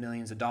tens of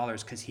millions of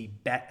dollars because he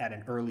bet at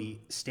an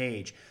early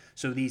stage.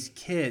 So these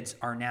kids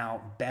are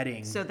now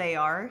betting. So they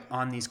are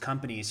on these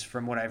companies,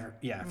 from what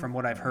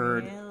I've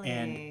heard. Really?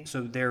 And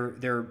so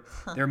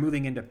they're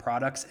moving into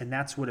products, and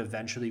that's what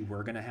eventually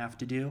we're going to have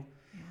to do.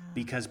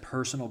 Because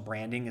personal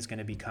branding is going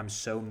to become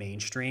so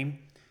mainstream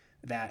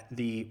that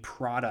the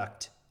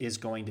product is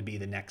going to be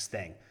the next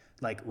thing.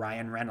 Like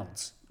Ryan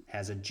Reynolds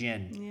has a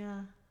gin.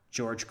 Yeah.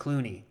 George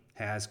Clooney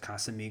has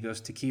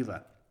Casamigos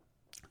tequila.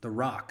 The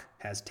Rock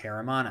has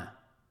Terramana.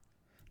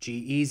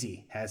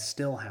 G-Eazy has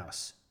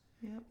Stillhouse.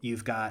 Yep.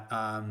 You've got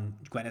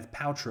Gwyneth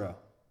Paltrow,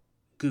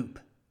 Goop.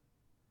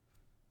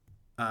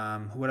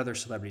 What other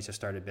celebrities have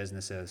started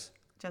businesses?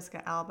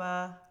 Jessica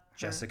Alba,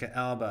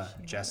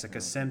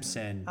 Jessica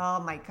Simpson. Oh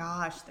my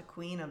gosh, the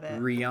queen of it.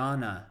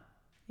 Rihanna.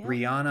 Yeah.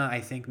 Rihanna, I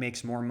think,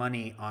 makes more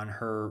money on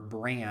her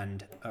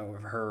brand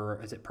of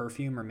is it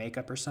perfume or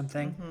makeup or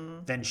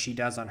something, than she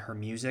does on her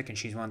music, and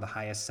she's one of the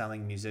highest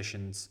selling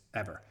musicians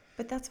ever.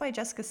 But that's why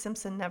Jessica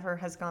Simpson never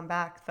has gone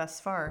back thus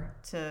far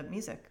to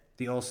music.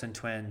 The Olsen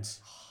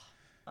twins.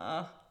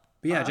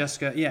 But yeah,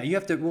 Jessica, you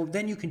have to, well,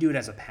 then you can do it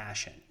as a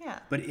passion. Yeah.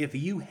 But if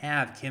you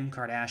have Kim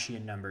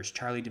Kardashian numbers,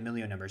 Charli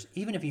D'Amelio numbers,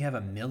 even if you have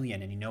 1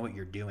 million and you know what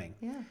you're doing,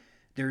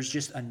 there's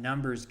just a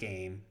numbers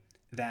game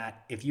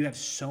that if you have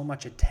so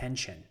much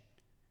attention,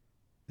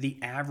 the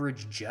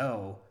average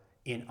Joe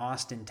in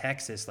Austin,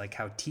 Texas, like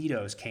how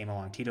Tito's came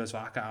along, Tito's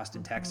Vodka,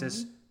 Austin,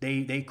 Texas,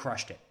 they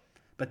crushed it.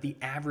 But the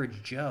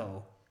average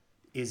Joe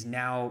is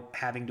now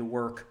having to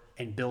work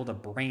and build a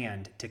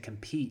brand to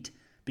compete.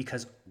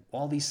 Because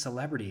all these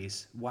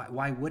celebrities,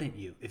 why wouldn't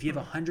you? If you have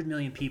 100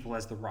 million people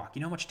as The Rock,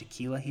 you know how much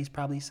tequila he's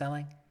probably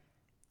selling? Oh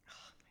my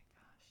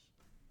gosh.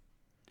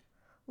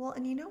 Well,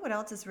 and you know what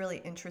else is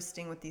really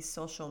interesting with these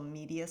social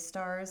media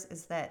stars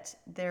is that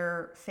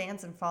their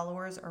fans and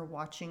followers are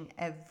watching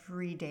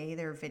every day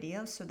their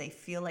videos, so they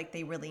feel like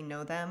they really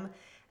know them,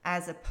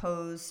 as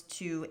opposed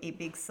to a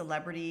big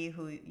celebrity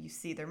who you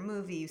see their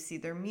movie, you see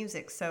their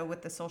music. So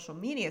with the social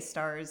media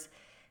stars,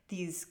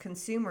 these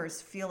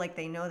consumers feel like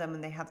they know them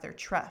and they have their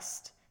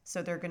trust.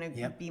 So they're going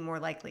to be more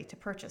likely to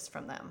purchase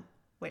from them,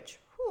 which,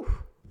 whew.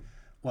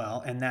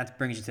 Well, and that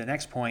brings you to the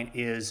next point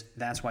is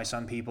that's why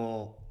some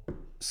people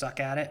suck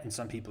at it and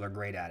some people are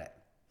great at it.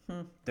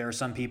 There are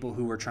some people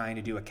who are trying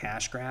to do a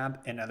cash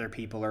grab and other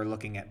people are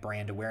looking at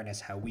brand awareness,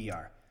 how we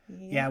are.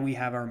 Yeah, we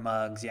have our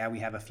mugs. Yeah, we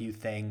have a few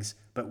things,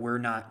 but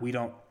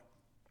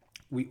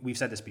we've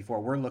said this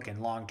before, we're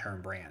looking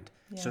long-term brand.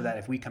 So that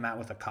if we come out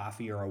with a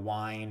coffee or a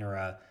wine or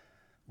a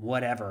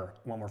whatever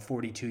when we're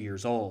 42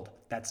 years old,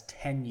 that's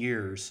 10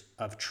 years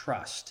of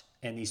trust.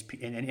 And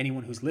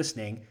anyone who's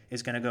listening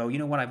is going to go, you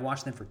know what, I've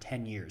watched them for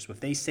 10 years.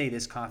 If they say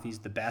this coffee's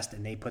the best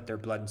and they put their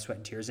blood and sweat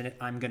and tears in it,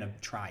 I'm going to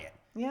try it.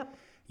 Yep.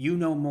 You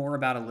know more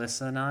about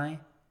Alyssa and I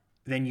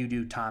than you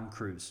do Tom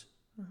Cruise.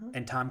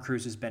 And Tom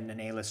Cruise has been an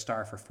A-list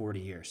star for 40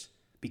 years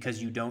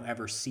because you don't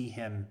ever see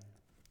him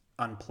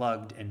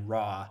unplugged and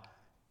raw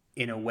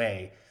in a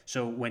way.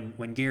 So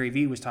when Gary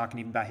Vee was talking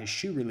even about his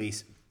shoe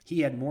release, he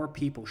had more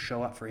people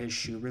show up for his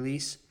shoe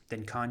release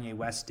than Kanye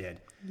West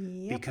did.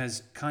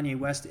 Because Kanye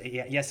West,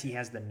 yes, he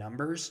has the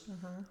numbers,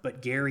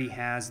 but Gary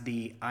has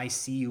the I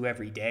see you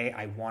every day,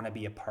 I want to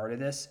be a part of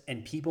this.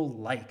 And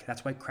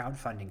that's why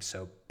crowdfunding's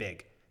so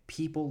big.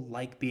 People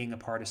like being a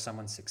part of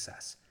someone's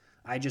success.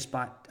 I just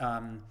bought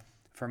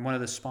from one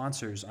of the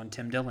sponsors on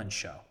Tim Dillon's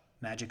show,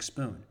 Magic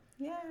Spoon.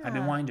 Yeah. I've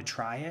been wanting to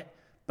try it,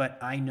 but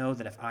I know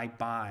that if I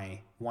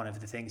buy one of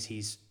the things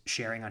he's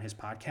sharing on his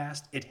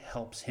podcast, it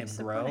helps him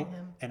grow,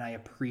 and I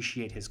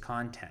appreciate his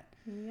content.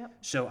 Yep.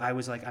 So I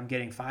was like, I'm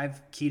getting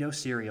 5 keto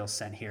cereals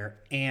sent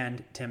here,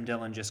 and Tim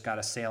Dillon just got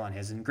a sale on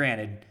his. And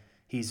granted,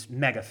 he's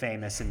mega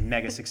famous and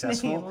mega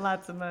successful.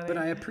 Lots of money. But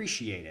I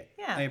appreciate it.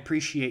 Yeah. I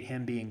appreciate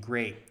him being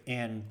great.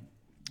 And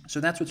so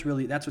that's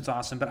what's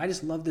awesome. But I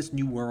just love this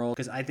new world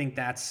because I think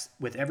that's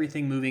with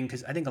everything moving,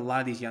 because I think a lot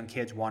of these young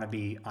kids want to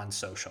be on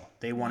social.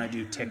 They want to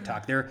do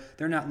TikTok. They're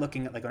not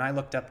looking at, like when I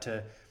looked up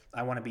to,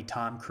 I want to be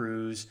Tom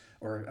Cruise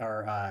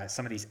or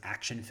some of these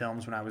action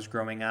films when I was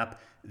growing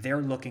up.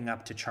 They're looking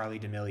up to Charli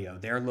D'Amelio.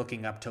 They're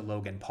looking up to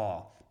Logan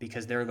Paul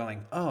because they're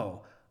going,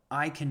 oh,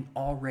 I can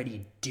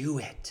already do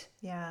it.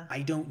 Yeah.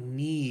 I don't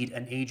need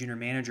an agent or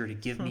manager to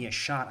give me a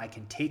shot. I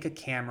can take a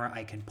camera,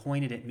 I can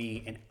point it at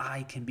me, and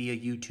I can be a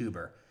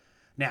YouTuber.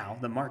 Now,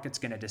 the market's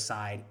going to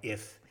decide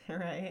if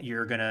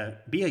you're going to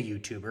be a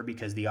YouTuber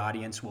because the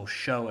audience will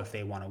show if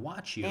they want to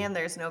watch you. And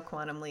there's no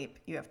quantum leap.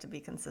 You have to be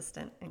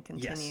consistent and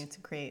continue to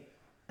create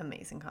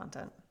amazing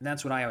content.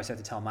 That's what I always have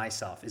to tell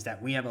myself, is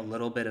that we have a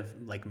little bit of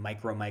like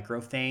micro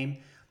fame,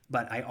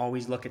 but I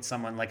always look at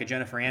someone like a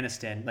Jennifer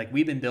Aniston. Like,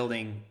 we've been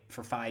building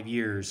for 5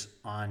 years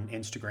on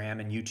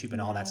Instagram and YouTube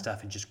and all that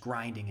stuff, and just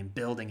grinding and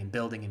building and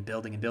building and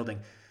building and building.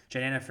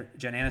 Jen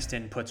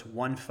Aniston puts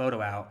one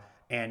photo out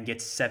and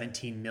gets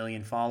 17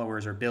 million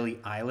followers, or Billie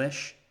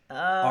Eilish,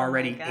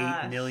 already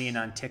 8 million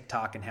on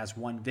TikTok and has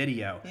one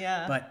video.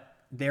 Yeah. But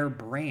their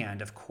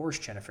brand, of course,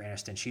 Jennifer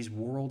Aniston, she's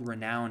world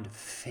renowned,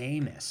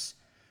 famous.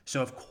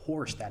 So of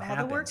course that happens.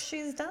 All the work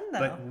she's done, though.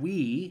 But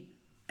we,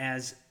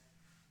 as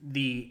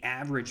the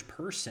average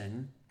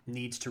person,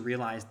 needs to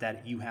realize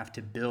that you have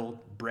to build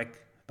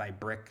brick by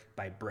brick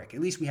by brick. At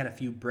least we had a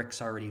few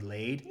bricks already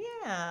laid.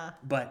 Yeah.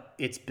 But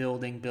it's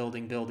building.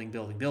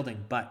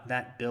 But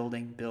that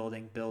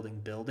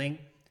building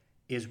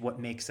is what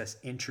makes us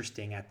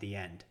interesting at the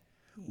end.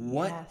 Yes.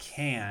 What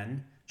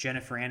can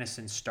Jennifer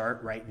Aniston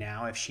start right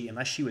now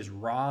unless she was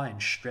raw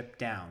and stripped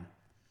down?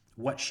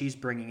 What she's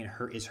bringing in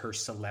is her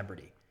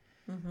celebrity.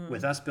 Mm-hmm.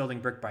 With us building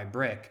brick by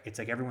brick, it's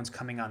like everyone's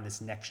coming on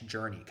this next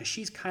journey, because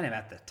she's kind of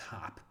at the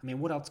top. I mean,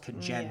 what else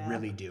could Jen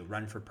really do?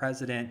 Run for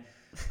president,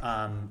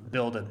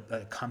 build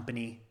a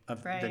company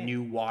of the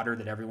new water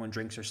that everyone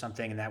drinks or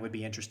something, and that would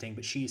be interesting.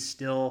 But she's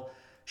Jen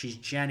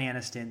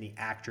Aniston, the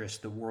actress,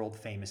 the world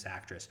famous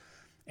actress.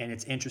 And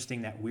it's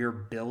interesting that we're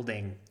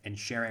building and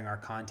sharing our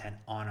content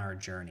on our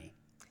journey.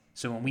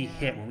 So when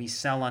we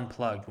sell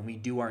Unplugged, when we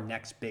do our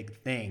next big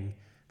thing,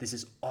 this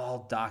is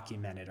all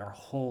documented, our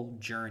whole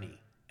journey.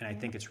 And I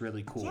think it's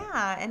really cool.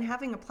 Yeah, and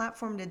having a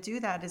platform to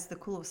do that is the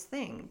coolest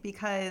thing,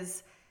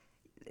 because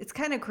it's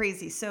kind of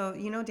crazy. So,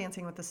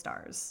 Dancing with the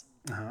Stars.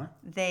 Uh-huh.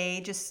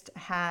 They just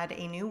had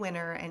a new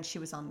winner, and she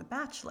was on The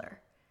Bachelor.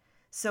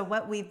 So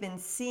what we've been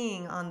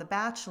seeing on The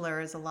Bachelor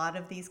is a lot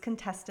of these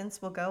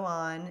contestants will go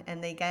on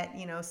and they get,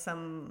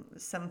 some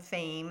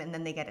fame, and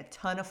then they get a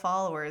ton of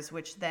followers,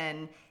 which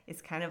then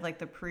is kind of like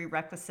the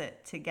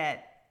prerequisite to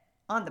get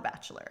on The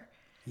Bachelor.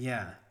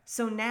 Yeah.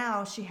 So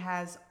now she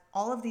has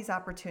all of these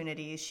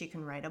opportunities. She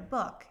can write a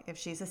book. If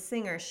she's a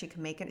singer, she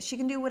can make it. She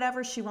can do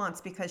whatever she wants,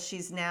 because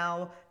she's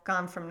now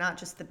gone from not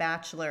just The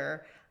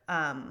Bachelor,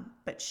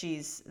 but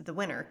she's the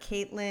winner.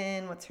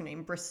 Caitlin, what's her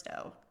name?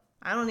 Bristow.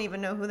 I don't even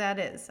know who that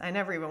is. I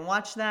never even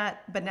watched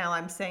that, but now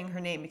I'm saying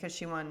her name because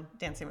she won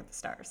Dancing with the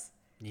Stars.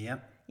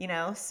 Yep.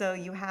 So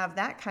you have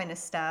that kind of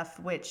stuff,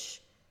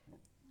 which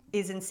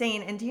is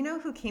insane. And do you know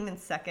who came in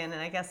second?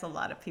 And I guess a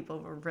lot of people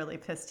were really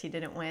pissed he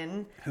didn't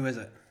win. Who is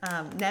it?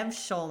 Nev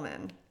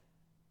Schulman,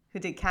 who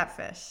did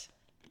Catfish.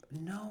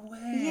 No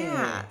way.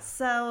 Yeah.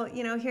 So,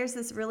 here's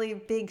this really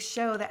big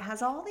show that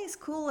has all these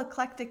cool,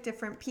 eclectic,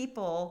 different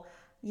people,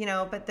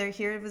 but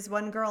here was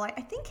one girl,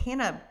 I think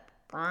Hannah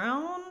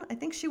Brown. I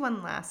think she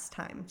won last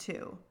time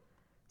too.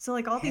 So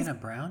like all Hannah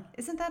Brown?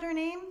 Isn't that her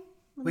name?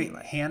 Wait,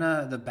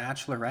 Hannah the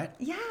Bachelorette?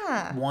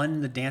 Yeah.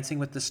 Won the Dancing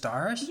with the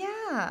Stars?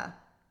 Yeah.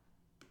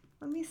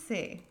 Let me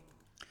see.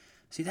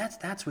 See,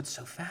 that's what's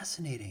so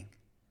fascinating.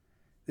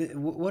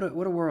 What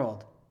a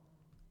world.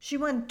 She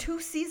won 2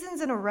 seasons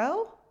in a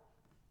row?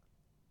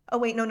 Oh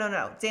wait,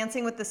 no.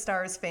 Dancing with the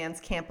Stars fans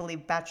can't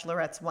believe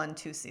Bachelorette's won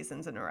 2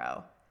 seasons in a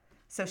row.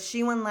 So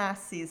she won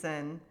last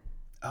season.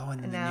 Oh,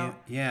 and now,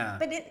 yeah.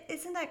 But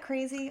isn't that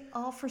crazy?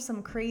 All for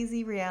some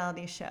crazy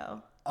reality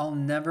show.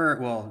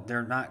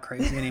 They're not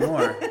crazy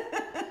anymore.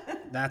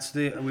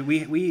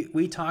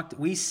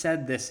 We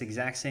said this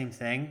exact same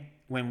thing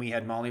when we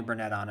had Molly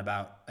Burnett on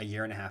about a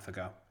year and a half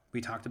ago. We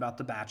talked about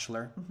The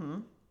Bachelor,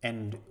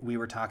 and we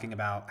were talking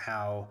about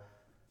how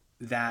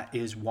that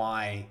is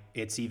why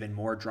it's even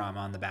more drama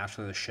on The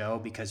Bachelor, the show,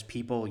 because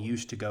people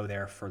used to go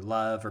there for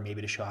love, or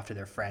maybe to show off to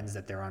their friends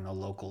that they're on a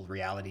local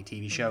reality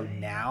TV show. Right.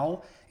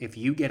 Now, if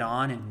you get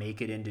on and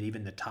make it into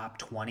even the top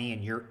 20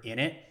 and you're in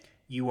it,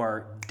 you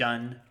are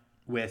done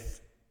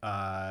with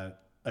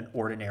an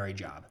ordinary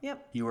job.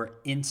 Yep. You are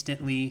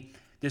instantly,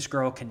 this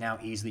girl can now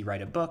easily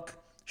write a book.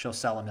 She'll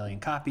sell 1 million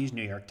copies,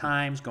 New York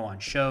Times, go on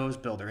shows,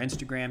 build her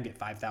Instagram, get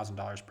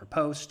 $5,000 per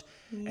post.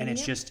 Yep. And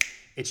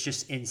it's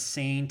just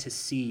insane to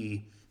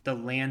see the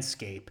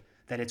landscape,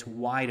 that it's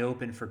wide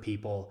open for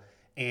people.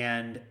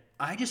 And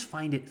I just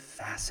find it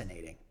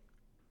fascinating.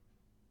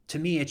 To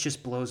me, it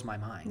just blows my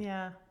mind.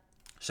 Yeah.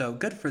 So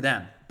good for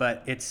them.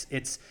 But it's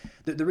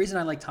the reason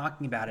I like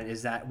talking about it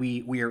is that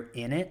we are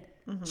in it,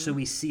 so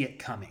we see it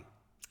coming.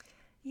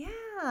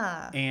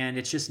 Yeah. And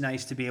it's just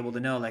nice to be able to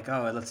know, like,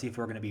 oh, let's see if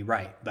we're going to be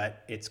right.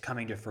 But it's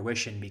coming to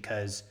fruition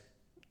because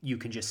you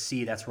can just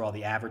see that's where all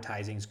the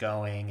advertising's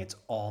going. It's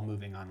all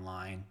moving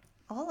online.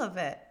 All of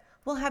it.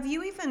 Well, have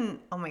you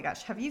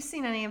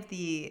seen any of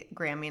the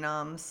Grammy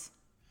noms?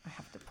 I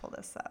have to pull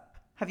this up.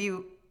 Have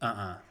you?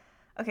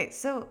 Okay,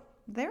 so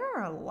there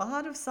are a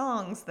lot of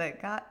songs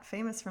that got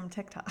famous from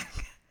TikTok.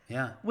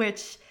 Yeah.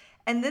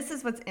 And this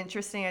is what's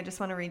interesting. I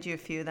just want to read you a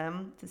few of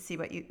them to see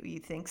what you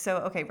think. So,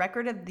 okay,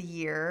 Record of the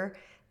Year.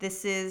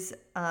 This is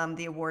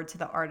the award to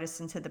the artists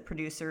and to the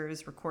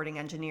producers, recording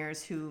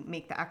engineers who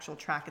make the actual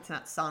track. It's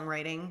not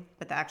songwriting,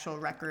 but the actual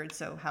record,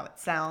 so how it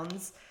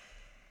sounds.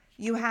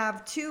 You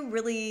have 2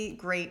 really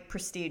great,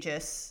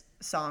 prestigious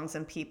songs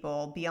and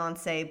people.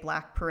 Beyonce,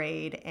 Black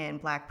Parade, and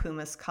Black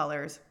Puma's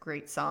Colors,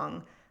 great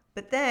song.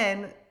 But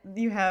then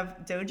you have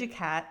Doja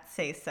Cat,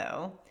 Say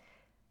So,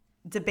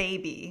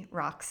 DaBaby,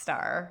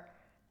 Rockstar,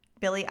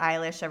 Billie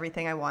Eilish,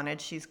 Everything I Wanted,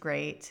 she's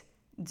great.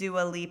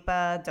 Dua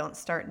Lipa, Don't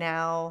Start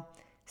Now.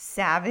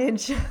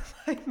 Savage,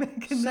 like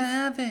Megan.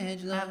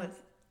 Savage love.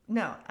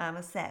 I'm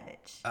a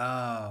savage.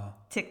 Oh.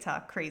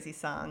 TikTok, crazy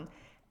song.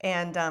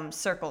 And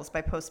Circles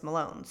by Post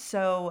Malone.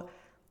 So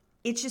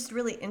it's just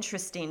really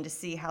interesting to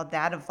see how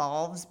that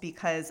evolves,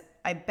 because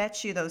I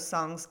bet you those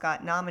songs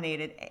got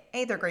nominated.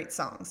 They're great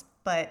songs,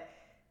 but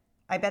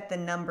I bet the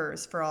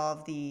numbers for all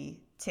of the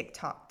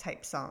TikTok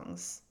type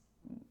songs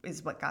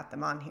is what got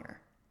them on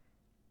here.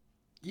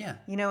 Yeah.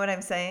 You know what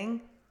I'm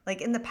saying?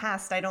 Like in the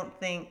past, I don't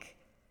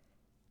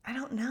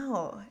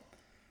know.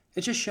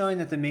 It's just showing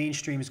that the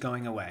mainstream is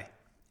going away.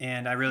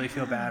 And I really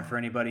feel bad for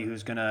anybody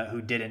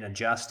who didn't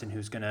adjust and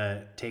who's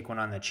gonna take one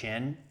on the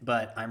chin.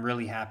 But I'm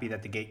really happy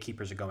that the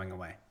gatekeepers are going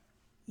away.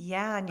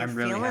 Yeah, and you're I'm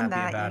really feeling happy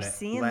that. about You're it.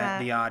 seeing Let that.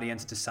 the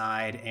audience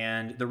decide.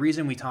 And the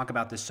reason we talk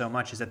about this so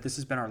much is that this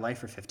has been our life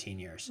for 15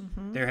 years.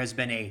 Mm-hmm. There has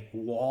been a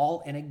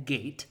wall and a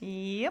gate.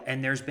 Yep.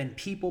 And there's been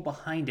people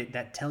behind it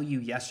that tell you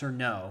yes or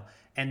no.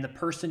 And the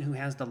person who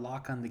has the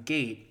lock on the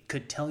gate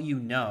could tell you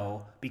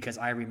no because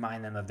I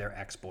remind them of their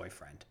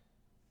ex-boyfriend.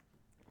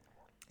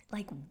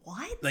 Like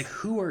what? Like,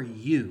 who are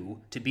you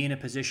to be in a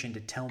position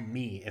to tell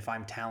me if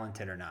I'm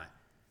talented or not?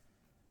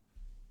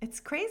 It's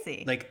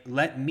crazy. Like,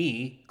 let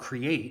me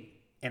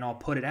create and I'll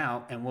put it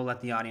out and we'll let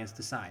the audience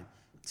decide.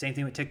 Same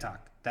thing with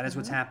TikTok. That is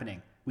what's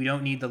happening. We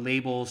don't need the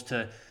labels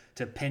to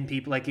pin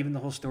people. Like even the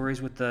whole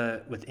stories with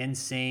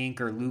NSYNC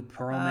or Lou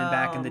Pearlman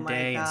back in the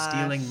day and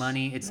stealing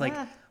money. It's like,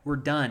 we're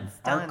done.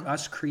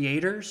 Us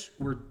creators,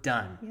 we're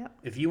done. Yep.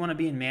 If you want to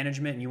be in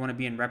management and you want to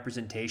be in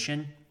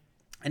representation,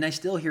 and I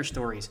still hear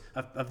stories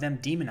of them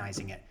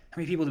demonizing it. How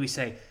many people do we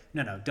say,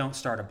 no, don't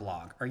start a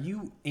blog? Are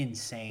you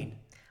insane?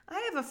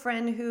 I have a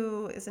friend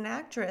who is an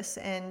actress,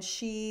 and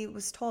she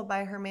was told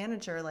by her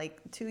manager like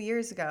 2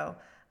 years ago,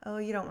 oh,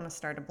 you don't want to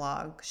start a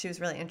blog. She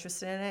was really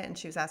interested in it, and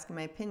she was asking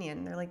my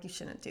opinion. They're like, you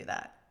shouldn't do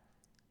that.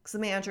 Because the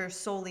manager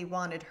solely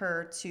wanted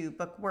her to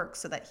book work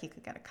so that he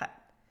could get a cut.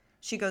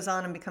 She goes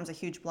on and becomes a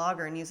huge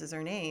blogger and uses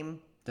her name.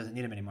 Doesn't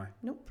need him anymore.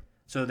 Nope.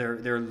 So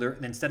they're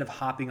instead of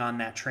hopping on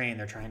that train,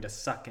 they're trying to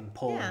suck and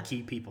pull and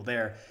keep people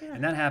there. Yeah.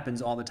 And that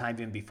happens all the time,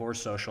 even before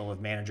social, of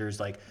managers.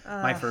 Like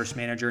my first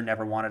manager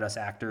never wanted us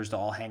actors to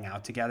all hang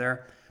out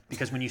together,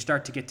 because when you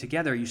start to get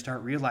together, you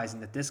start realizing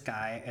that this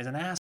guy is an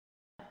ass.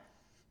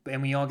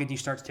 And you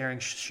start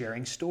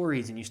sharing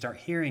stories, and you start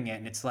hearing it,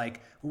 and it's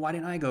like, well, why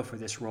didn't I go for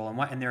this role?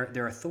 And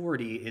their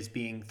authority is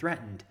being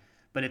threatened.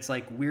 But it's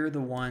like, we're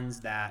the ones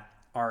that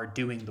are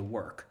doing the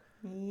work.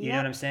 Yep. You know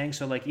what I'm saying?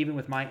 So like, even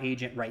with my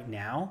agent right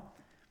now,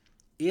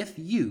 if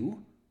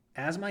you,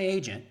 as my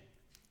agent,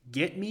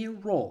 get me a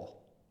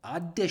role,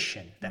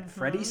 audition that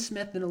Freddie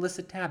Smith and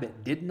Alyssa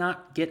Tabit did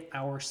not get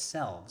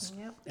ourselves,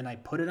 and I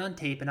put it on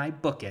tape and I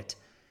book it,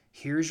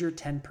 here's your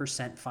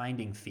 10%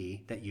 finding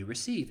fee that you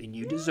receive. And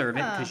you deserve it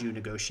because you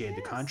negotiated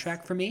the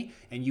contract for me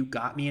and you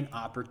got me an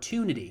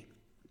opportunity.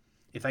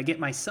 If I get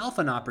myself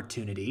an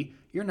opportunity,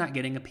 you're not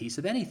getting a piece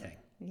of anything.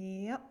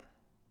 Yep.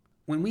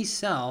 When we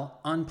sell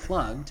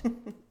Unplugged,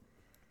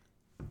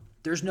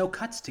 there's no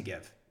cuts to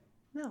give.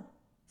 No.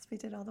 We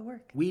did all the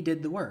work. We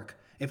did the work.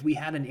 If we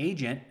had an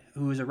agent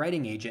who was a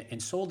writing agent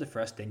and sold it for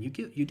us, then you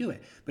do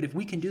it. But if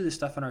we can do this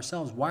stuff on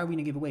ourselves, why are we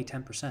going to give away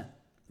 10%?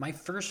 My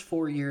first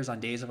 4 years on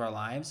Days of Our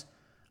Lives,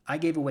 I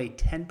gave away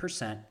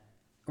 10%.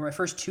 Or my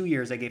first 2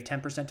 years, I gave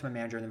 10% to my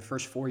manager. And then the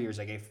first 4 years,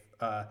 I gave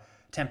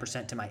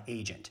 10% to my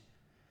agent.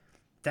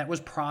 That was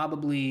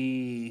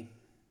probably...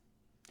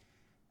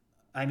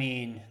 I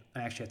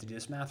actually have to do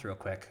this math real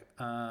quick.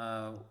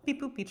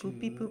 Beep boop, beep boop,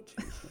 beep boop.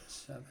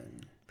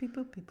 7... Beep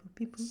boop, beep boop,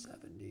 beep boop.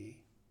 70.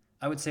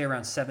 I would say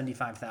around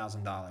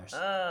 $75,000.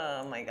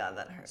 Oh my God,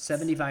 that hurts.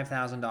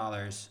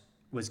 $75,000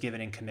 was given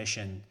in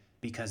commission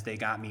because they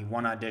got me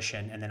one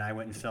audition, and then I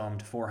went and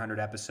filmed 400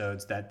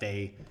 episodes that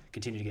they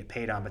continue to get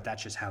paid on, but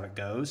that's just how it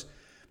goes.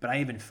 But I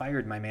even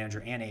fired my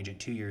manager and agent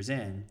 2 years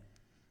in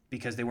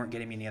because they weren't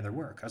getting me any other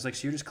work. I was like,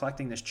 so you're just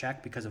collecting this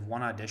check because of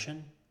one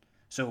audition?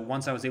 So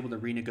once I was able to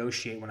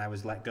renegotiate when I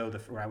was let go,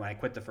 when I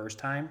quit the first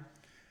time,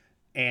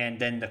 and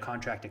then the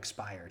contract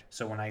expired.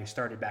 So when I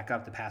started back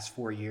up, the past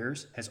 4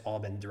 years has all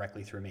been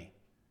directly through me.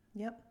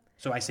 Yep.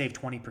 So I saved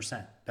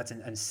 20%. That's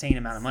an insane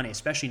amount of money,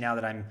 especially now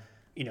that I'm,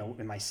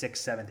 in my 6th,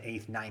 7th,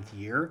 8th, 9th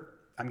year.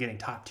 I'm getting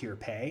top tier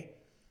pay.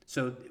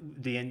 So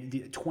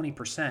the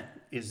 20%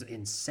 is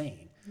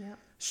insane. Yep.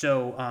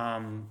 So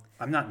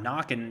I'm not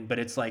knocking, but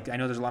it's like, I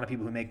know there's a lot of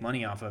people who make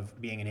money off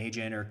of being an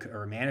agent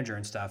or a manager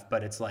and stuff,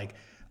 but it's like,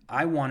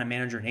 I want a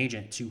manager and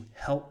agent to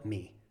help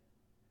me.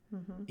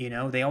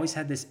 Mm-hmm. They always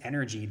had this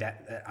energy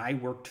that I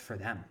worked for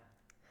them.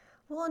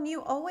 Well, and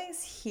you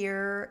always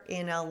hear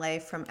in LA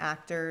from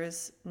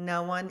actors,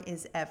 no one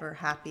is ever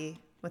happy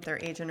with their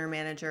agent or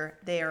manager.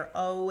 They are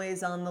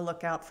always on the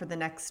lookout for the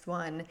next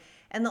one.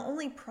 And the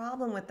only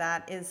problem with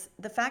that is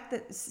the fact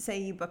that, say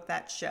you book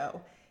that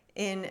show,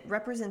 in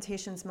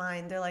representation's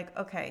mind, they're like,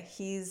 okay,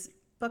 he's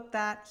booked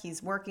that,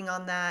 he's working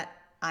on that,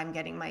 I'm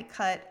getting my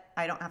cut,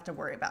 I don't have to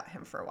worry about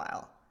him for a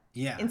while.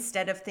 Yeah.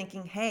 Instead of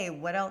thinking, hey,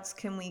 what else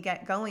can we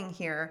get going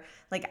here?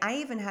 Like, I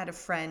even had a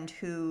friend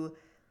who,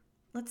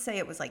 let's say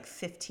it was like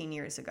 15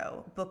 years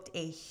ago, booked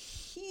a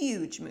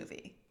huge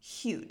movie,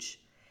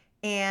 huge.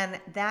 And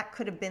that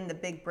could have been the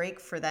big break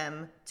for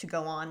them to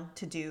go on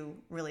to do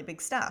really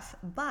big stuff.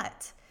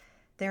 But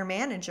their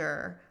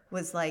manager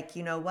was like,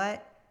 you know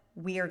what?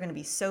 We are going to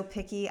be so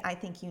picky. I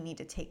think you need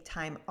to take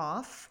time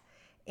off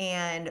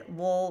and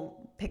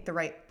we'll pick the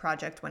right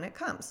project when it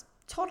comes.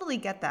 Totally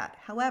get that.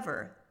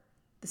 However,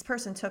 this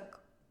person took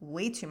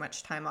way too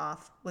much time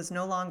off, was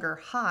no longer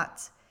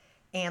hot,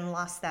 and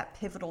lost that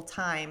pivotal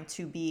time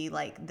to be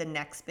like the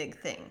next big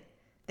thing.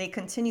 They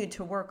continued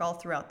to work all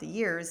throughout the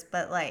years,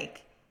 but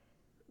like,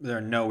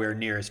 they're nowhere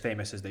near as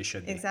famous as they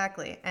should be.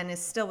 Exactly. And is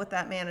still with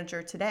that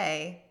manager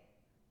today.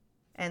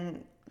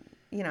 And,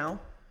 you know,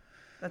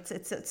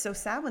 it's so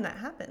sad when that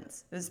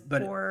happens. It was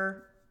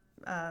poor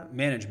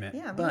management.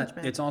 Yeah, but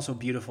management. It's also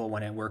beautiful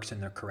when it works in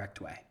the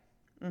correct way.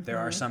 Mm-hmm. There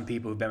are some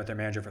people who've been with their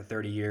manager for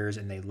 30 years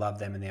and they love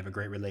them and they have a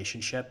great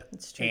relationship.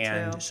 It's true,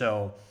 and too.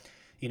 So,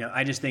 you know,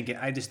 I just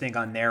think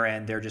on their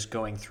end, they're just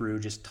going through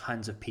just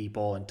tons of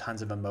people and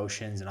tons of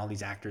emotions and all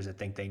these actors that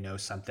think they know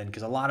something,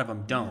 because a lot of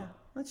them don't. Yeah,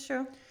 that's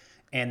true.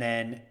 And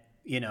then,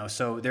 you know,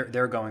 so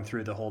they're going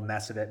through the whole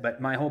mess of it. But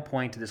my whole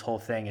point to this whole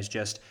thing is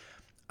just,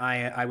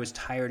 I was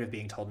tired of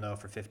being told no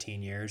for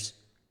 15 years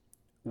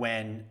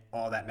when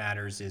all that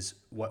matters is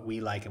what we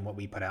like and what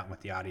we put out and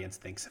what the audience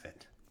thinks of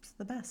it. It's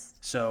the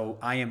best. So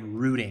I am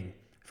rooting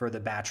for The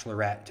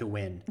Bachelorette to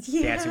win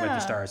Yeah. Dancing with the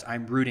Stars.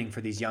 I'm rooting for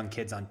these young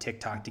kids on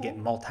TikTok to get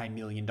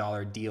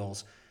multi-million-dollar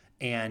deals,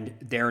 and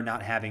they're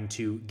not having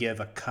to give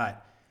a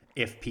cut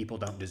if people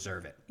don't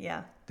deserve it.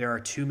 Yeah. There are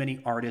too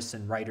many artists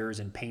and writers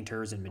and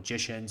painters and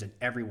magicians and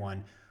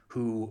everyone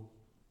who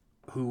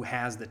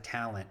has the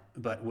talent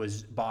but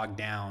was bogged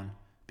down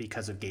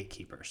because of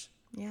gatekeepers.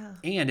 Yeah.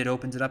 And it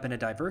opens it up in a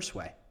diverse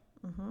way.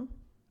 Mm-hmm.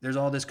 There's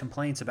all this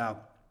complaints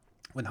about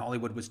when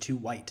Hollywood was too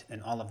white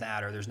and all of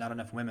that, or there's not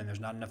enough women, there's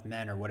not enough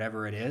men, or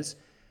whatever it is.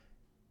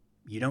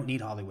 You don't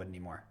need Hollywood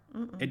anymore.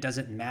 Mm-mm. It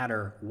doesn't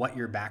matter what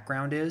your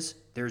background is.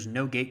 There's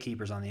no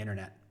gatekeepers on the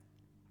internet.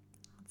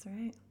 That's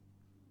right.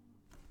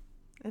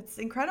 It's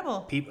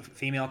incredible.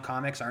 Female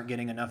comics aren't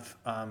getting enough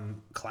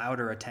clout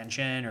or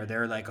attention, or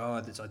they're like, oh,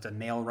 it's a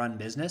male-run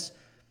business.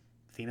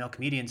 Female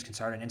comedians can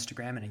start an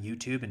Instagram and a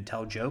YouTube and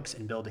tell jokes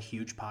and build a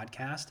huge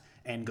podcast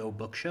and go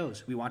book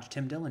shows. We watched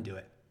Tim Dillon do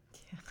it.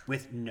 Yeah.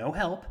 With no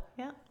help.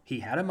 Yeah.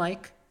 He had a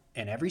mic,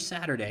 and every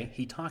Saturday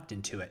he talked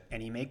into it,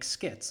 and he makes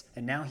skits.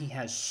 And now he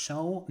has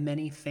so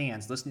many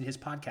fans listening to his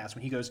podcast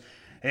when he goes,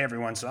 hey,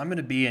 everyone, so I'm going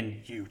to be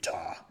in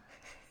Utah.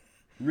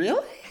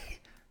 Really?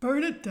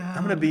 Burn it down.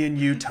 I'm going to be in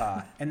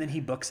Utah. And then he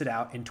books it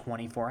out in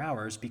 24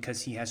 hours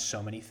because he has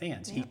so many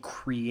fans. Yep. He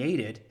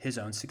created his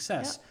own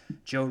success. Yep.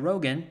 Joe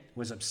Rogan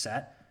was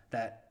upset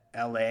that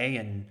LA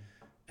and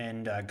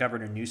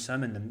Governor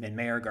Newsom and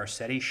Mayor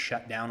Garcetti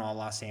shut down all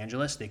Los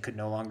Angeles. They could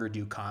no longer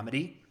do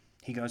comedy.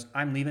 He goes,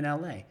 I'm leaving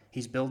LA.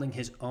 He's building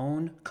his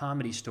own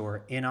comedy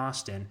store in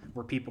Austin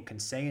where people can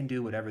say and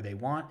do whatever they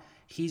want.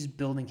 He's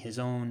building his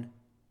own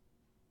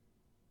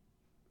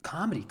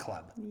comedy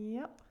club.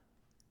 Yep.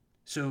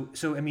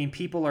 So I mean,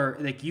 people are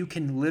like, you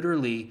can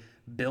literally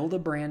build a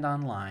brand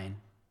online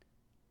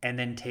and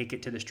then take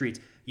it to the streets.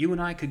 You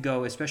and I could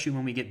go, especially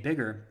when we get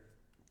bigger,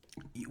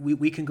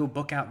 we can go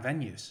book out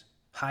venues,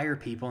 hire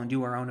people, and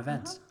do our own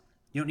events. Uh-huh.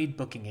 You don't need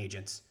booking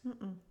agents.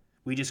 Mm-mm.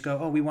 We just go,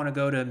 oh, we want to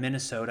go to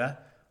Minnesota.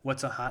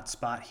 What's a hot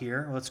spot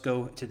here? Let's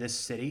go to this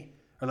city,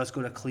 or let's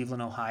go to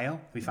Cleveland,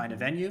 Ohio. We find a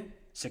venue,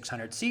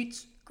 600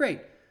 seats.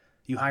 Great.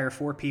 You hire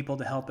 4 people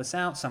to help us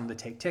out, someone to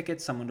take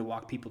tickets, someone to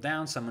walk people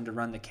down, someone to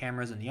run the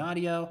cameras and the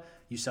audio.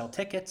 You sell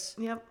tickets.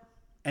 Yep.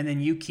 And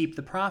then you keep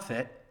the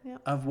profit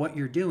of what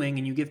you're doing,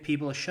 and you give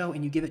people a show,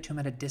 and you give it to them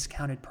at a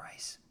discounted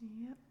price.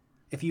 Yep.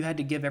 If you had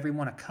to give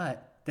everyone a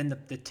cut, then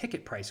the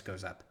ticket price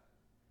goes up.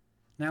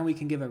 Now we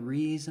can give a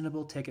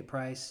reasonable ticket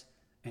price,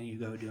 and you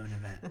go do an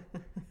event.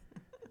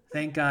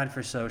 Thank God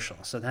for social.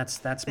 So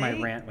that's my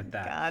rant with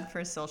that. Thank God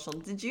for social.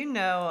 Did you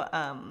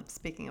know,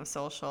 speaking of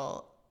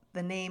social,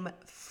 the name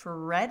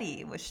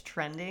Freddie was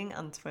trending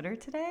on Twitter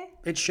today?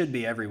 It should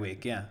be every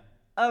week, yeah.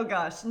 Oh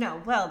gosh,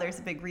 no. Well, there's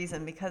a big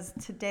reason, because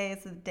today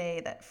is the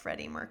day that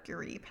Freddie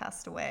Mercury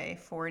passed away,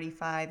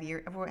 45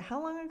 years.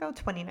 How long ago?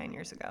 29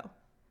 years ago.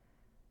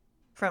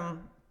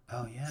 From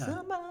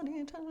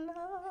Somebody to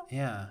Love.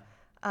 Yeah.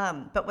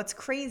 But what's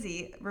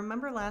crazy,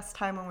 remember last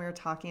time when we were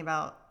talking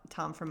about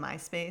Tom from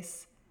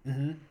MySpace?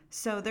 Mm-hmm.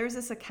 So there's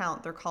this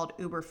account, they're called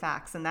Uber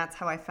Facts, and that's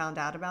how I found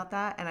out about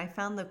that. And I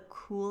found the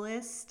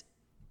coolest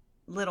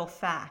little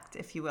fact,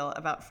 if you will,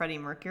 about Freddie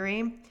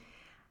Mercury.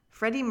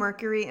 Freddie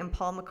Mercury and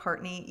Paul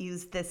McCartney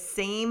used the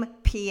same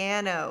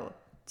piano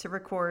to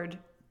record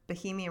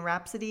Bohemian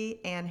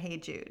Rhapsody and Hey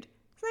Jude. Isn't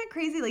that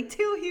crazy? Like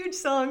 2 huge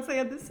songs, they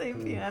had the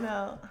same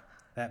piano.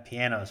 That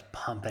piano's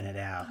pumping it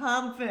out.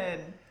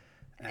 Pumping.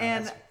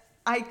 And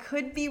I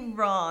could be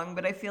wrong,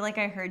 but I feel like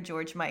I heard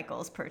George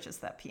Michael's purchase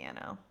that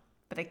piano.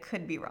 But I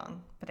could be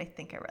wrong, but I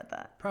think I read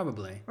that.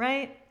 Probably.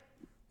 Right?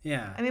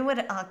 Yeah. I mean, what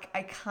an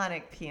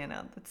iconic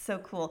piano. That's so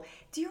cool.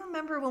 Do you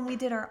remember when we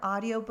did our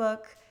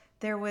audiobook?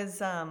 There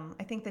was,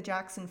 I think the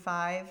Jackson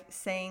 5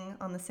 sang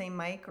on the same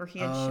mic, or he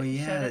had showed it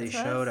to us. They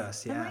showed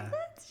us, yeah. I'm like,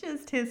 that's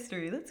just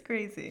history. That's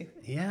crazy.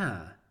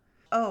 Yeah.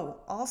 Oh,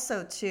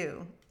 also,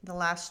 too, the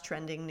last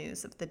trending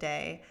news of the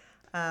day.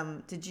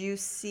 Did you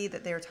see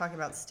that they were talking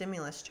about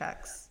stimulus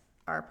checks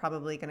are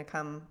probably going to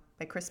come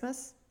by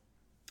Christmas?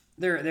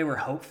 They were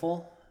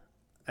hopeful.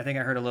 I think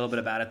I heard a little bit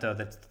about it, though,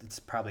 that it's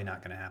probably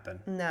not going to happen.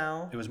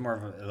 No. It was more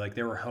of a, like,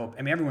 they were hope.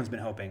 I mean, everyone's been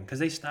hoping, because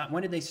they stopped.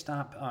 When did they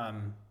stop?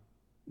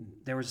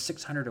 There was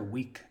 600 a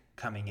week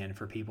coming in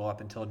for people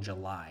up until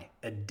July,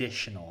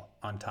 additional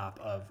on top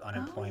of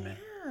unemployment.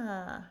 Oh,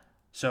 yeah.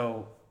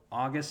 So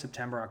August,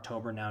 September,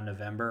 October, now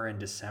November, and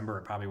December,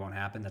 it probably won't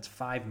happen. That's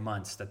 5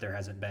 months that there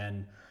hasn't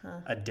been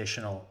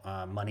additional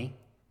money.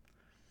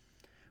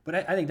 But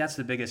I think that's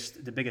the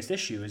biggest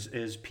issue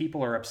is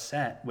people are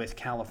upset with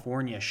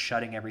California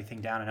shutting everything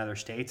down in other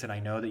states. And I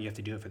know that you have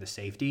to do it for the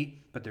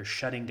safety, but they're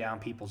shutting down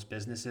people's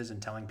businesses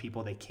and telling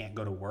people they can't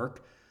go to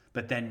work.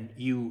 But then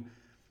you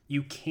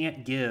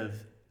can't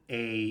give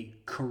a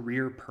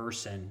career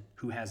person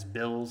who has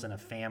bills and a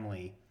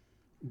family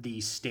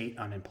the state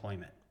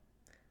unemployment.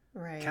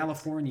 Right.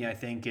 California, I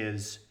think,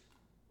 is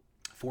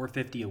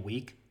 $450 a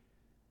week.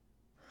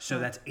 So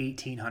that's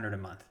 $1,800 a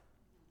month.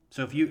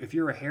 So if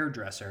you're a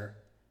hairdresser,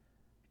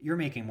 you're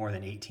making more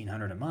than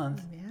 $1,800 a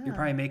month. Yeah. You're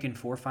probably making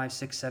 4, 5,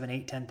 6, 7,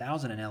 8,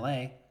 10,000 in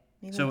LA.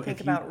 Maybe So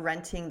think about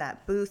renting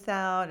that booth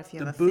out if you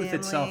have a family. The booth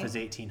itself is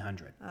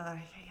 $1,800.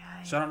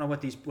 Yeah. So I don't know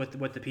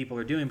what the people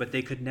are doing, but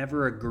they could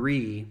never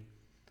agree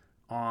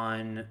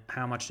on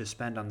how much to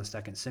spend on the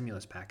second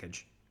stimulus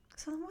package.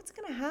 So then what's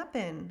going to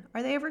happen?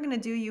 Are they ever going to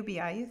do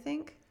UBI, you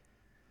think?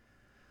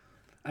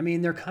 I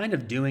mean, they're kind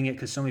of doing it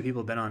because so many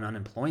people have been on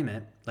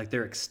unemployment. Like,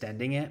 they're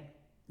extending it,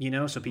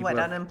 so people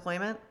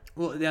unemployment?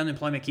 Well, the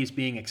unemployment keeps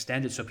being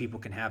extended so people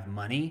can have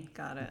money.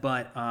 Got it.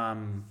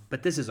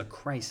 But this is a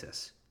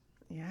crisis.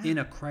 Yeah. In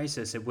a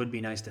crisis, it would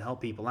be nice to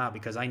help people out,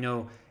 because I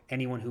know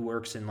anyone who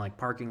works in like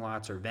parking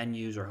lots or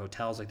venues or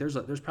hotels, like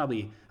there's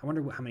probably, I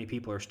wonder how many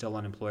people are still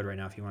unemployed right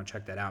now, if you want to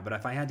check that out. But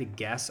if I had to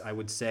guess, I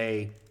would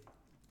say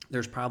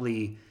there's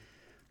probably,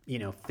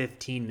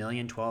 15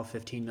 million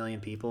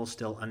people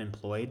still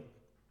unemployed.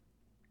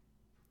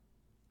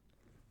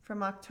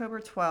 From October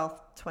 12th,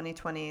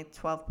 2020,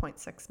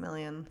 12.6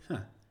 million. Huh.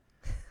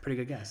 Pretty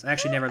good guess. I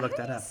actually never looked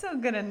that up. So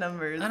good at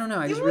numbers. I don't know.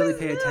 I just really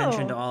pay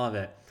attention to all of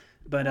it.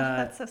 But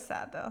that's so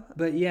sad, though.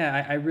 But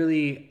yeah, I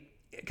really,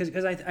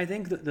 because I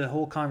think the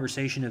whole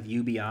conversation of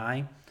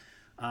UBI,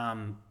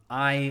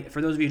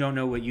 for those of you who don't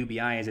know what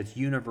UBI is, it's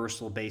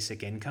Universal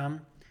Basic Income,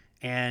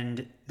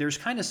 and there's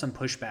kind of some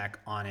pushback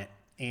on it.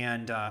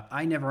 And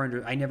I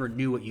never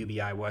knew what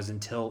UBI was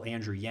until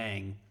Andrew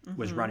Yang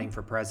was running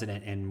for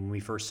president, and when we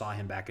first saw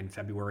him back in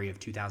February of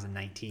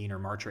 2019 or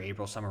March or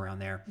April, somewhere around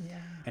there. Yeah.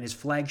 And his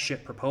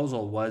flagship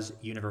proposal was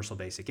Universal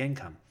Basic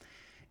Income.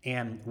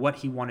 And what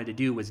he wanted to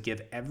do was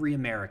give every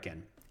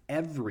American,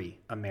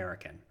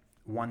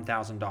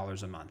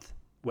 $1,000 a month,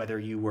 whether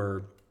you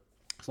were,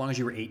 as long as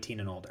you were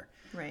 18 and older.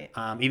 Right.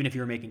 Even if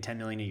you were making $10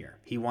 million a year.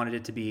 He wanted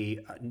it to be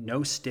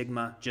no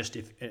stigma, just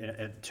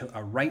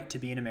a right to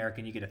be an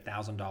American, you get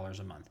 $1,000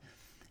 a month.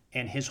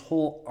 And his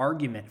whole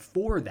argument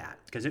for that,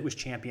 because it was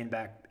championed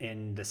back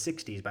in the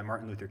 60s by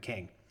Martin Luther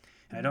King.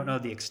 And I don't know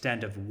the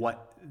extent of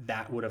what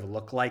that would have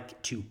looked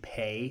like to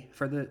pay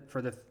for the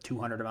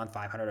 $200 a month,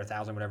 $500,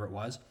 $1,000, whatever it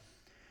was.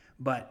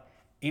 But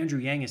Andrew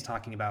Yang is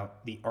talking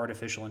about the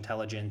artificial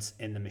intelligence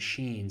and the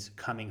machines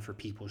coming for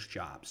people's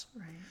jobs.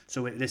 Right.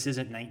 So this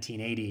isn't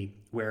 1980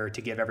 where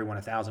to give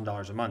everyone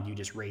 $1,000 a month, you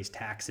just raise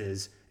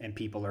taxes and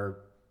people are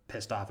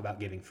pissed off about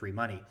giving free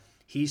money.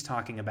 He's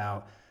talking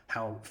about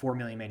how 4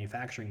 million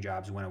manufacturing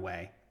jobs went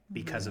away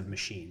because of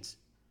machines,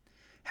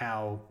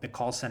 how the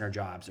call center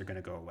jobs are going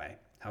to go away,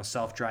 how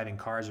self-driving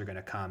cars are going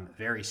to come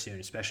very soon,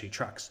 especially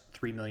trucks.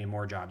 3 million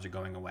more jobs are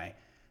going away.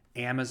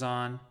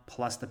 Amazon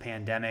plus the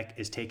pandemic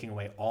is taking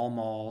away all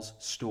malls,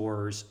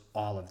 stores,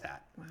 all of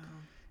that. Wow.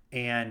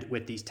 And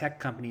with these tech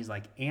companies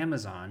like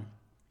Amazon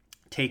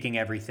taking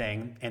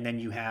everything, and then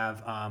you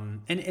have,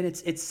 and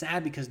it's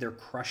sad because they're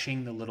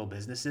crushing the little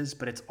businesses,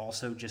 but it's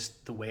also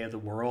just the way of the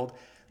world.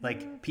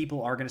 Like,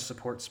 people are going to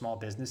support small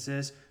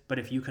businesses, but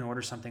if you can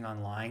order something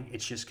online,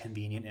 it's just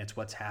convenient and it's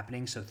what's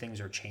happening. So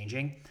things are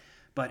changing.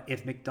 But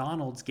if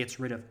McDonald's gets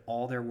rid of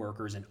all their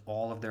workers in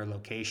all of their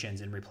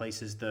locations and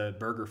replaces the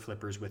burger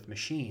flippers with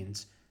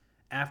machines,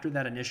 after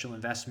that initial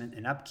investment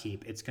and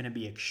upkeep, it's going to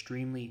be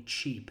extremely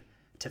cheap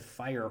to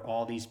fire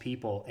all these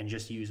people and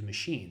just use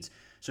machines.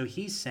 So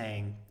he's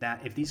saying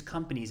that if these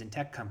companies and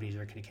tech companies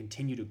are going to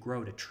continue to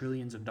grow to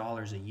trillions of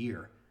dollars a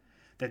year,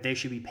 that they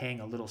should be paying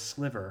a little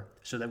sliver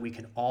so that we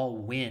can all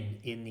win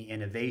in the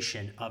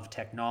innovation of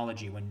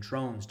technology. When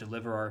drones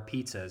deliver our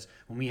pizzas,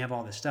 when we have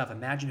all this stuff,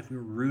 imagine if we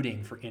were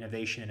rooting for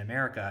innovation in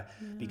America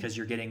because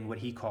you're getting what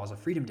he calls a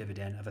freedom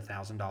dividend of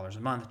 $1,000 a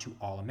month to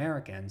all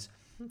Americans.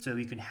 So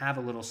you can have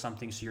a little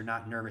something so you're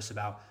not nervous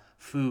about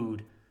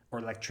food or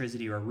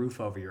electricity or a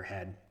roof over your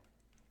head.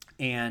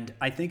 And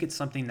I think it's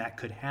something that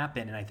could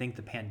happen. And I think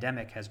the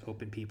pandemic has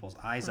opened people's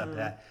eyes up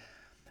that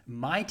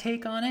my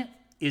take on it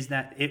is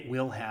that it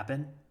will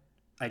happen.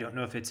 I don't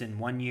know if it's in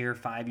 1 year,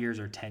 5 years,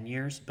 or 10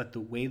 years, but the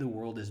way the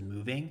world is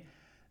moving,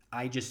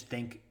 I just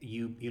think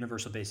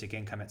universal basic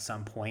income at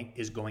some point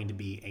is going to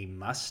be a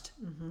must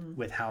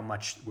with how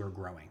much we're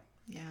growing.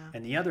 Yeah.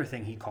 And the other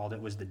thing he called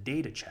it was the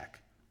data check,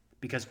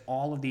 because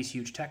all of these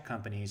huge tech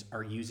companies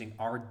are using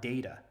our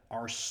data,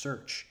 our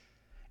search,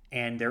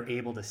 and they're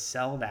able to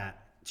sell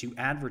that to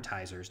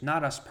advertisers,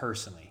 not us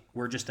personally.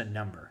 We're just a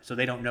number. So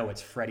they don't know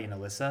it's Freddie and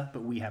Alyssa,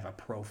 but we have a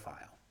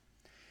profile.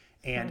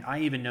 And I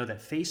even know that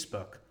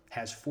Facebook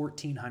has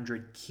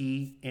 1,400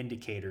 key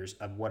indicators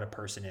of what a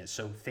person is.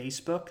 So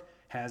Facebook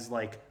has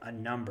like a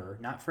number,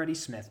 not Freddie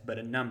Smith, but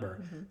a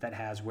number that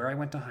has where I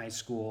went to high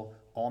school,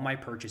 all my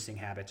purchasing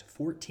habits,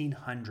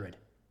 1,400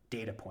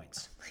 data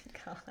points. Oh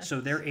my God.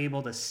 So they're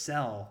able to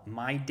sell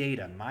my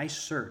data, my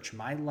search,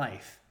 my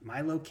life,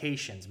 my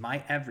locations,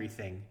 my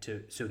everything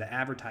so the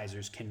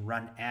advertisers can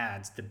run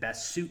ads that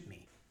best suit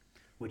me,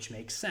 which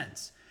makes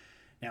sense.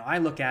 Now, I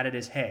look at it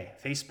as, hey,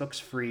 Facebook's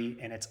free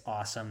and it's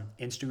awesome.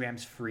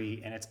 Instagram's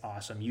free and it's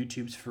awesome.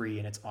 YouTube's free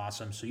and it's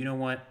awesome. So you know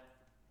what?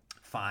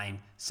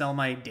 Fine, sell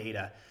my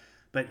data.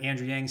 But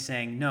Andrew Yang's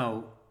saying,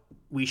 no,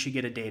 we should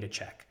get a data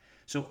check.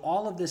 So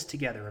all of this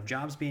together, of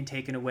jobs being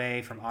taken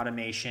away from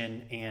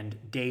automation and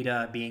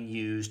data being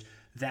used,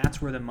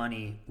 that's where the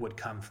money would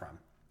come from.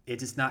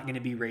 It's not going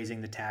to be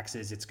raising the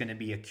taxes. It's going to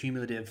be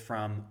accumulative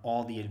from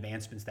all the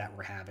advancements that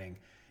we're having.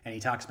 And he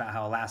talks about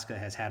how Alaska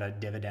has had a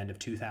dividend of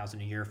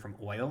 $2,000 a year from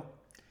oil.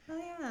 Oh,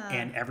 yeah.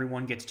 And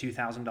everyone gets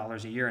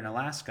 $2,000 a year in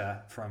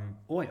Alaska from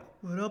oil.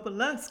 What up,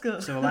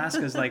 Alaska? So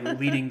Alaska's like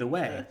leading the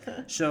way.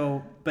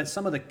 So, but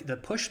some of the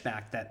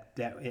pushback that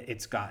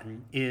it's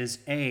gotten is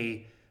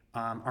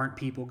aren't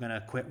people going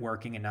to quit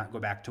working and not go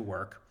back to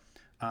work?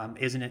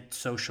 Isn't it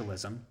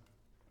socialism?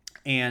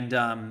 And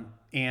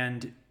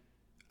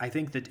I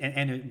think that,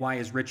 and why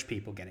is rich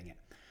people getting it?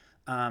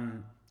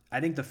 I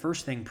think the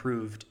first thing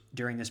proved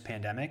during this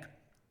pandemic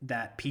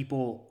that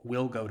people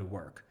will go to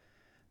work.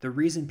 The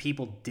reason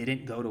people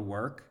didn't go to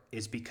work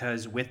is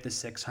because with the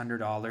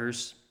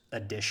 $600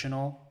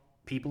 additional,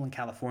 people in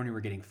California were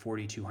getting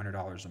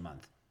 $4,200 a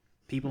month.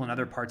 People in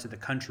other parts of the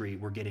country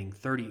were getting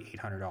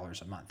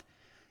 $3,800 a month.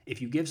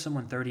 If you give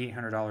someone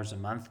 $3,800 a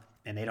month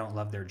and they don't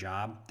love their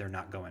job, they're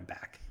not going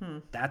back.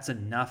 That's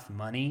enough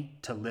money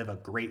to live a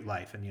great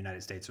life in the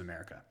United States of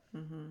America.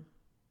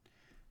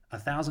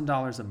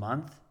 $1,000 a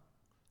month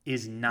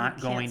is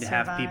not going to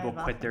have people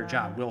quit their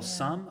job. Will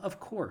some? Of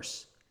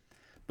course.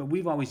 But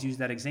we've always used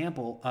that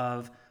example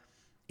of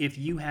if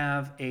you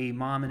have a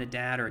mom and a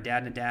dad, or a dad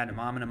and a dad, a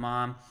mom and a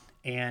mom,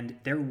 and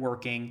they're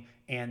working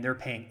and they're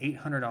paying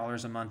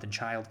 $800 a month in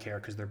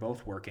childcare because they're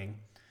both working.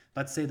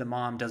 Let's say the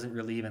mom doesn't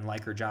really even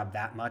like her job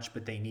that much,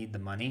 but they need the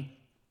money.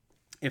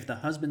 If the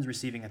husband's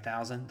receiving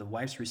 $1,000, the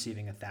wife's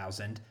receiving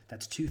 $1,000,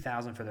 that's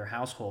 $2,000 for their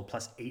household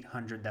plus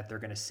 $800 that they're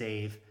going to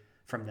save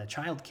from the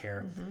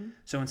childcare.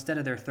 So instead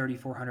of their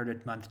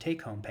 $3,400 a month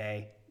take-home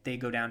pay, they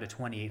go down to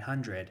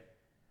 $2,800.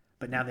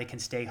 But now they can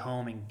stay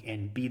home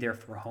and be there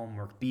for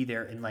homework, be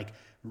there and like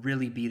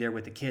really be there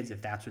with the kids if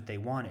that's what they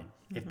wanted.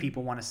 If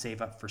people want to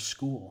save up for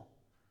school,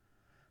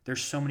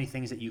 there's so many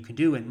things that you can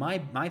do. And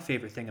my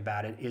favorite thing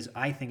about it is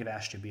I think of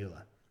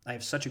Ashtabula. I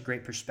have such a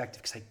great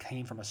perspective because I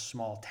came from a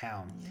small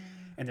town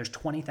and there's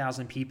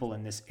 20,000 people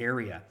in this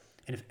area.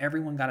 And if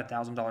everyone got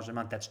 $1,000 a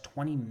month, that's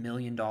 $20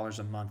 million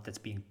a month that's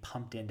being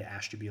pumped into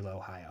Ashtabula,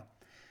 Ohio.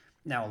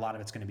 Now, a lot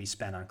of it's going to be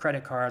spent on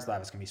credit cards. A lot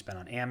of it's going to be spent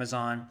on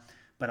Amazon.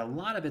 But a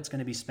lot of it's going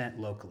to be spent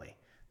locally.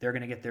 They're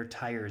going to get their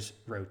tires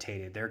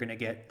rotated. They're going to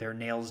get their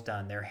nails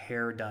done, their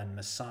hair done,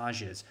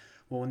 massages.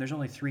 Well, when there's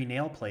only 3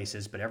 nail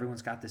places, but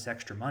everyone's got this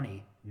extra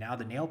money, now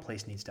the nail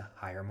place needs to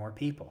hire more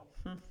people.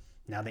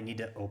 Now they need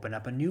to open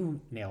up a new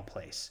nail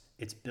place.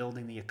 It's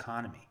building the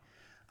economy.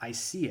 I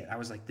see it. I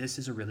was like, this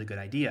is a really good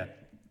idea.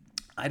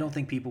 I don't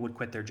think people would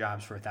quit their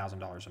jobs for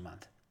 $1,000 a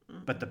month.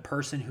 But the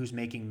person who's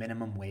making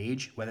minimum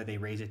wage, whether they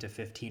raise it to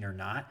 $15 or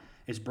not,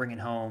 is bringing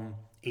home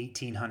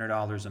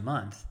 $1,800 a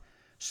month.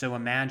 So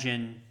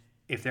imagine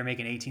if they're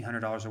making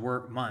 $1,800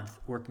 a month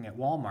working at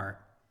Walmart,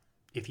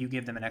 if you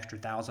give them an extra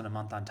 $1,000 a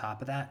month on top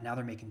of that, now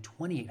they're making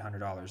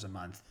 $2,800 a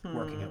month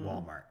working at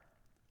Walmart.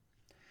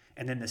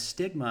 And then the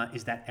stigma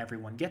is that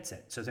everyone gets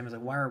it. So someone's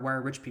like, why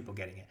are rich people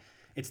getting it?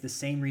 It's the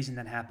same reason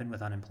that happened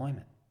with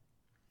unemployment.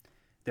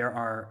 There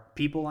are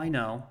people I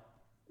know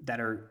that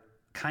are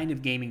kind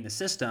of gaming the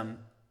system,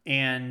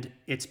 and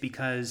it's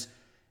because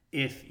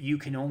if you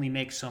can only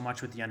make so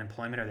much with the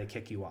unemployment or they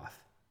kick you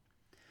off.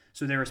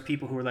 So there was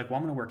people who were like, well,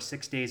 I'm going to work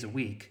 6 days a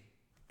week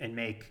and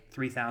make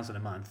 $3,000 a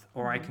month,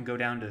 or I can go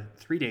down to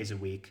 3 days a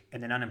week,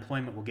 and then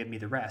unemployment will give me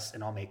the rest,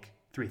 and I'll make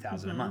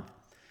 $3,000 a month.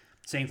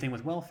 Same thing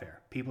with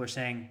welfare. People are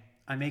saying,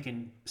 I'm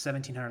making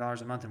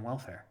 $1,700 a month in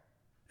welfare.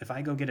 If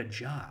I go get a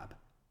job,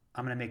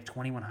 I'm going to make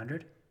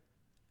 $2,100.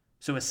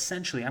 So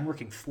essentially, I'm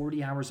working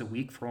 40 hours a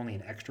week for only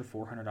an extra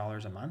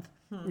 $400 a month.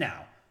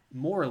 Now,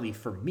 morally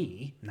for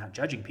me, not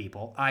judging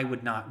people, I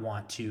would not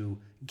want to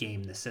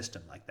game the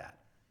system like that.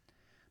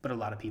 But a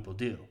lot of people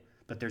do.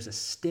 But there's a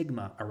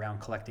stigma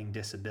around collecting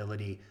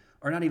disability,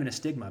 or not even a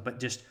stigma, but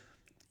just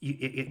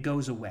it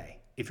goes away.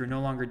 If you're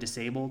no longer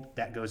disabled,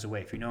 that goes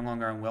away. If you're no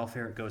longer on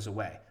welfare, it goes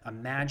away.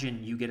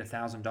 Imagine you get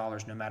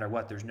 $1,000 no matter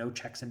what. There's no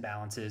checks and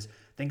balances.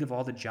 Think of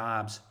all the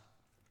jobs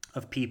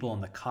of people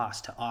and the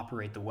cost to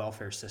operate the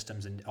welfare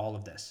systems and all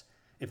of this.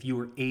 If you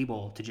were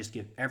able to just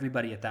give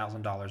everybody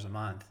 $1,000 a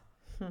month,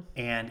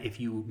 and if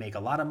you make a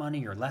lot of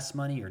money or less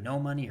money or no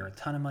money or a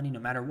ton of money, no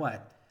matter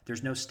what,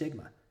 there's no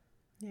stigma.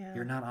 Yeah.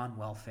 You're not on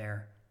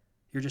welfare.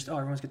 You're just,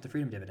 everyone's get the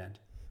freedom dividend.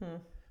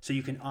 So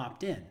you can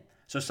opt in.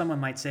 So someone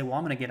might say, well,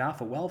 I'm going to get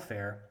off of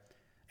welfare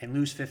and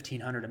lose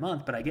 $1,500 a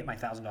month, but I get my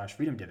 $1,000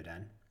 freedom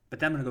dividend. But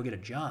then I'm going to go get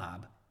a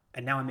job,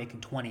 and now I'm making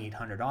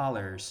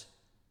 $2,800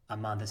 a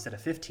month instead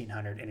of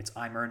 $1,500, and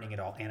I'm earning it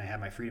all, and I have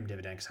my freedom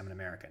dividend because I'm an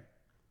American.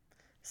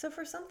 So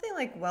for something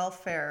like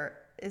welfare,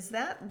 is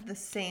that the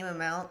same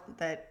amount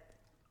that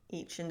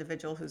each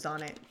individual who's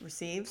on it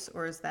receives,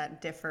 or does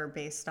that differ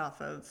based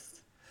off of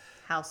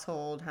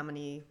household, how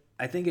many?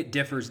 I think it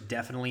differs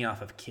definitely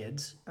off of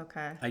kids.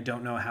 Okay. I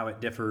don't know how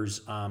it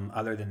differs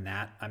other than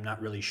that. I'm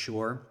not really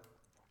sure.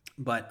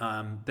 But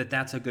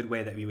that's a good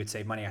way that we would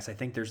save money. I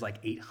think there's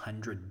like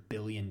 $800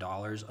 billion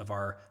of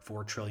our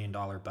 $4 trillion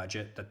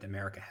budget that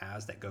America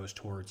has that goes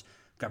towards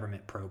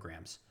government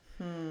programs.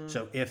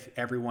 So if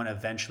everyone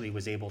eventually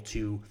was able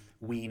to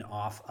wean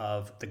off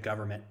of the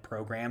government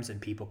programs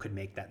and people could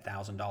make that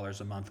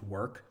 $1,000 a month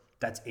work,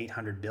 that's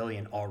 $800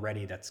 billion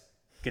already that's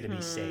going to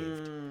be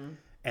saved.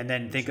 And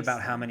then think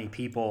about how many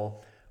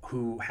people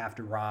who have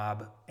to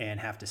rob and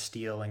have to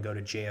steal and go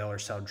to jail or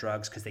sell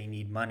drugs because they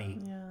need money.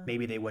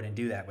 Maybe they wouldn't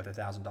do that with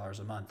 $1,000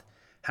 a month.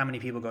 How many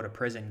people go to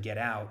prison, get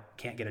out,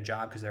 can't get a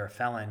job because they're a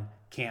felon,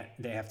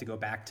 they have to go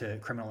back to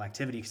criminal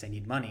activity because they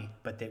need money,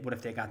 but what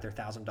if they got their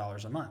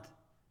 $1,000 a month?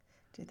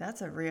 Dude,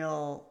 that's a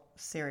real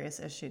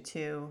serious issue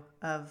too,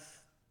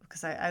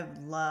 because I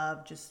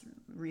love just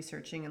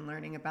researching and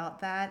learning about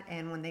that.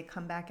 And when they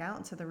come back out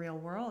into the real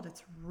world,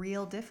 it's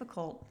real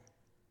difficult.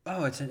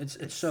 Oh,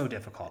 it's so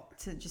difficult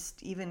to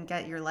just even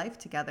get your life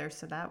together.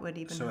 So that would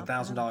even help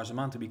 $1,000 a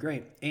month would be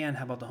great. And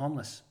how about the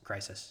homeless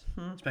crisis,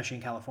 especially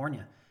in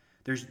California?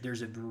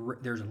 There's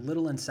a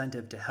little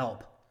incentive to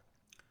help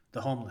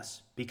the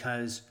homeless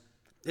because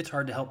it's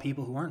hard to help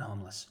people who aren't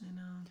homeless. I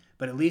know.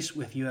 But at least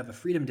if you have a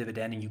freedom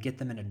dividend and you get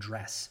them an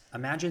address,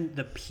 imagine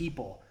the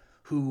people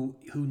who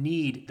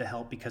need the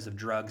help because of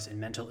drugs and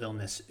mental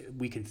illness.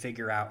 We can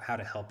figure out how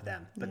to help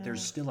them. But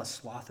there's still a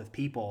swath of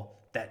people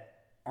that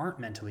aren't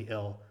mentally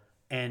ill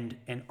and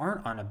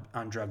aren't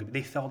on drug.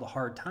 They fell to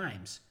hard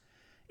times.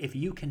 If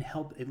you can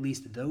help at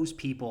least those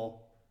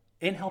people,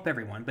 and help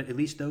everyone, but at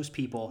least those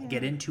people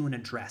get into an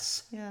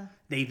address,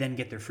 they then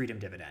get their freedom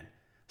dividend.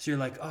 So you're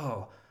like,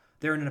 oh,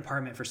 they're in an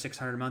apartment for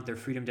 $600 a month. Their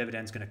freedom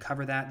dividend is going to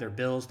cover that, their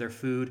bills, their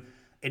food.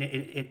 And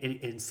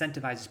it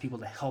incentivizes people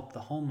to help the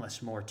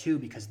homeless more too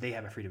because they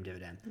have a freedom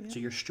dividend. So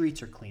your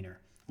streets are cleaner,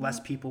 less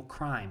people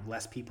crime,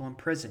 less people in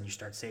prison. You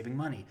start saving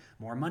money.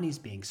 More money's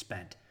being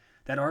spent.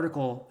 That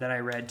article that I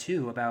read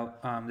too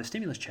about the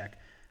stimulus check.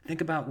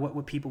 Think about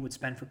what people would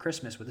spend for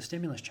Christmas with a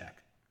stimulus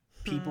check.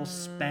 People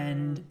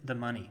spend the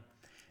money.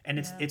 And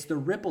it's the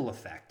ripple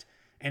effect.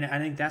 And I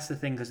think that's the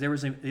thing, because there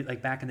was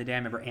like back in the day, I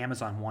remember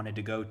Amazon wanted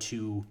to go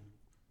to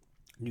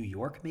New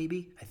York,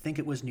 maybe. I think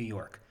it was New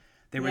York.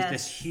 There was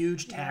this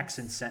huge tax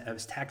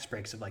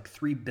breaks of like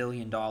 $3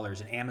 billion,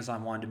 and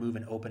Amazon wanted to move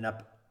and open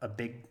up a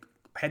big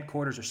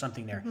headquarters or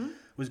something there. It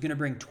was going to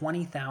bring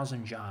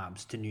 20,000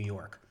 jobs to New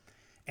York,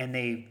 and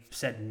they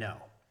said no.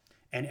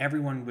 And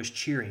everyone was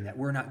cheering that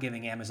we're not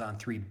giving Amazon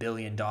 $3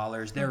 billion.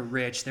 They're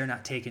rich. They're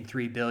not taking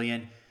 $3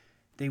 billion.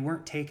 They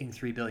weren't taking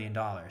 $3 billion.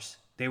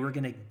 They were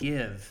going to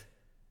give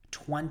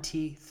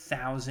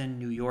 20,000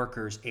 New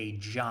Yorkers a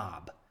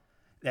job.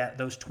 That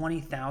those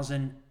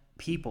 20,000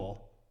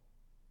 people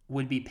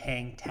would be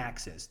paying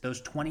taxes.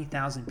 Those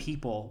 20,000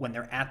 people, when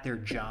they're at their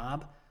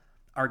job,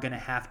 are going to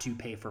have to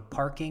pay for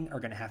parking, are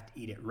going to have to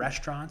eat at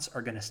restaurants,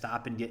 are going to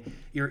stop and get...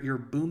 You're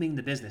booming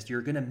the business.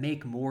 You're going to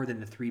make more than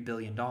the $3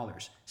 billion.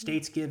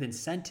 States give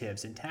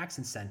incentives and tax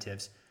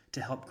incentives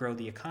to help grow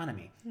the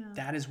economy.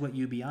 That is what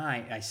UBI,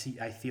 I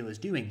feel, is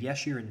doing.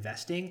 Yes, you're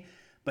investing,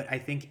 but I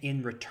think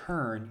in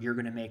return, you're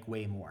going to make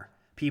way more.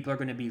 People are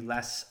going to be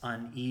less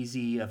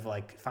uneasy of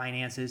like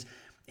finances.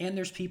 And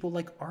there's people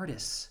like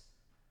artists.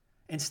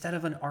 Instead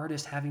of an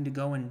artist having to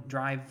go and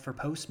drive for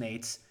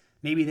Postmates,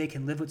 maybe they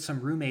can live with some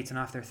roommates and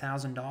off their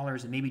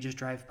 $1,000 and maybe just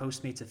drive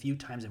Postmates a few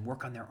times and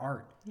work on their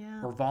art.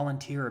 Or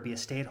volunteer, or be a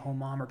stay-at-home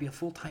mom, or be a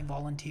full-time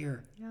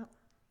volunteer.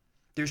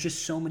 There's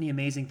just so many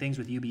amazing things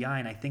with UBI,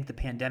 and I think the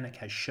pandemic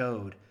has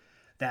showed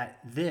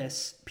that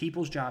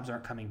people's jobs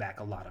aren't coming back,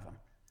 a lot of them.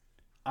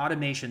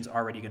 Automation's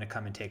already going to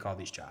come and take all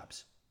these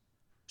jobs.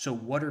 So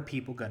what are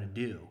people going to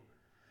do?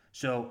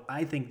 So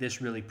I think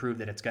this really proved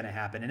that it's going to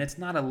happen. And it's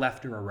not a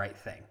left or a right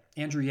thing.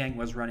 Andrew Yang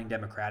was running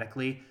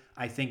democratically.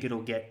 I think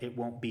it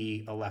won't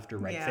be a left or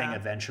right thing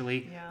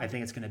eventually. Yeah. I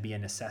think it's going to be a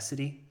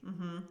necessity.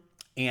 Mm-hmm.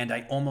 And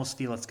I almost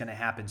feel it's going to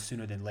happen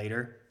sooner than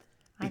later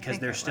because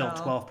there's still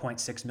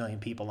 12.6 million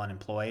people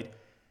unemployed.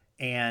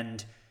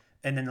 And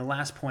then the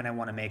last point I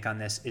want to make on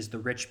this is the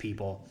rich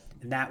people.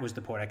 And that was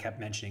the point I kept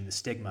mentioning, the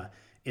stigma,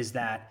 is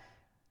that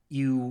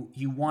you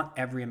want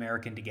every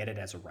American to get it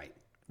as a right.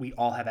 We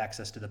all have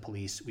access to the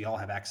police. We all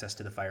have access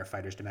to the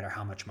firefighters, no matter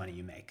how much money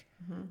you make.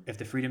 Mm-hmm. If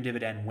the freedom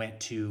dividend went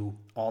to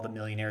all the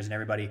millionaires and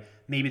everybody,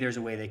 maybe there's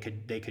a way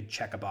they could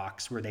check a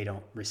box where they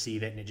don't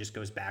receive it and it just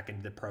goes back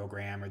into the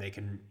program, or they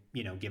can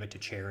give it to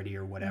charity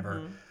or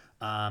whatever.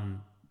 Mm-hmm.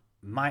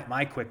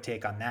 My quick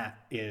take on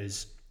that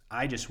is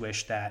I just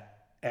wish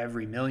that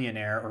every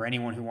millionaire or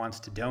anyone who wants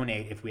to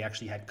donate, if we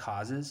actually had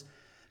causes,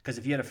 because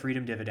if you had a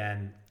freedom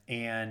dividend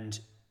and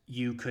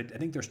I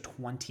think there's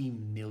 20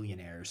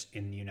 millionaires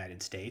in the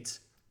United States,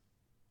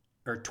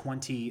 or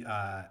 20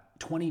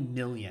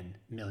 million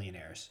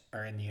millionaires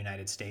are in the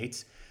United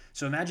States.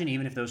 So imagine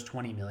even if those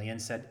 20 million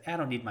said, I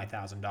don't need my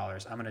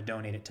 $1,000, I'm going to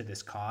donate it to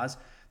this cause.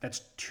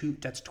 That's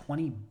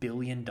 $20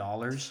 billion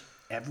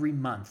every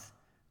month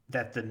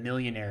that the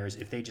millionaires,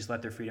 if they just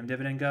let their freedom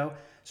dividend go.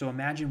 So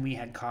imagine we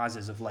had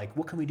causes of like,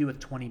 what can we do with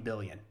 20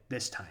 billion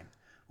this time?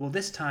 Well,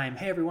 this time,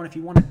 hey everyone, if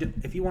you want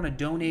to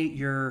donate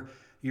your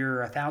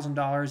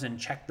 $1,000 and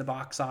check the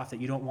box off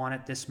that you don't want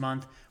it this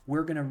month,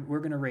 we're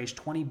gonna raise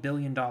 $20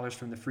 billion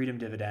from the freedom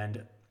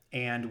dividend,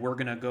 and we're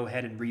gonna go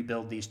ahead and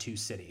rebuild these 2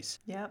 cities.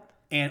 Yep.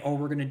 Or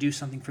we're gonna do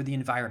something for the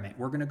environment.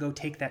 We're gonna go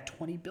take that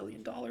 $20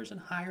 billion and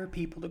hire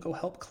people to go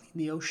help clean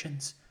the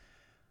oceans.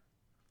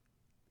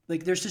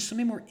 Like, there's just so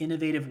many more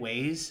innovative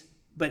ways,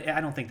 but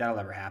I don't think that'll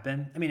ever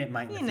happen. I mean, it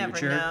might in the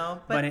future, never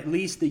know, but at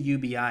least the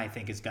UBI I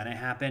think is gonna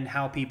happen.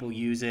 How people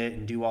use it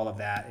and do all of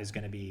that is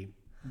gonna be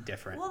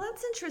different. Well,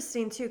 that's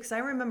interesting too, because I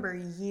remember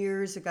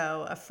years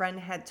ago a friend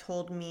had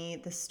told me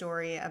the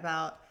story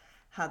about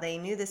how they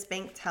knew this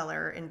bank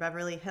teller in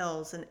Beverly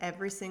Hills, and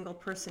every single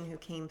person who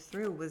came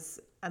through was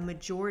a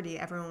majority,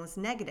 everyone was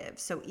negative.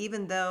 So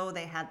even though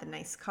they had the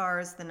nice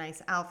cars, the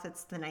nice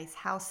outfits, the nice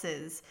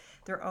houses,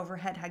 their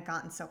overhead had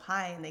gotten so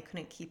high and they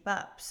couldn't keep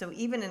up. So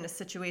even in a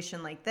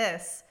situation like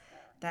this,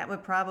 that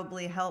would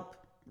probably help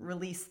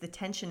release the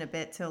tension a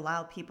bit to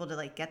allow people to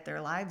like get their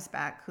lives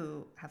back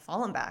who have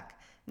fallen back.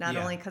 Not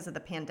only because of the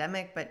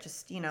pandemic, but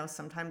just,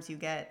 sometimes you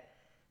get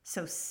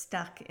so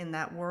stuck in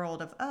that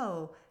world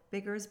of,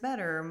 bigger is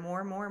better,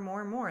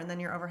 more. And then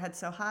your overhead's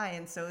so high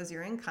and so is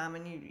your income,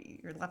 and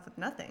you're left with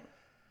nothing.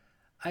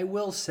 I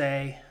will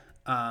say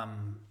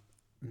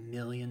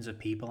millions of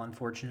people,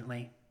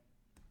 unfortunately,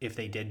 if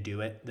they did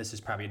do it, this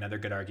is probably another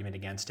good argument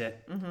against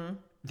it. Mm-hmm.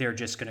 They're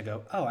just going to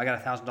go, I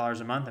got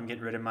 $1,000 a month. I'm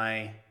getting rid of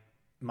my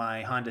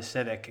Honda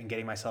Civic and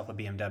getting myself a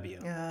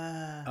BMW.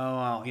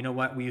 You know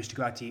what? We used to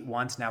go out to eat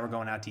once. Now we're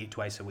going out to eat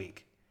twice a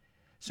week.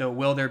 So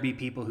will there be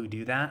people who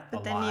do that?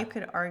 But then you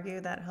could argue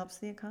that helps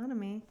the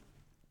economy.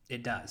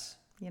 It does.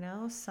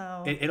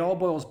 So. It all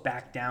boils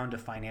back down to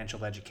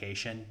financial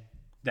education,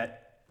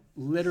 that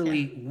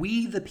literally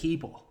we, the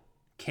people,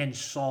 can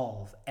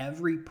solve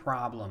every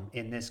problem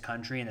in this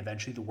country and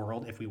eventually the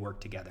world if we work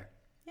together.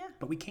 Yeah.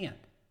 But we can't,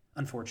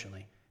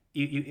 unfortunately.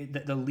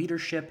 The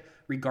leadership,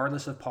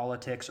 regardless of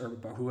politics or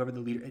whoever the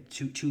leader,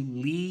 to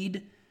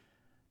lead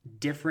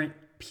different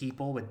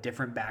people with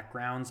different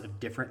backgrounds of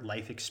different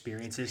life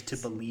experiences to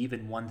believe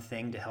in one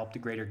thing to help the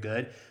greater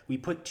good, we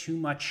put too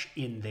much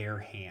in their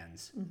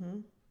hands. Mm-hmm.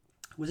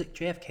 Was it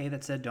JFK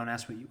that said, "Don't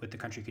ask what the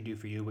country could do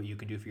for you, what you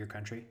can do for your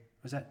country"?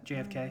 Was that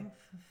JFK?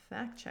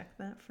 Fact check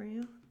that for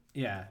you.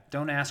 Yeah,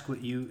 don't ask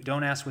what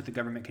the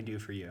government can do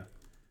for you.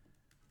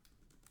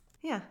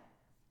 Yeah.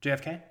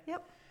 JFK?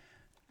 Yep.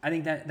 I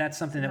think that's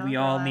something that we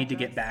all need to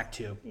get back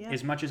to. Yep.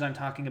 As much as I'm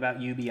talking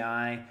about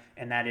UBI,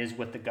 and that is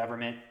what the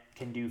government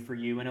can do for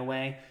you in a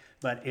way,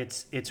 but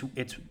it's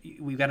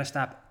we've got to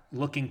stop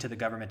looking to the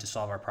government to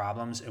solve our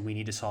problems, and we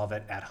need to solve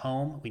it at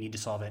home. We need to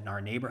solve it in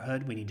our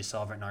neighborhood. We need to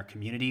solve it in our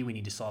community. We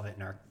need to solve it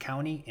in our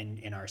county,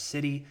 in our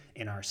city,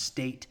 in our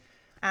state.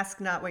 Ask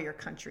not what your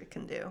country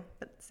can do,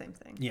 but the same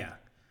thing. Yeah.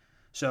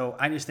 So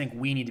I just think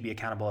we need to be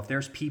accountable. If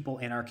there's people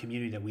in our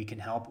community that we can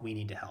help, we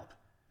need to help.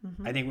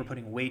 Mm-hmm. I think we're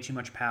putting way too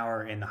much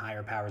power in the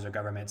higher powers of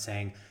government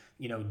saying,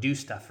 do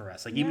stuff for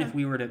us. Like, even if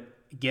we were to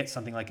get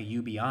something like a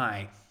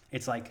UBI,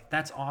 it's like,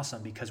 that's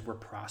awesome because we're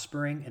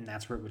prospering and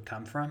that's where it would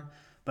come from.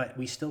 But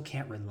we still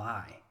can't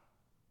rely.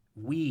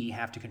 We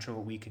have to control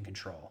what we can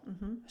control.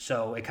 Mm-hmm.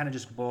 So it kind of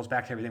just boils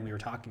back to everything we were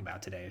talking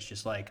about today. It's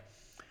just like,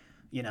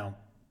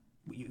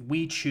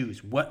 we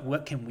choose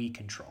what can we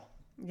control.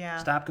 Yeah.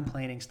 Stop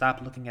complaining,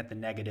 stop looking at the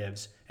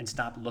negatives, and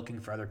stop looking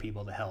for other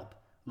people to help.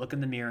 Look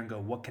in the mirror and go,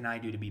 what can I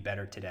do to be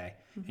better today?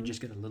 Mm-hmm. And just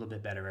get a little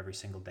bit better every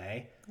single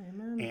day.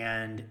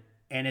 Amen.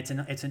 And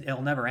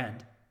it'll never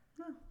end.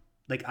 No.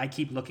 Like, I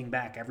keep looking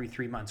back every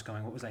 3 months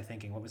going, what was I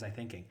thinking? What was I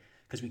thinking?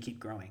 because we keep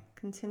growing.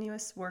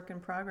 Continuous work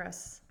in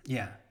progress.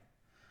 Yeah.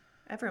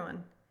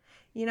 Everyone.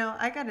 You know,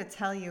 I got to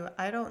tell you,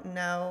 I don't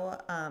know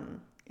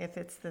if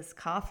it's this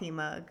coffee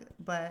mug,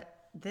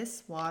 but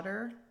this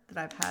water that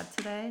I've had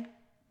today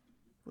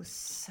was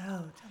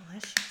so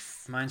delicious.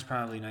 Mine's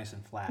probably nice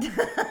and flat.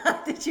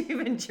 Did you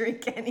even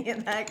drink any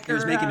of that? It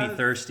was making me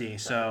thirsty,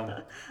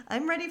 so.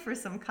 I'm ready for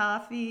some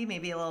coffee,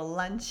 maybe a little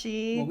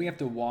lunchy. Well, we have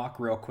to walk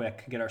real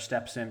quick, get our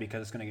steps in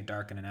because it's going to get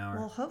dark in an hour.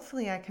 Well,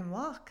 hopefully I can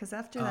walk because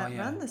after that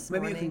run this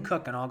Maybe morning. you can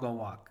cook and I'll go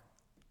walk.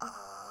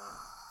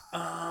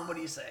 What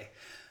do you say?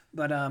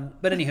 But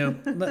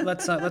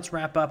anywho, let's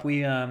wrap up.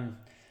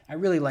 I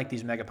really like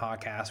these mega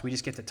podcasts. We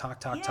just get to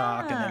talk, and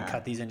then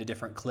cut these into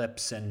different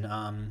clips,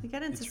 and we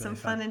get into some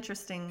fun,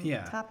 interesting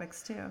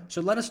topics too.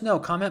 So let us know.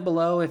 Comment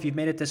below if you've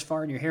made it this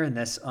far and you're hearing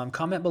this.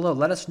 Comment below.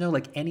 Let us know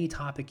like any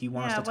topic you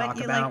want us to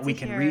talk about. We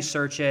can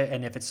research it,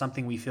 and if it's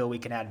something we feel we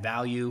can add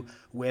value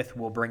with,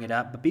 we'll bring it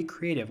up. But be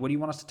creative. What do you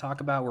want us to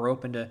talk about? We're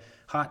open to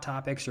hot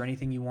topics or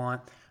anything you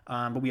want.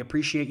 But we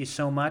appreciate you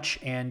so much,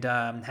 and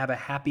have a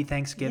happy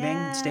Thanksgiving.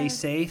 Yes. Stay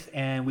safe,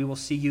 and we will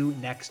see you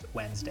next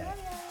Wednesday.